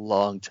that in a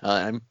long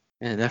time.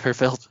 And never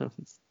felt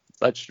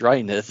such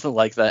dryness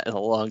like that in a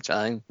long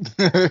time.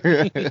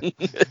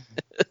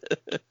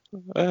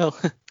 Well,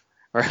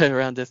 right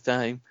around this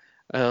time,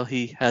 well,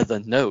 he has a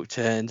note,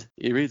 and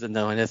he reads the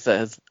note, and it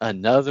says,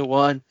 another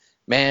one?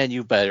 Man,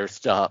 you better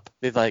stop.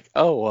 He's like,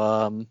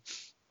 I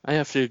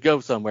have to go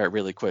somewhere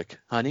really quick,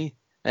 honey.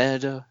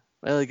 And,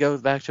 well, he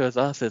goes back to his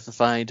office to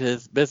find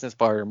his business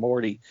partner,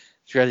 Morty,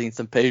 shredding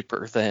some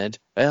papers, and,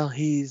 well,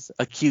 he's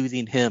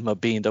accusing him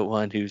of being the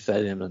one who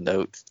sent him the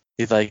notes.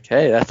 he's like,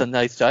 hey, that's a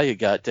nice tie you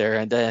got there.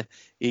 And then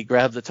he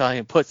grabs the tie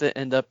and puts it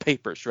in the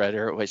paper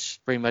shredder, which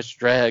pretty much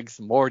drags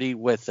Morty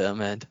with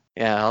him. And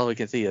yeah, all we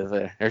can see is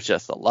there's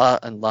just a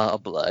lot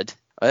of blood.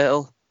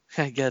 Well,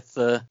 I guess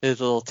his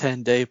little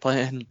 10-day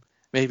plan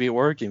may be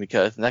working,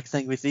 because next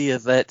thing we see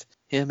is that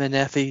him and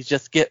Effie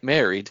just get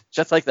married.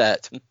 Just like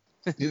that.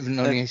 You've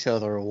known each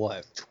other,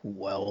 what,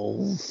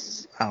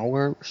 12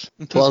 hours?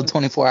 12,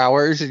 24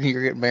 hours and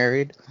you're getting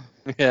married?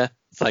 Yeah,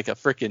 it's like a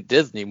freaking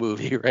Disney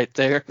movie right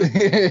there.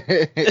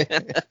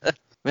 And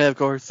of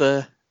course,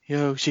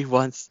 she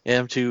wants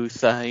him to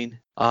sign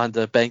on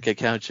the bank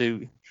account,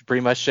 to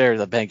pretty much share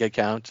the bank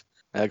account.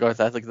 And of course,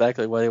 that's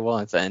exactly what he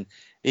wants. And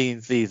he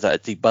sees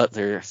that the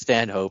butler,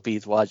 Stanhope,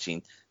 he's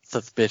watching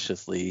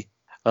suspiciously.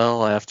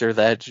 Well, after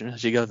that,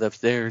 she goes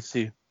upstairs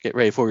to get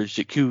ready for his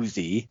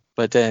jacuzzi.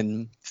 But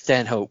then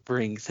Stanhope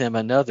brings him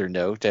another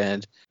note,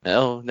 and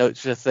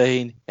note's just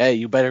saying, hey,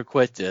 you better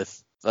quit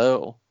this.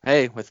 So,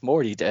 hey, with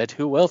Morty dead,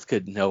 who else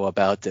could know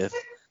about this?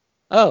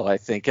 Oh, I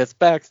think it's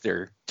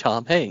Baxter,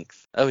 Tom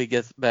Hanks. Oh, he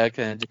gets back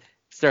and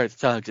starts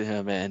talking to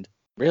him and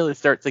really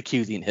starts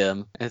accusing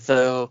him. And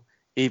so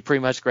he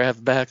pretty much grabs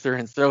Baxter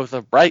and throws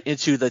him right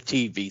into the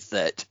TV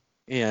set.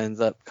 He ends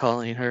up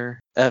calling her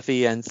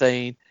Effie and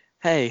saying,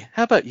 hey,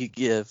 how about you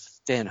give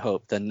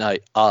Stanhope the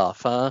night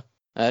off, huh?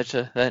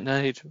 That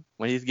night,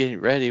 when he's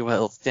getting ready,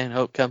 well,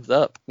 Stanhope comes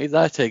up. He's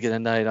not taking a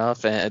night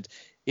off, and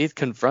he's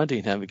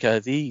confronting him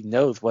because he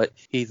knows what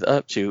he's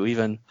up to,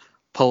 even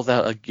pulls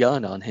out a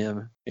gun on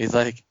him. He's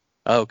like,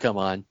 oh, come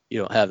on, you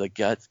don't have the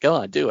guts. Go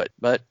on, do it.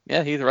 But,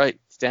 yeah, he's right.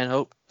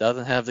 Stanhope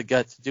doesn't have the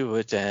guts to do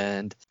it,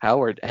 and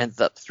Howard ends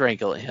up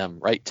strangling him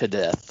right to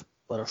death.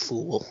 What a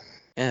fool.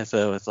 Yeah,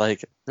 so it's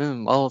like,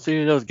 all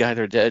three of those guys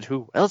are dead.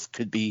 Who else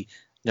could be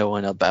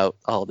knowing about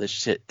all this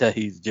shit that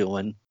he's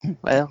doing?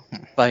 Well,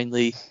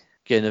 finally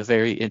getting a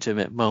very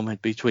intimate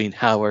moment between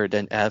Howard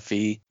and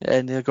Effie.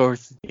 And of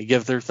course, he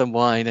gives her some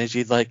wine, and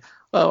she's like,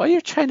 oh, are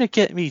you trying to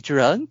get me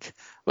drunk?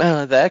 Well,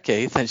 in that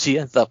case, and she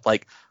ends up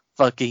like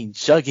fucking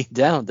chugging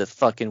down this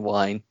fucking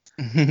wine.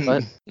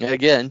 But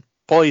again,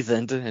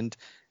 poisoned, and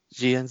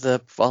she ends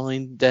up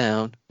falling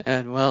down.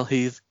 And while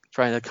he's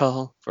trying to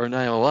call for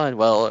 911,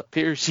 well, it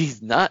appears she's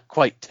not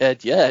quite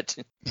dead yet.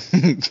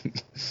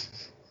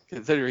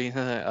 Considering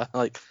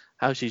like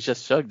how she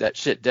just chugged that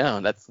shit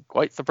down, that's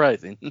quite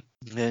surprising.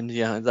 And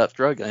ends up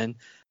struggling,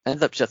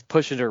 ends up just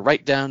pushing her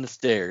right down the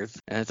stairs.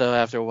 And so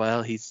after a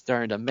while, he's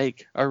starting to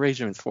make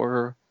arrangements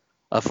for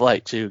a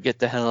flight to get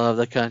the hell out of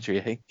the country.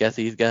 I guess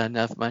he's got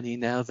enough money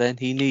now than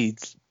he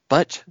needs.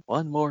 But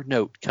one more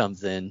note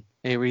comes in.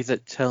 He reads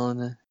it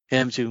telling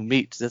him to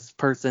meet this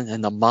person in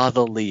the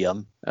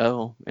mausoleum.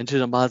 Oh, into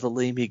the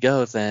mausoleum he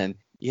goes, and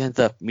he ends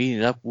up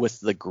meeting up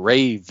with the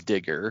grave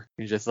digger.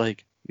 He's just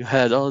like, you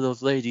had all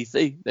those ladies,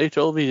 they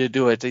told me to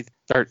do it. He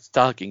starts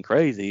talking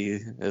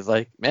crazy. It's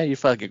like, man, you're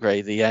fucking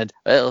crazy. And,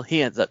 well,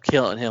 he ends up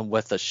killing him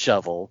with a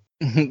shovel.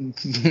 Really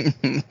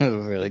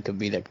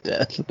comedic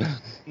death.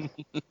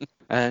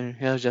 And,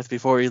 just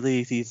before he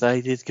leaves, he's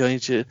like, he's going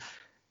to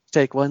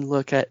take one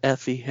look at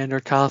Effie in her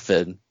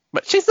coffin.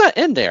 But she's not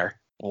in there.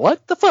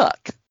 What the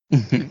fuck?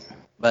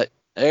 But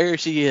there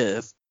she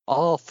is,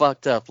 all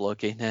fucked up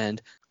looking.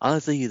 And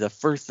honestly, the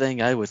first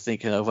thing I was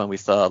thinking of when we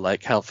saw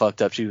like how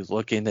fucked up she was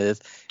looking is,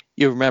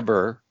 you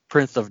remember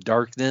Prince of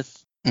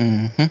Darkness?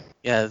 Mm-hmm.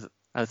 Yeah,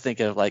 I was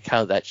thinking of like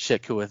how that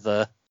chick who was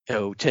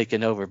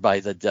taken over by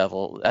the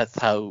devil. That's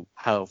how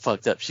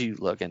fucked up she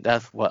looked, and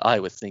that's what I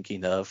was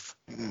thinking of.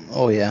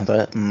 Oh yeah,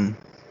 but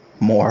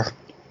more.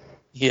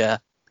 Yeah,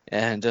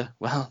 and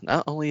well,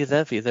 not only is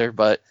Effie there,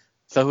 but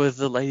so is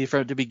the lady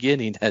from the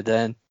beginning, and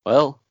then,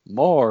 well,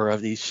 more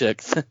of these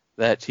chicks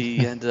that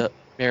he ended up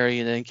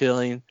marrying and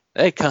killing.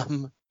 They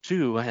come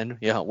too, and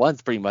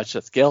one's pretty much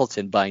a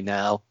skeleton by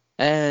now,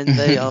 and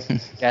they all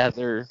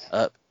gather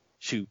up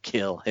to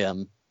kill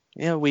him.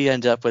 We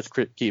end up with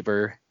Crypt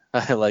Keeper.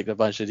 I like a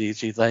bunch of these.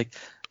 She's like,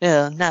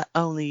 not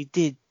only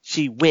did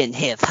she win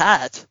his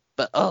heart,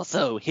 but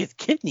also his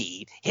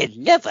kidney, his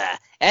liver,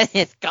 and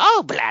his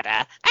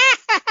gallbladder.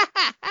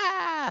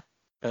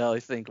 I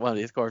always think one of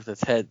these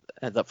corpses' head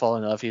ends up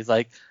falling off. He's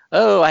like,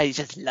 oh, I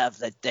just love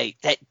the date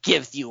that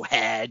gives you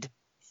head.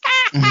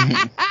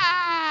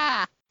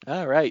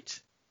 All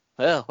right.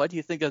 Well, what do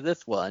you think of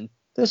this one?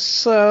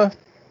 This one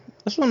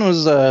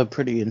was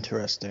pretty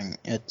interesting.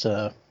 It's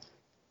a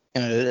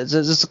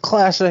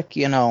classic,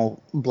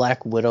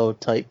 Black Widow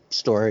type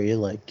story.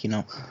 Like,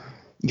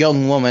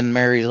 young woman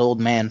marries old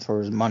man for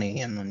his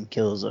money and then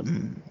kills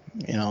him.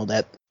 It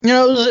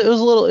was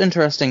a little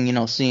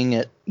interesting, seeing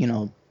it,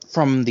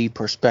 from the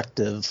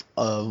perspective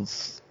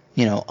of,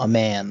 a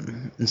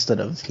man instead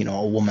of,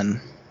 a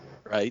woman.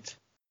 Right.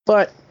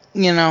 But,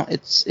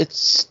 it's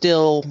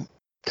still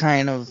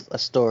kind of a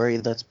story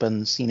that's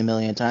been seen a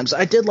million times.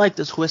 I did like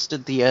the twist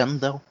at the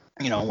end, though.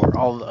 Where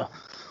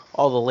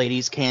all the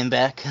ladies came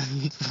back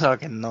and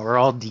fucking were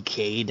all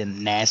decayed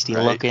and nasty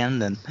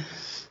looking, and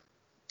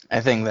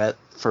I think that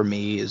for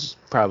me is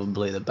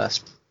probably the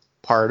best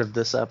part of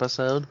this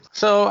episode.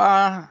 So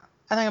I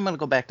think I'm gonna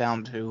go back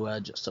down to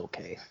just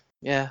okay.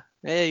 Yeah,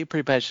 you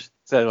pretty much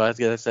said what I was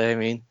going to say. I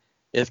mean,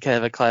 it's kind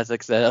of a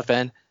classic setup,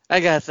 and I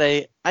gotta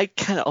say, I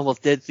kind of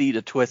almost did see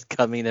the twist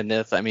coming in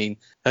this. I mean,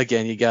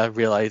 again, you gotta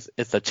realize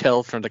it's a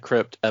Tales from the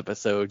Crypt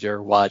episode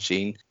you're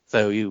watching,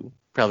 so you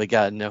probably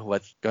gotta know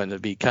what's going to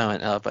be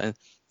coming up. And,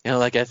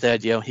 like I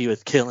said, he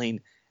was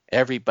killing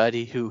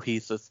everybody who he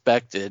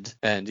suspected,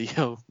 and,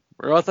 there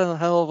wasn't a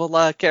hell of a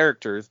lot of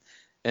characters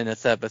in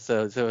this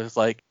episode, so it was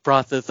like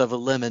process of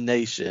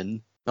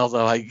elimination.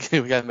 Although I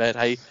gotta admit,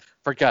 I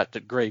forgot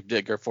the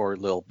Gravedigger for a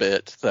little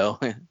bit, so.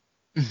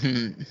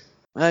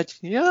 But,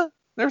 yeah.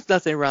 There's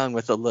nothing wrong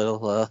with a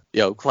little,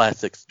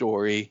 classic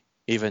story,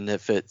 even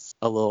if it's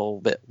a little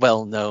bit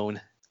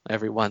well-known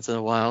every once in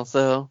a while.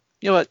 So,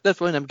 you know what?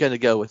 This one I'm going to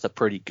go with a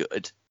pretty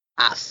good.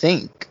 I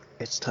think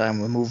it's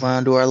time we move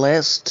on to our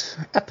last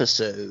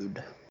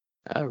episode.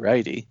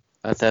 Alrighty.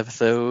 Last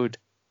episode,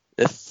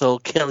 This'll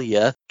Kill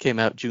Ya, came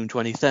out June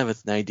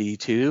 27th,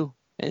 92,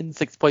 and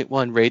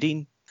 6.1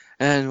 rating.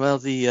 And, well,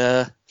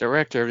 the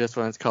director of this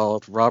one is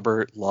called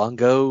Robert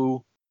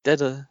Longo.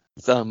 Did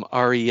some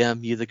REM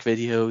music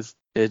videos.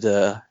 Did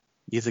a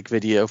music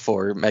video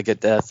for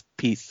Megadeth's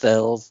Peace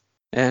Sells,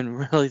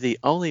 and really the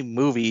only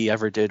movie he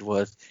ever did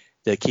was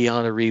the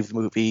Keanu Reeves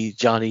movie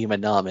Johnny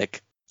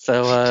Mnemonic.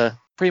 So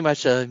pretty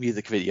much a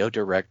music video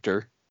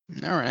director.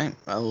 All right.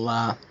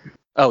 Well,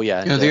 oh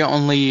yeah. The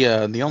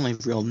only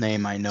real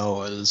name I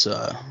know is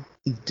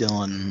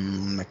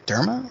Dylan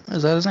McDermott.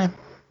 Is that his name?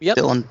 Yep.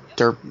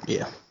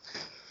 Yeah.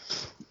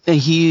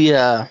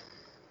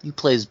 He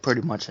plays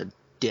pretty much a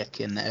dick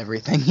in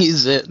everything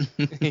he's in.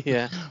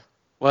 Yeah.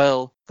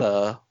 Well,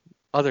 the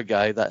other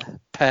guy, that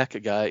Pack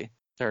guy,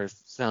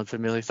 sounds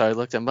familiar, so I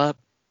looked him up.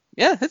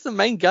 Yeah, he's the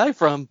main guy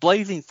from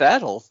Blazing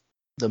Saddles.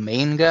 The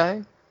main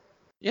guy?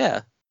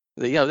 Yeah.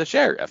 The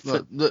sheriff.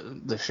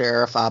 The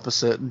sheriff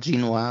opposite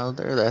Gene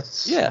Wilder.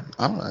 That's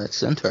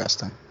that's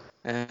interesting.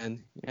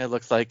 And it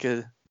looks like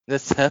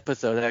this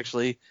episode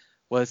actually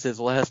was his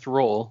last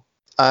role.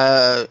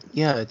 I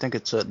think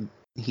it said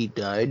he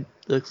died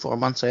like 4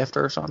 months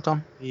after or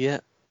something. Yeah.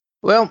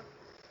 Well,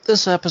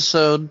 this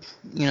episode,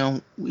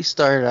 we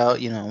start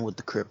out, with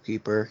the Crypt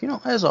Keeper,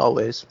 as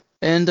always.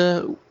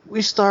 And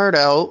we start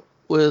out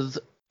with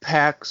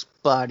Pack's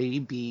body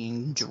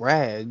being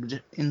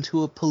dragged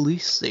into a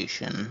police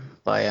station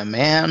by a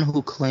man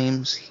who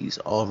claims he's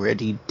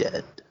already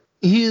dead.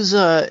 He's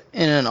in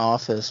an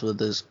office with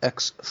his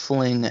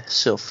ex-fling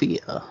Sophie.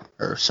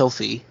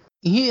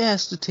 He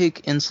has to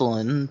take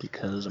insulin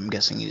because I'm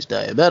guessing he's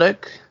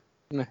diabetic.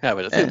 I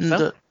would assume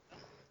so.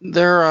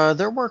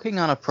 They're working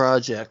on a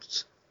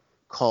project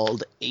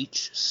called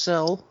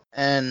H-Cell,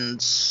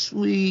 and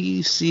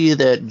we see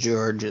that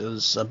George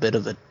is a bit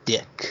of a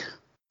dick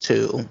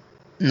to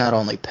not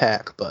only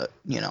Pack, but,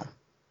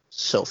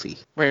 Sophie.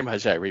 Very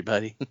much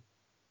everybody.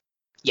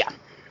 Yeah.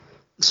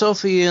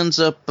 Sophie ends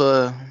up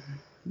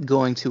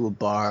going to a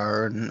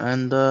bar,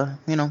 and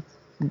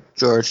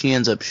George, he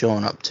ends up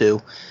showing up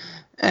too.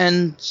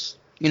 And,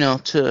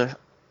 to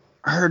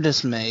her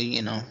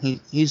dismay,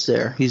 he's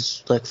there.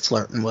 He's, like,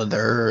 flirting with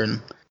her and,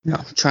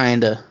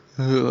 trying to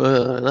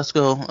let's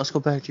go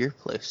back to your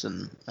place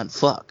and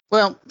fuck.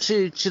 Well,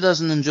 she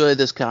doesn't enjoy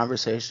this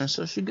conversation,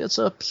 so she gets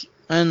up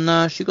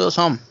and she goes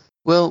home.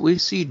 Well, we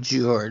see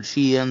George.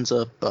 He ends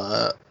up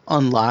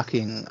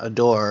unlocking a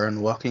door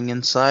and walking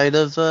inside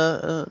of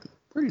a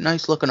pretty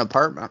nice looking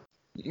apartment.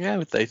 Yeah, I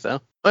would say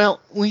so.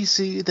 Well, we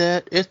see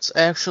that it's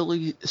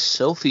actually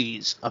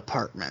Sophie's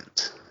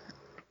apartment.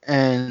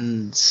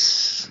 And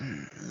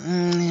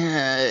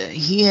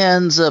he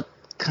ends up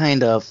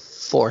kind of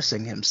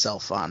forcing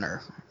himself on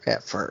her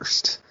at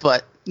first.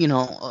 But,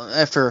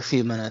 after a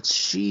few minutes,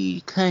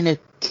 she kind of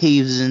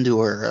caves into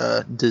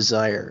her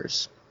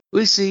desires.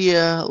 We see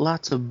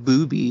lots of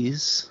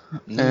boobies,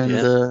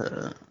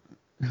 and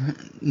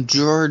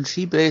George,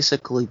 he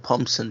basically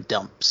pumps and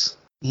dumps.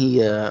 He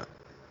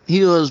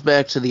goes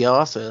back to the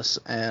office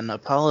and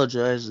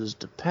apologizes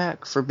to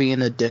Pack for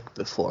being a dick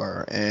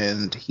before,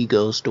 and he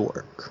goes to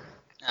work.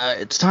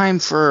 It's time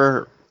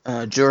for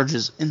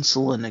George's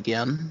insulin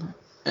again,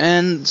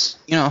 and,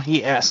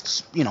 he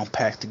asks,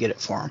 Pack to get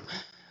it for him.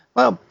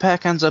 Well,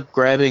 Pack ends up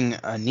grabbing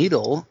a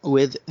needle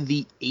with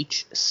the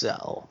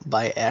H-cell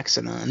by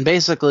accident, and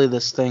basically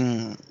this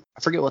thing,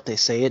 I forget what they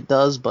say it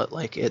does, but,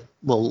 it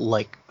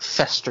will,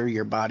 fester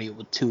your body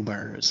with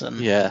tumors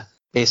and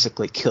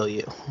basically kill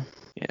you.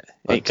 Yeah,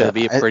 it could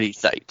be a pretty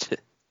sight.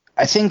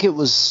 I think it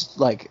was,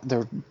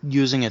 they're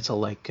using it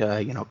to,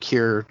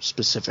 cure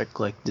specific,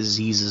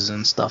 diseases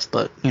and stuff,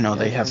 but,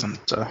 they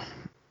haven't,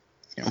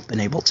 been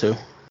able to.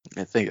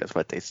 I think that's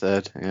what they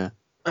said, yeah.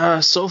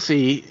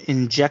 Sophie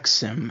injects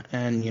him,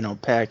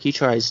 and, Pack, he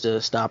tries to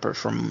stop her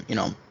from,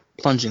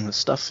 plunging the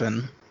stuff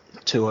in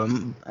to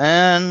him,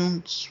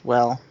 and,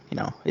 well,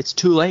 it's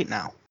too late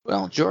now.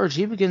 Well, George,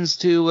 he begins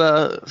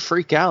to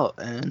freak out,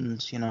 and,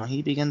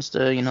 he begins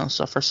to,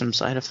 suffer some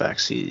side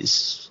effects.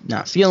 He's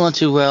not feeling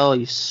too well,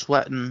 he's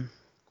sweating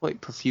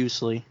quite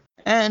profusely,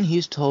 and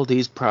he's told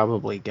he's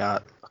probably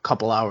got a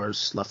couple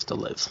hours left to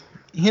live.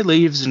 He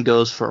leaves and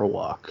goes for a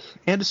walk,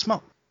 and a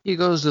smoke. He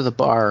goes to the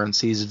bar and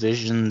sees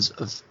visions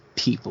of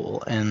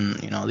people,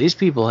 and, you know, these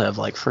people have,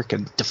 like,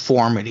 freaking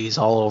deformities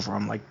all over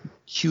them, like,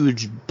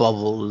 huge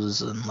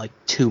bubbles and, like,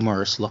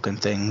 tumorous-looking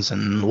things,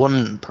 and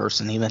one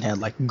person even had,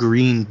 like,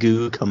 green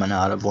goo coming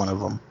out of one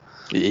of them.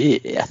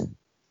 Yeah.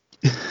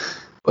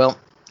 Well,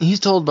 he's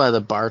told by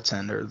the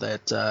bartender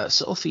that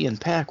Sophie and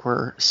Pac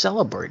were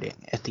celebrating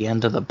at the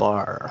end of the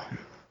bar.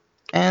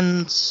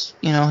 And,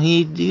 you know,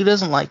 he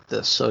doesn't like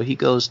this, so he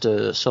goes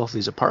to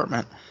Sophie's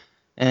apartment,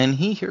 and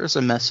he hears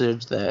a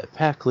message that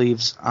Pac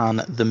leaves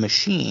on the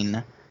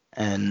machine,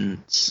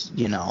 and,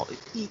 you know,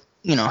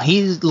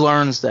 he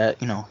learns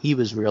that, you know, he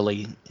was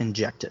really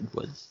injected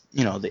with,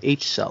 you know, the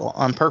H cell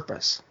on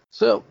purpose.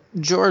 So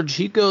George,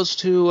 he goes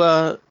to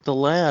the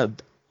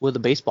lab with a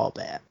baseball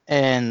bat,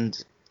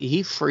 and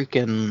he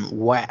freaking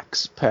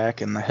whacks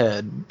Pac in the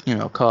head, you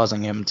know,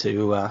 causing him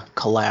to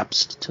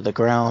collapse to the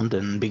ground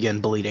and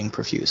begin bleeding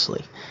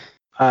profusely.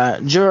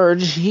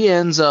 George, he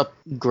ends up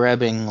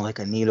grabbing, like,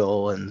 a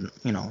needle and,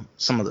 you know,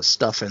 some of the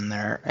stuff in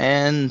there,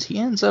 and he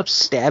ends up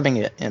stabbing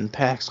it in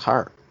Pac's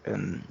heart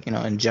and, you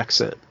know, injects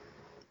it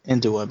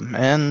into him,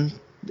 and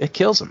it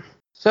kills him.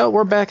 So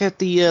we're back at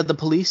the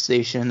police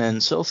station,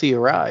 and Sophie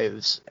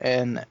arrives,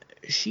 and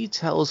she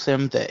tells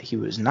him that he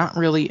was not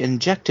really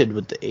injected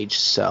with the H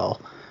cell,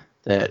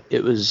 that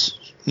it was,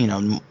 you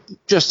know,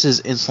 just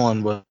his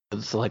insulin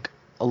with, like,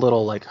 a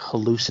little, like,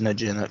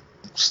 hallucinogenic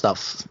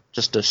stuff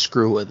just to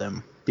screw with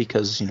him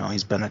because, you know,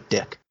 he's been a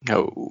dick.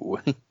 Oh.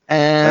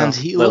 And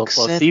he looks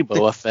placebo at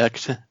the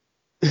effect.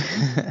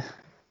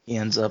 He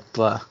ends up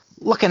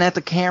looking at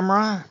the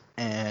camera,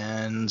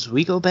 and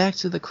we go back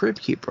to the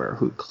Crypt Keeper,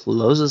 who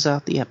closes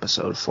out the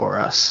episode for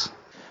us.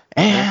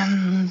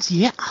 And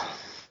yeah.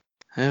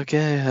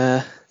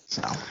 Okay,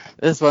 So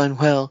this one,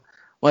 well,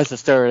 wants to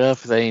start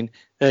off saying,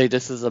 hey,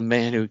 this is a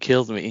man who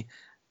killed me.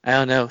 I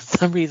don't know,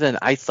 some reason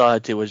I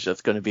thought it was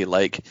just going to be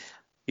like,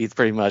 he's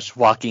pretty much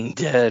Walking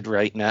Dead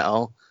right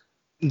now.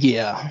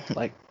 yeah,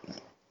 like,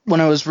 when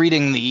I was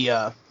reading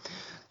the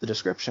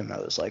description, I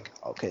was like,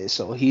 okay,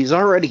 so he's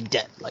already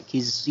dead. Like,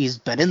 he's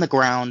been in the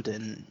ground,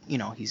 and, you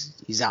know,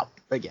 he's out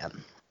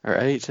again. All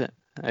right.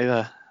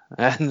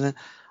 And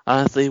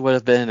honestly, would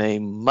have been a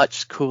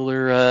much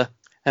cooler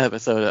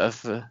episode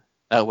if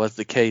that was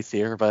the case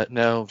here, but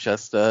no,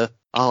 just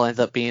all ends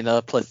up being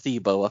a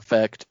placebo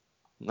effect.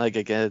 Like,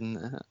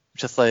 again,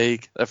 just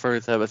like the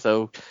first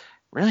episode,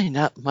 really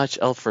not much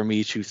else for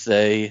me to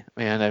say,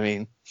 man. I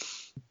mean,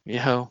 you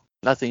know,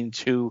 nothing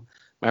too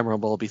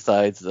memorable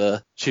besides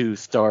the 2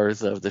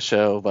 stars of the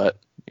show, but,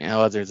 you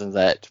know, other than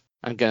that,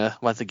 I'm gonna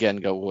once again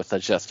go with a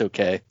just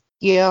okay.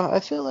 Yeah, I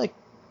feel like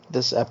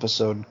this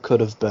episode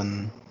could have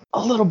been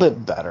a little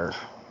bit better.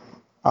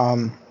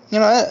 You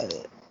know,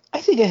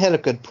 I think it had a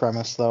good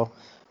premise, though.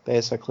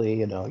 Basically,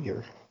 you know,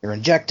 you're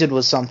injected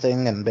with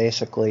something, and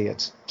basically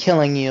it's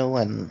killing you,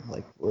 and,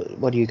 like,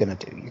 what are you gonna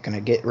do? You're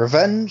gonna get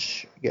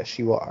revenge? Yes,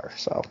 you are.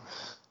 So,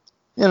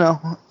 you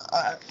know,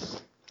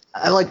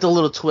 I like the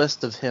little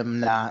twist of him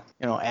not,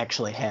 you know,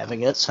 actually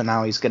having it, so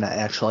now he's gonna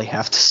actually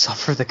have to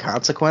suffer the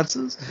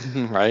consequences.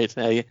 Right.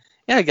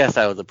 Yeah, I guess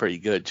that was a pretty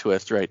good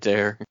twist right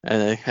there.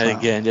 And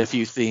again, if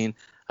you've seen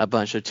a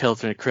bunch of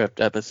Tales from the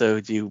Crypt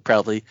episodes, you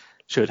probably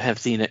should have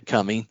seen it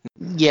coming.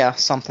 Yeah,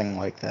 something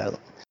like that.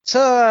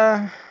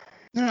 So,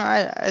 you know,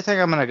 I think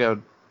I'm gonna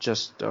go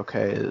just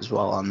okay as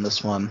well on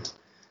this one.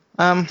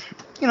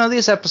 You know,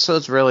 these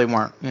episodes really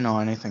weren't, you know,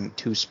 anything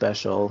too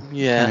special.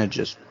 Yeah. And it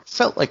just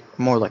felt like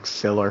more like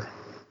filler.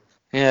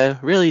 Yeah, it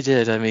really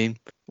did. I mean,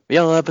 the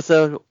Yellow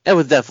episode, it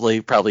was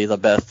definitely probably the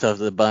best of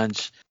the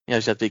bunch. You know,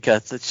 just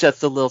because it's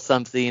just a little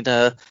something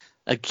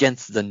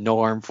against the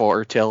norm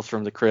for Tales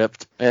from the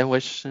Crypt, and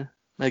which,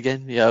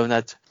 again, you know,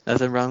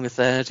 nothing wrong with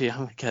that, you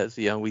know, because,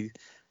 you know, we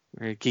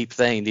keep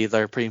saying these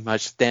are pretty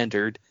much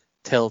standard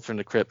Tales from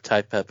the Crypt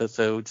type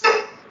episodes.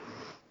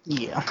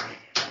 Yeah.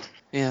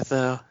 Yeah,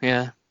 so,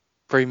 yeah,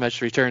 pretty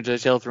much Return to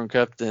Tales from the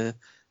Crypt,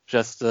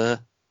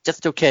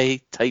 just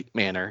okay type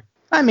manner.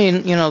 I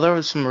mean, you know, there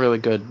was some really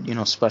good, you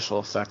know, special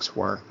effects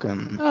work,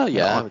 and oh yeah, you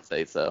know, I would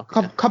say so.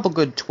 Couple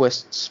good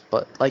twists,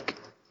 but, like,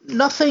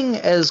 nothing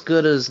as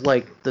good as,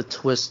 like, the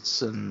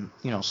twists and,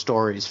 you know,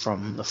 stories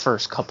from the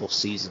first couple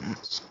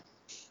seasons.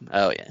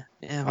 Oh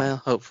yeah, well,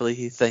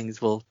 hopefully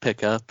things will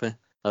pick up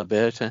a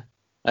bit.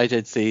 I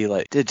did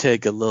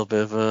take a little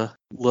bit of a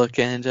look,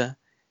 and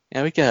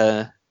yeah, we got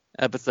an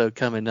episode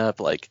coming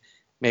up, like,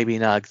 maybe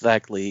not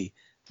exactly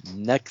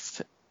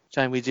next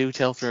time we do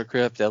Tales from the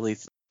Crypt, at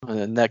least in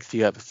the next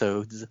few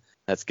episodes,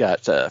 that's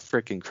got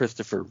frickin'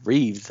 Christopher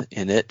Reeves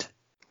in it.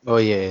 Oh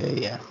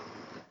yeah.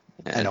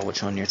 I know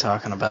which one you're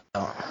talking about.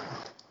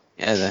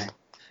 Yeah,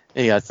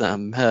 they got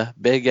some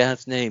big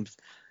ass names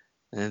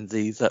in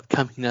these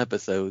upcoming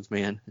episodes,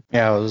 man.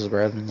 Yeah, I was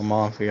ratting them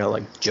off. We got,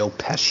 like, Joe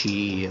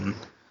Pesci and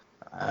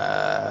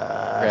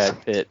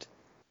Brad Pitt.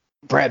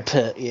 Brad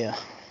Pitt, yeah.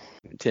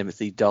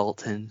 Timothy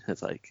Dalton.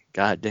 It's like,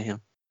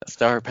 goddamn, the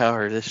star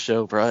power this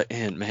show brought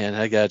in, man.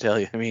 I gotta tell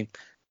you, I mean,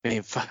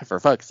 for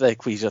fuck's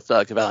sake, we just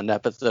talked about an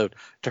episode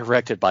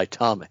directed by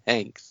Tom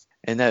Hanks.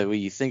 And that when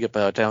you think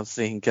about it, I don't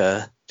think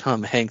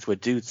Tom Hanks would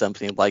do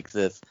something like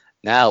this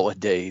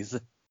nowadays.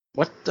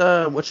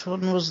 Which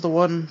one was the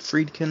one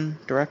Friedkin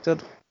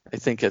directed? I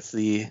think it's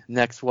the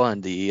next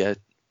one, the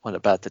one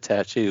about the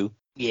tattoo.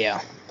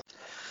 Yeah.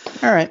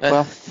 All right.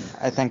 Well,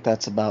 I think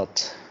that's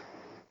about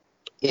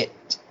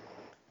it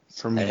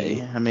for me.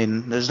 Hey. I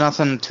mean, there's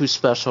nothing too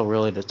special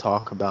really to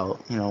talk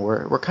about. You know,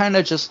 we're kind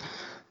of just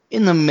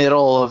in the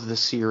middle of the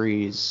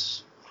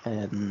series,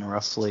 and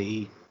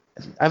roughly,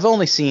 I've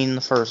only seen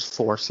the first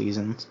 4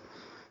 seasons,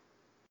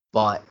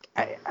 but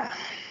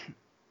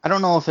I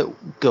don't know if it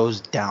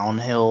goes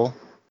downhill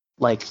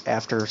like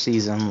after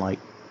season like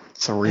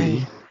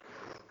 3.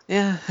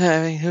 Yeah,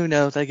 I mean, who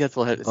knows? I guess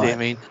we'll have to see. I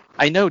mean,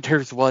 I know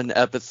there's one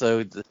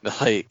episode,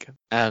 like,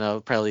 I don't know,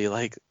 probably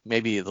like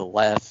maybe the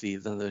last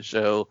season of the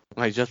show,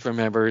 I just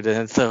remembered,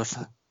 and so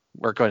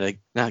we're going to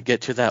not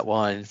get to that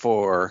one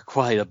for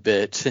quite a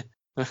bit.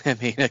 I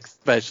mean,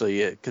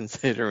 especially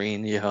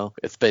considering, you know,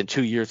 it's been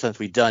 2 years since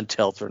we've done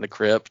Tales from the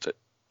Crypt.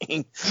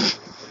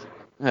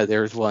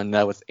 There's one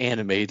that was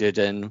animated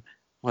and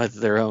was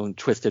their own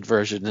twisted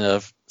version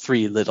of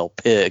Three Little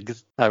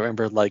Pigs. I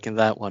remember liking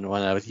that one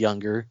when I was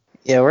younger.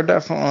 Yeah, we're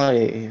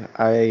definitely.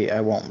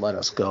 I won't let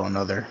us go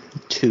another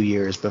 2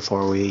 years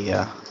before we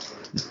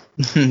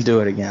do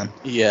it again.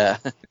 Yeah,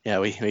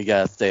 we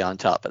gotta stay on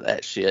top of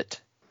that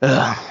shit.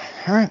 All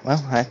right,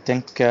 well, I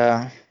think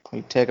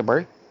we take a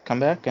break, come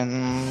back,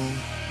 and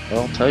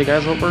we'll tell you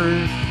guys what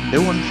we're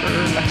doing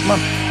for next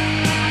month.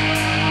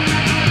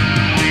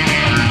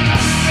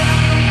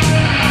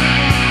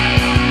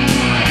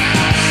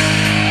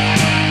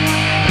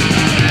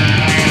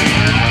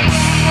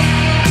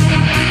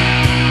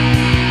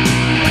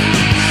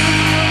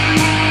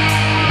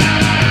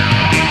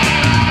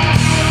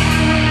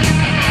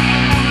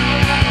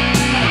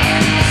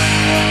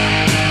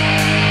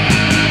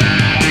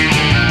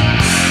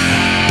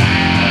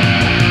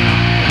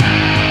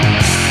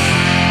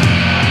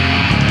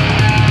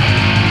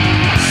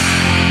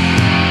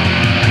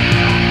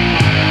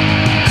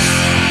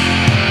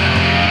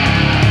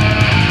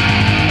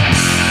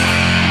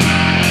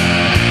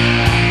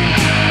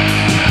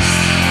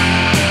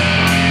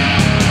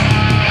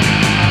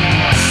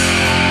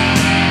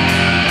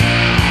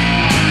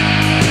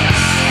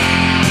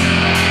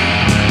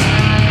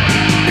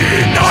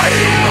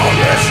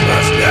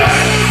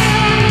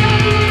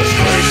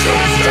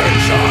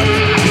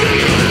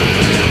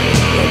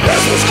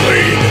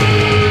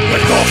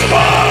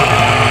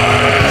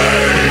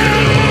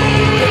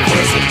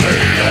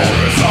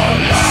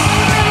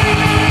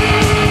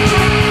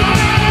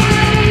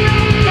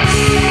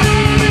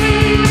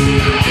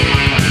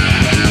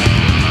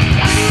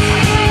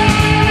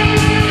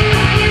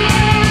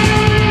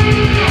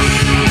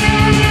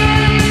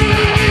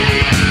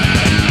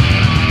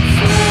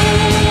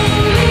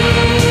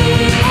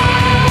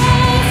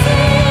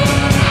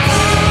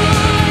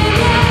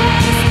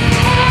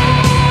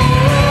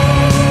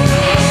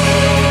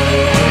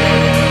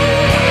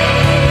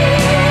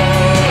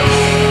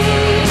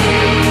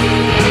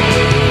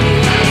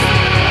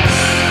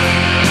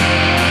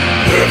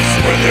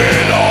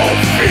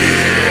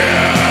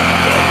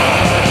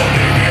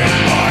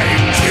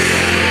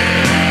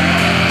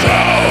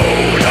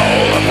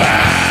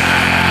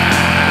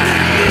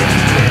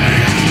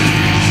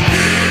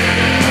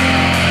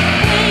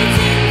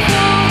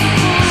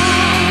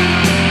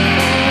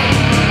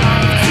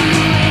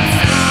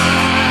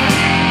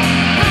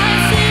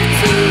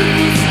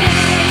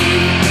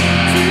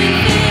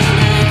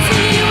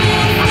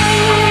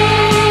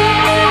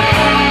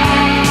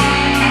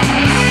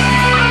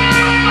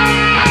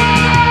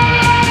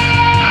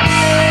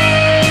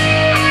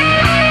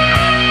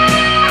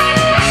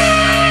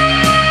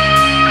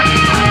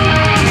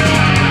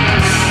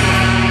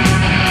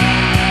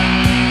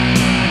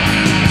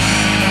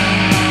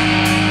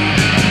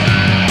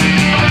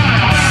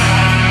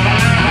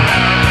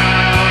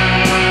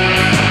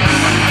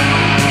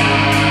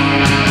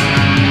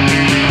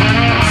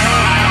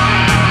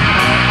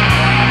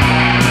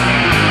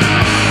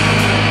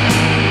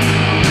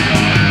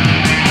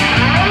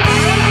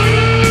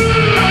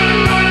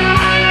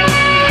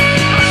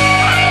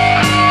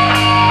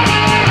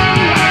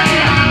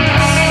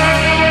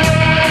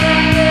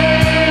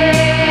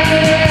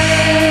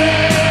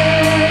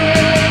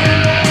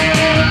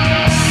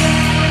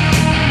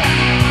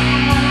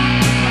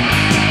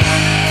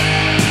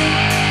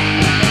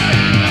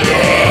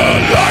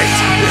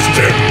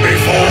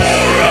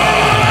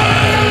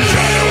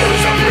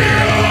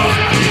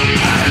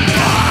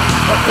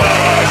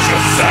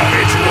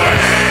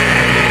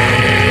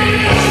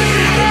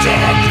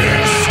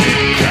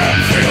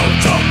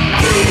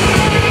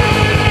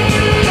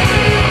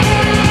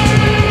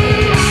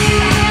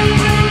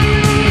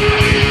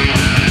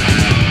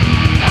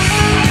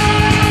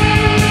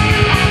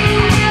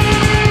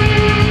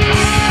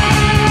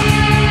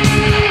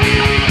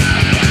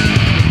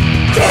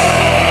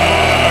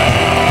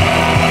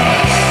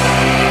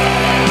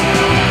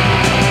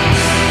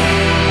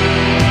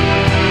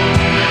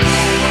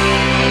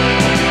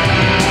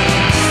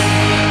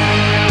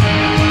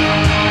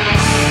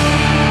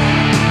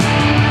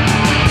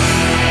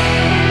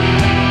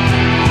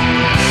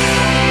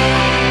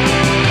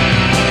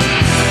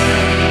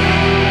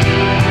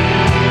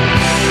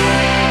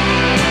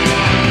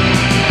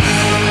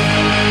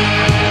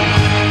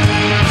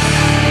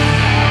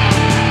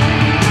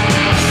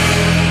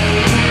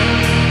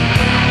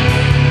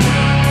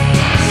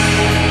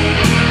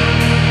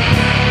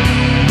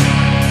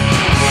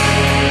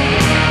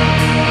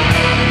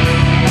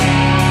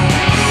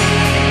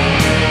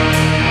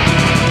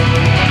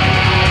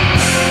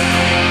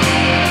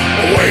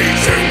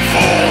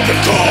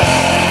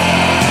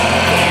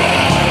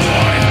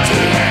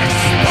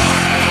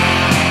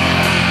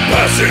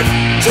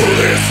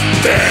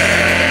 And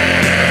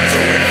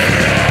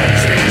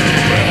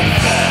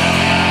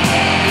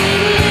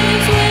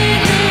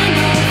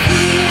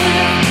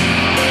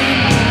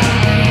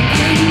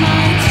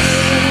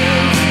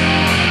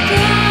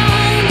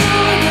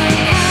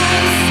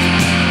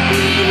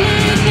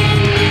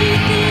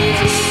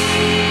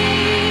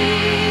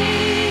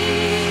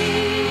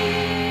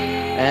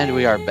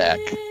we are back.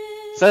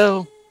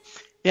 So,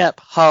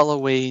 yep,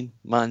 Halloween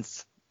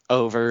month's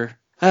over.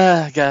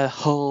 Got a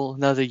whole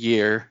another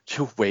year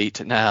to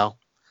wait now.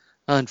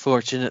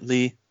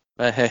 Unfortunately,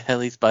 but hey, at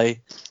least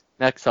by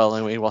next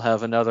Halloween we'll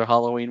have another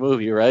Halloween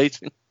movie, right?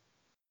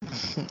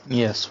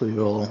 Yes, we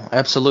will.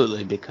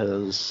 Absolutely,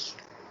 because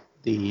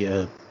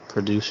the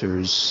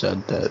producers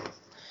said that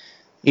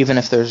even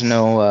if there's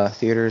no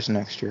theaters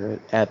next year,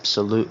 it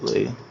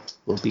absolutely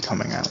will be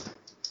coming out.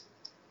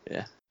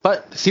 Yeah.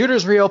 But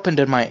theaters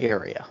reopened in my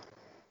area.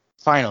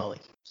 Finally.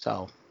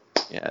 So,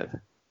 yeah,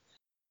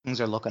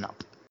 things are looking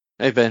up.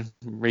 They've been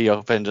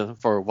reopened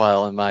for a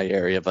while in my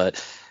area,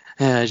 but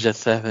I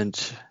just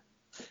haven't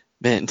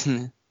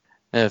been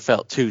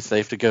felt too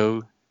safe to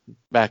go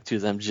back to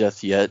them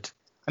just yet.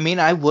 I mean,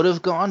 I would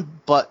have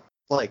gone, but,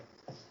 like,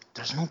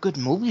 there's no good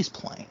movies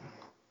playing.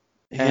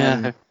 Yeah.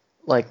 And,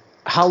 like,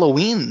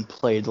 Halloween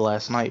played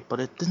last night, but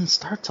it didn't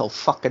start till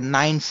fucking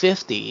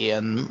 9:50,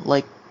 and,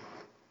 like,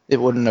 it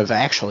wouldn't have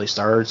actually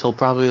started till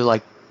probably,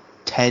 like,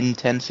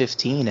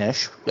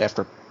 10:15-ish,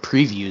 after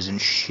previews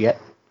and shit.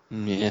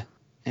 Yeah.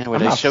 And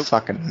I'm not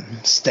fucking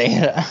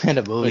staying in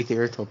a movie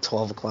theater till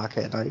 12 o'clock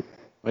at night.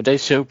 When they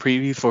show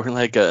preview for,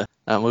 like, a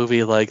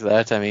movie like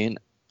that, I mean,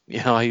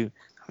 you know, I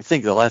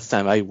think the last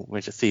time I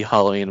went to see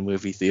Halloween in a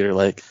movie theater,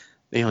 like,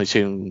 they only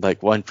showed,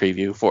 like, one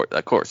preview for,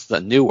 of course,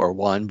 the newer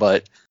one,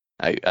 but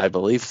I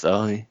believe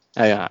so. Would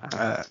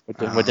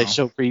they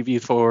show preview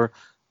for,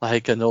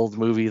 like, an old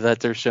movie that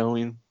they're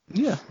showing?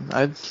 Yeah,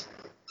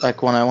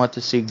 like when I went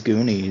to see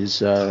Goonies,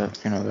 there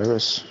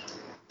was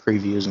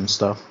previews and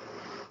stuff.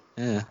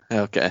 Yeah,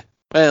 okay.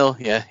 Well,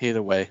 yeah,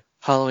 either way.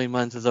 Halloween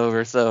month is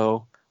over,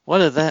 so what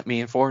does that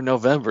mean for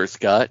November,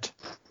 Scott?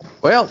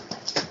 Well,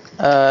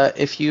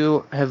 if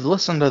you have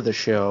listened to the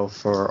show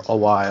for a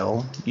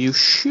while, you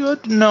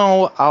should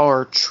know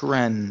our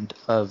trend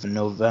of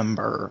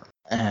November.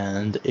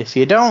 And if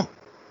you don't,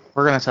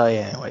 we're going to tell you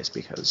anyways,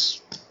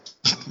 because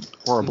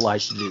we're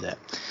obliged to do that.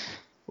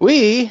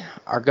 We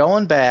are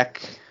going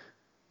back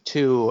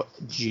to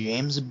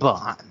James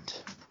Bond.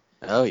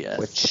 Oh, yes.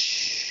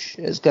 Which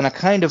is going to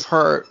kind of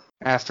hurt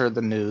after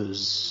the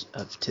news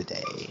of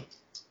today.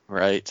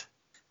 Right.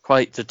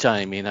 Quite the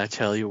timing, I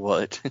tell you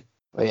what.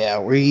 But yeah,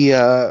 we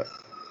going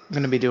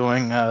to be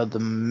doing The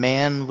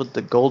Man with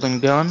the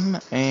Golden Gun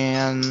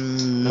and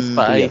The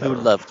Spy Who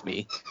Loved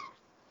Me.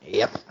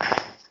 Yep.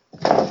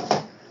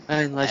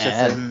 And let's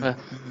just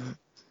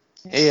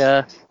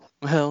say,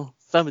 well,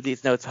 some of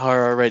these notes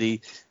are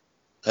already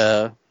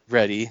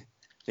ready,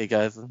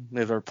 because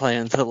they were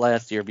planned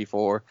last year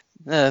before.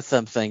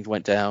 Some things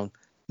went down.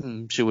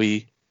 Should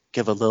we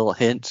give a little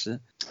hint?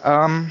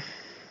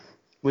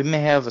 We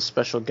may have a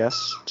special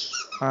guest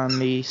on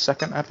the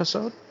second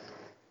episode.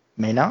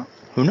 May not.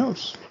 Who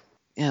knows?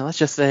 Yeah, let's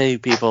just say,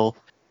 people,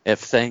 if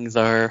things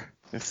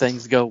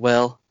go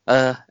well,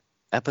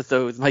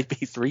 episodes might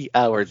be 3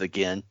 hours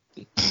again.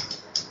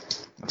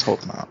 Let's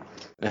hope not.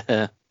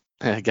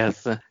 I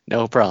guess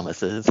no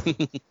promises.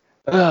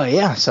 Oh,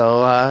 yeah,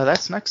 so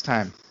that's next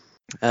time.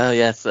 Oh,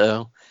 yeah,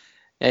 so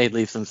hey,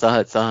 leave some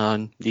thoughts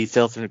on these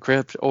Tales from the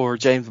Crypt or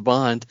James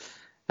Bond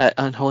at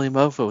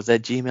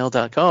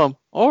unholymofos@gmail.com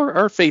or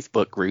our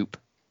Facebook group.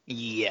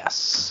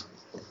 Yes.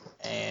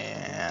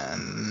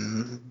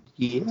 And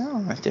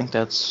yeah, I think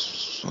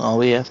that's all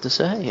we have to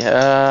say.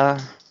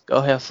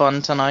 Go have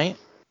fun tonight.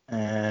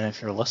 And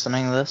if you're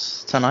listening to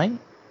this tonight,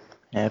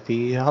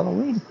 happy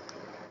Halloween.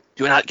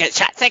 Do not get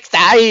shot 6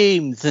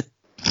 times!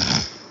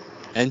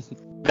 And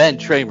Ben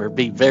Tramer,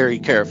 be very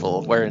careful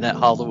of wearing that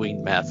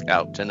Halloween mask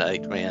out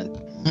tonight, man.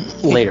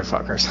 Later,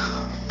 fuckers.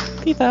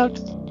 Peace out.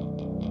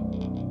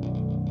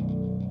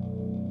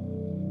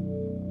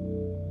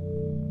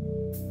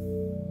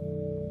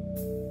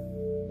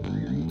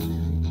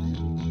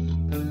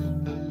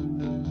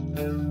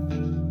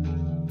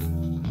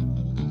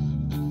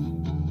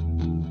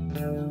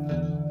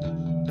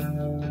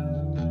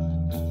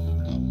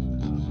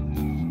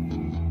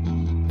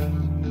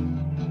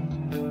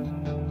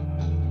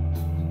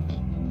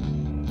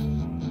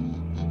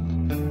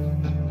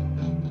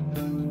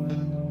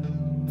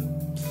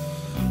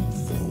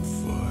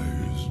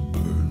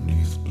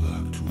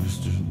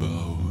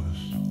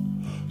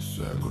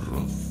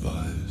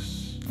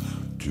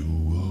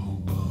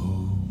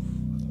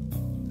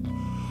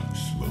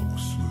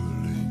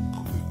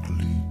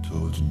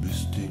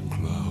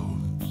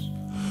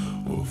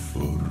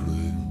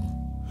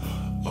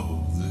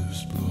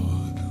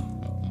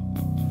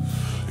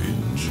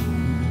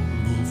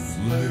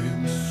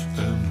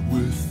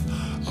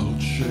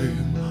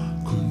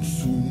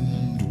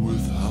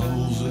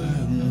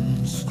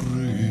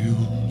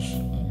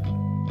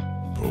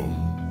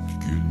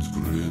 Pumpkins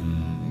grin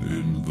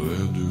in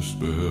their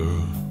despair.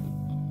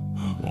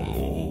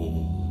 Oh.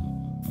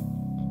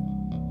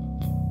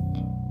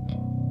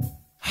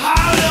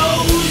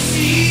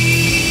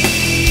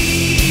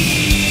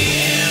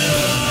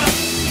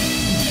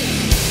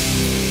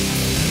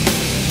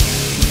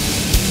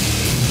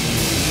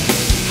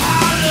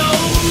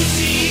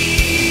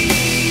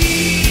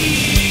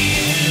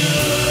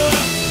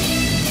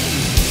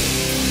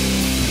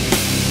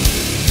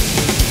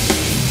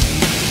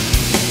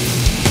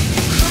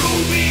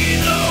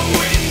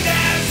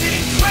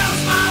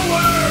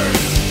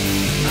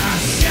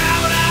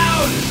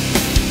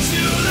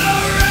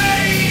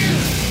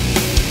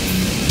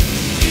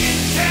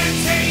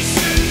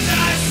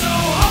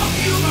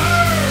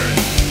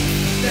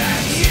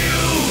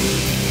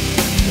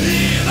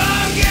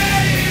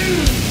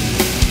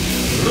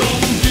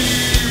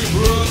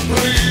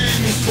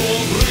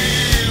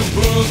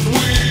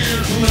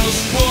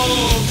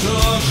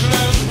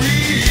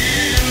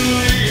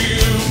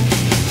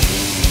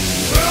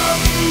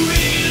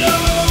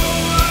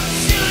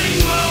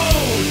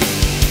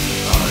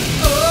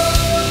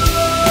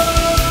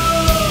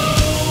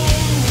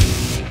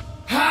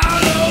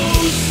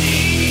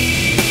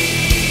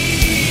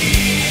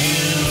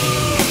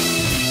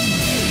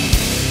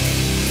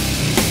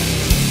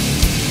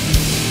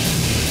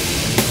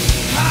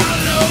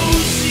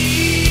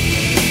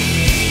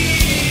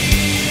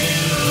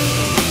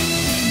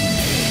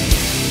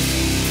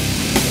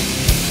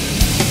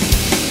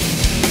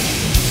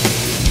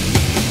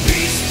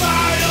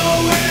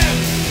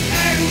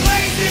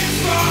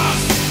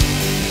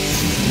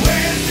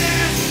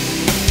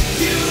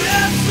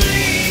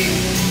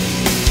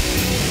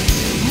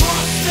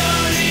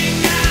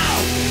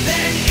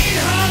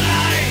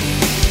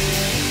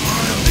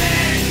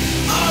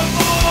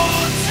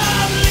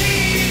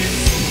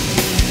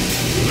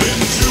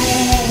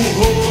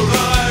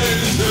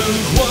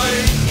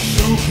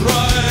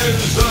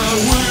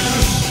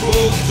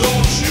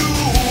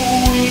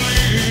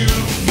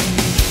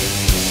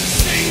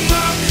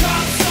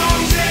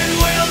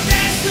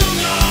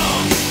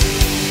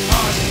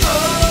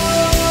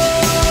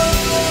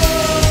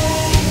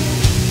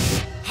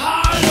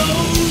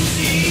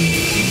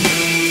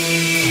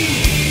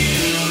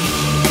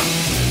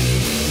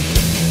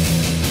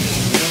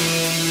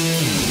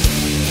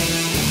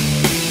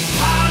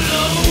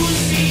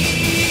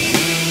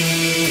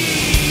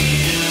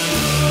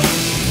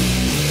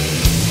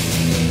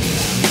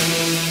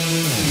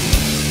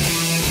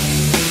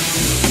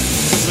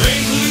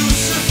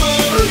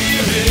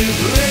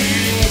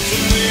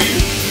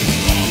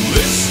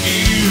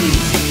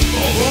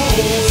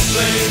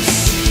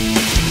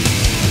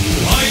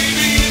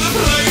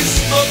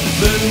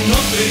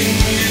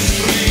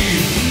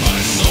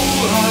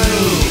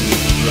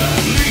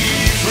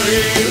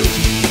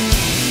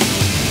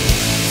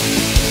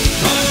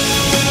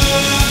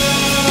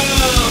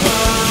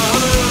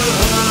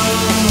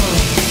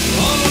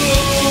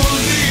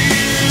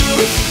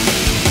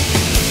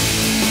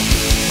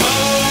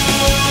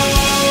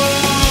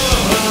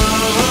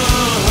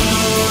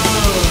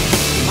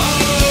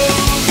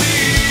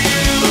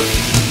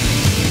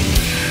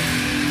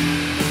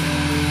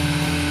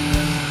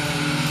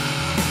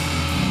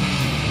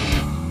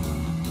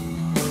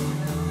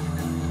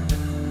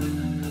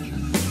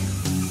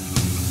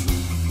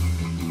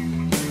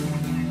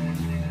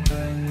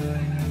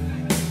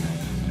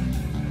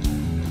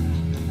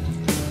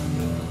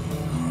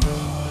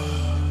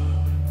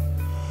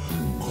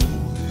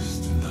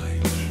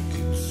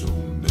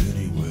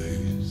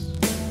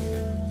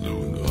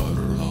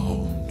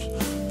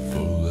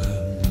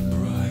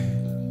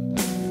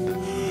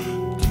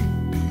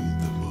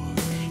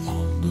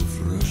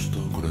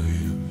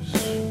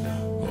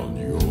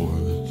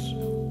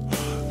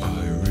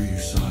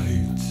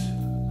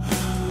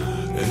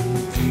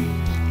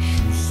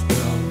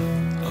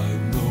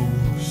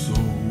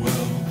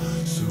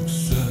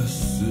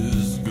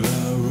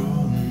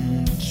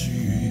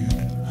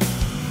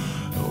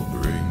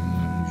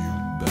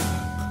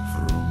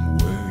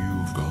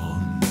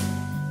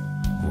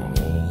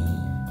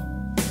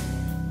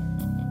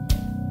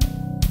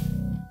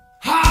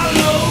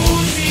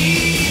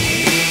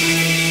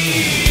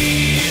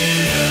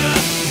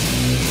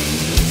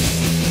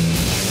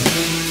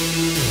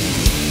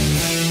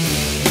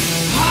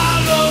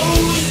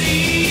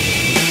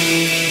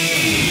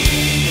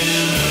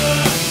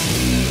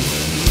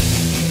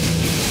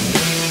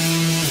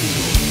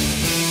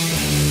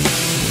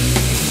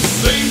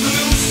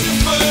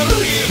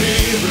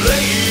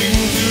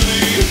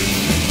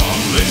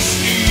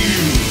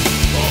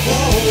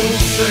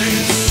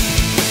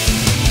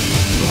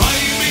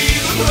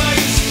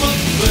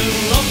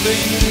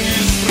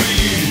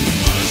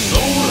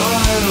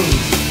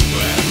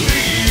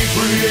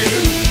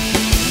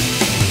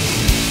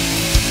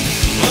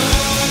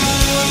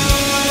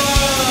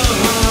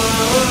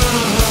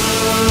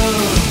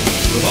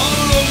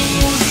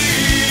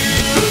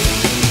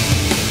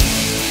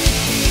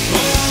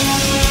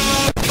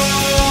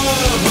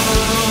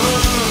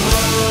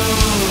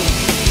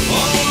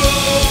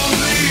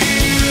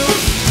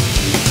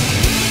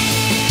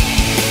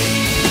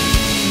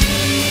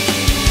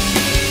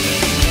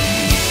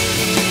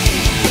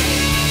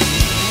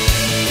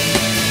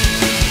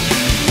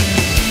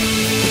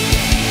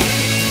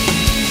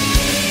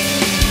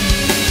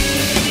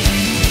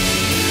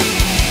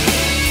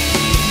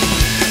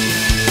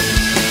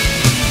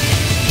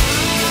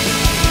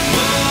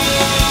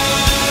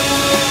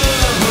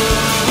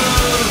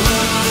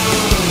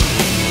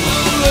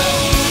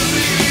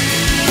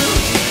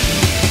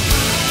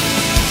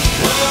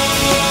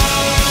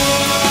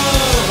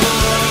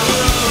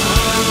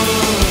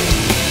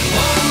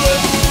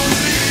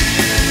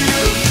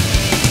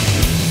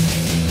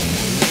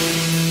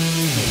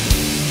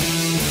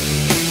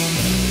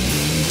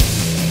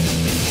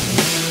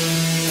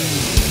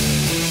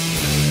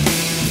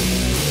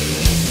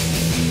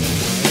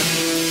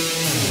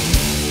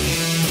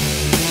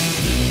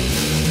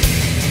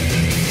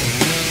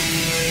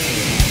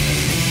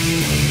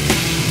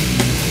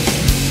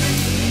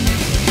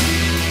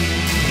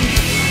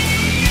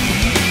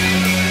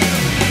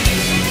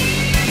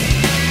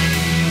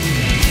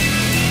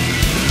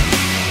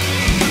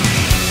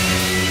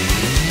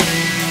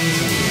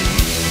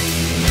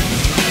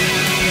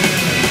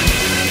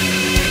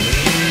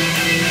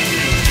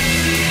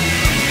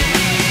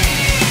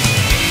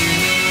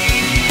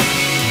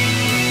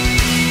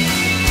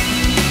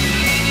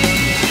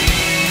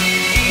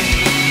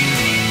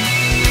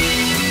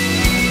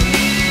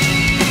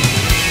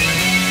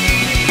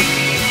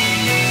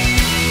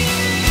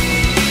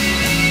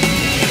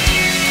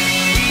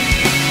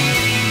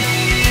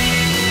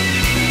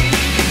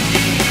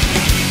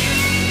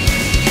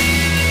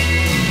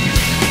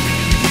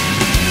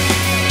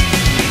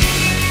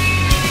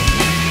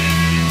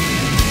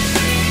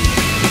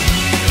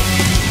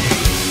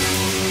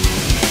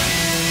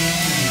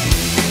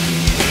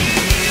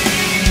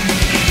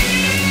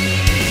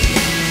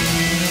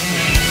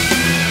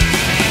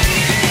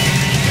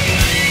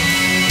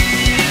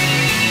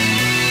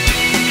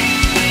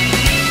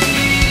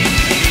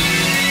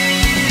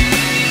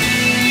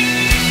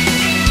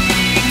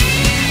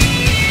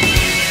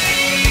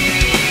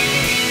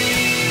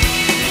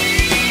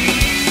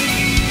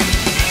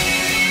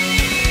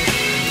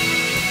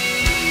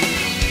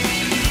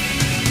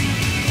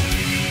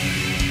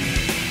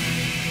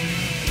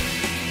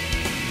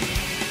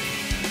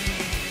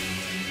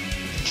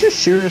 Did you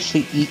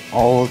seriously eat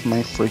all of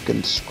my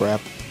freaking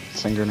scrap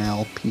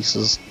fingernail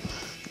pieces?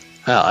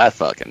 Oh, that's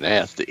fucking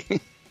nasty.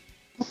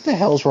 What the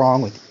hell's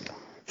wrong with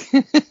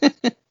you?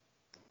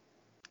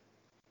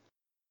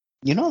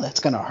 You know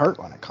that's gonna hurt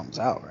when it comes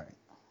out, right?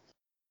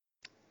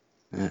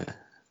 Yeah.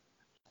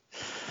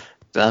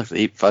 Dogs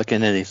eat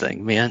fucking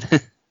anything, man.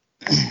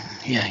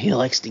 Yeah, he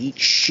likes to eat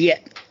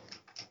shit.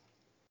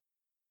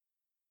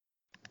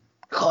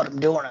 Caught him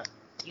doing it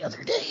the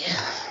other day.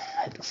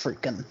 I had to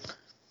freaking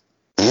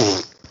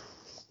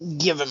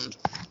give him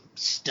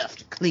stuff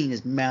to clean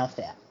his mouth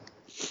out.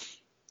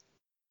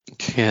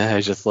 Yeah,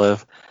 I just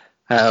love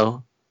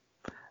how,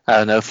 I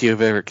don't know if you've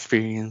ever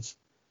experienced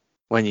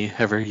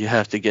whenever you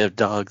have to give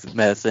dogs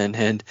medicine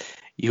and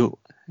you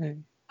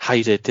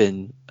hide it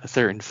in a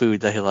certain food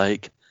they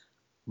like,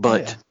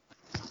 but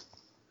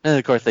and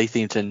of course they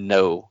seem to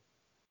know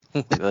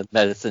the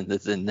medicine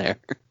that's in there.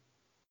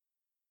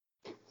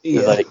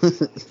 Yeah, Like,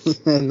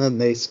 and then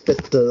they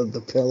spit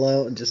the pill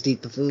out and just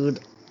eat the food.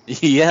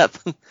 Yep.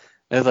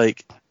 It's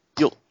like,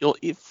 you'll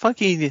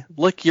fucking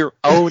lick your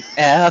own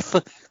ass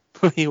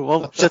when you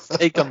won't just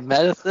take a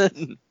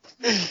medicine.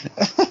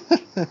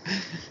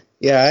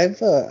 Yeah, I've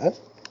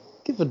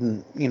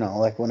given,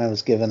 like when I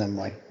was giving him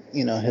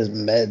his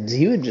meds,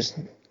 he would just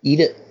eat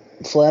it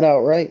flat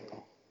out right.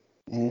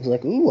 And he was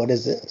like, "Ooh, what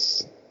is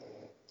this?"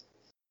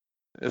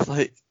 It's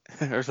like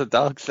there's a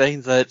dog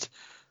saying that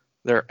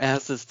their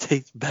asses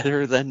taste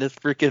better than this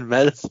freaking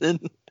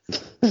medicine.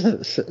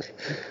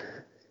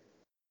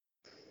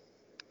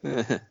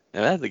 If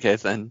that's the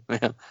case, then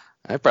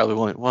I probably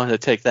wouldn't want to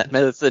take that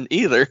medicine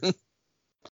either.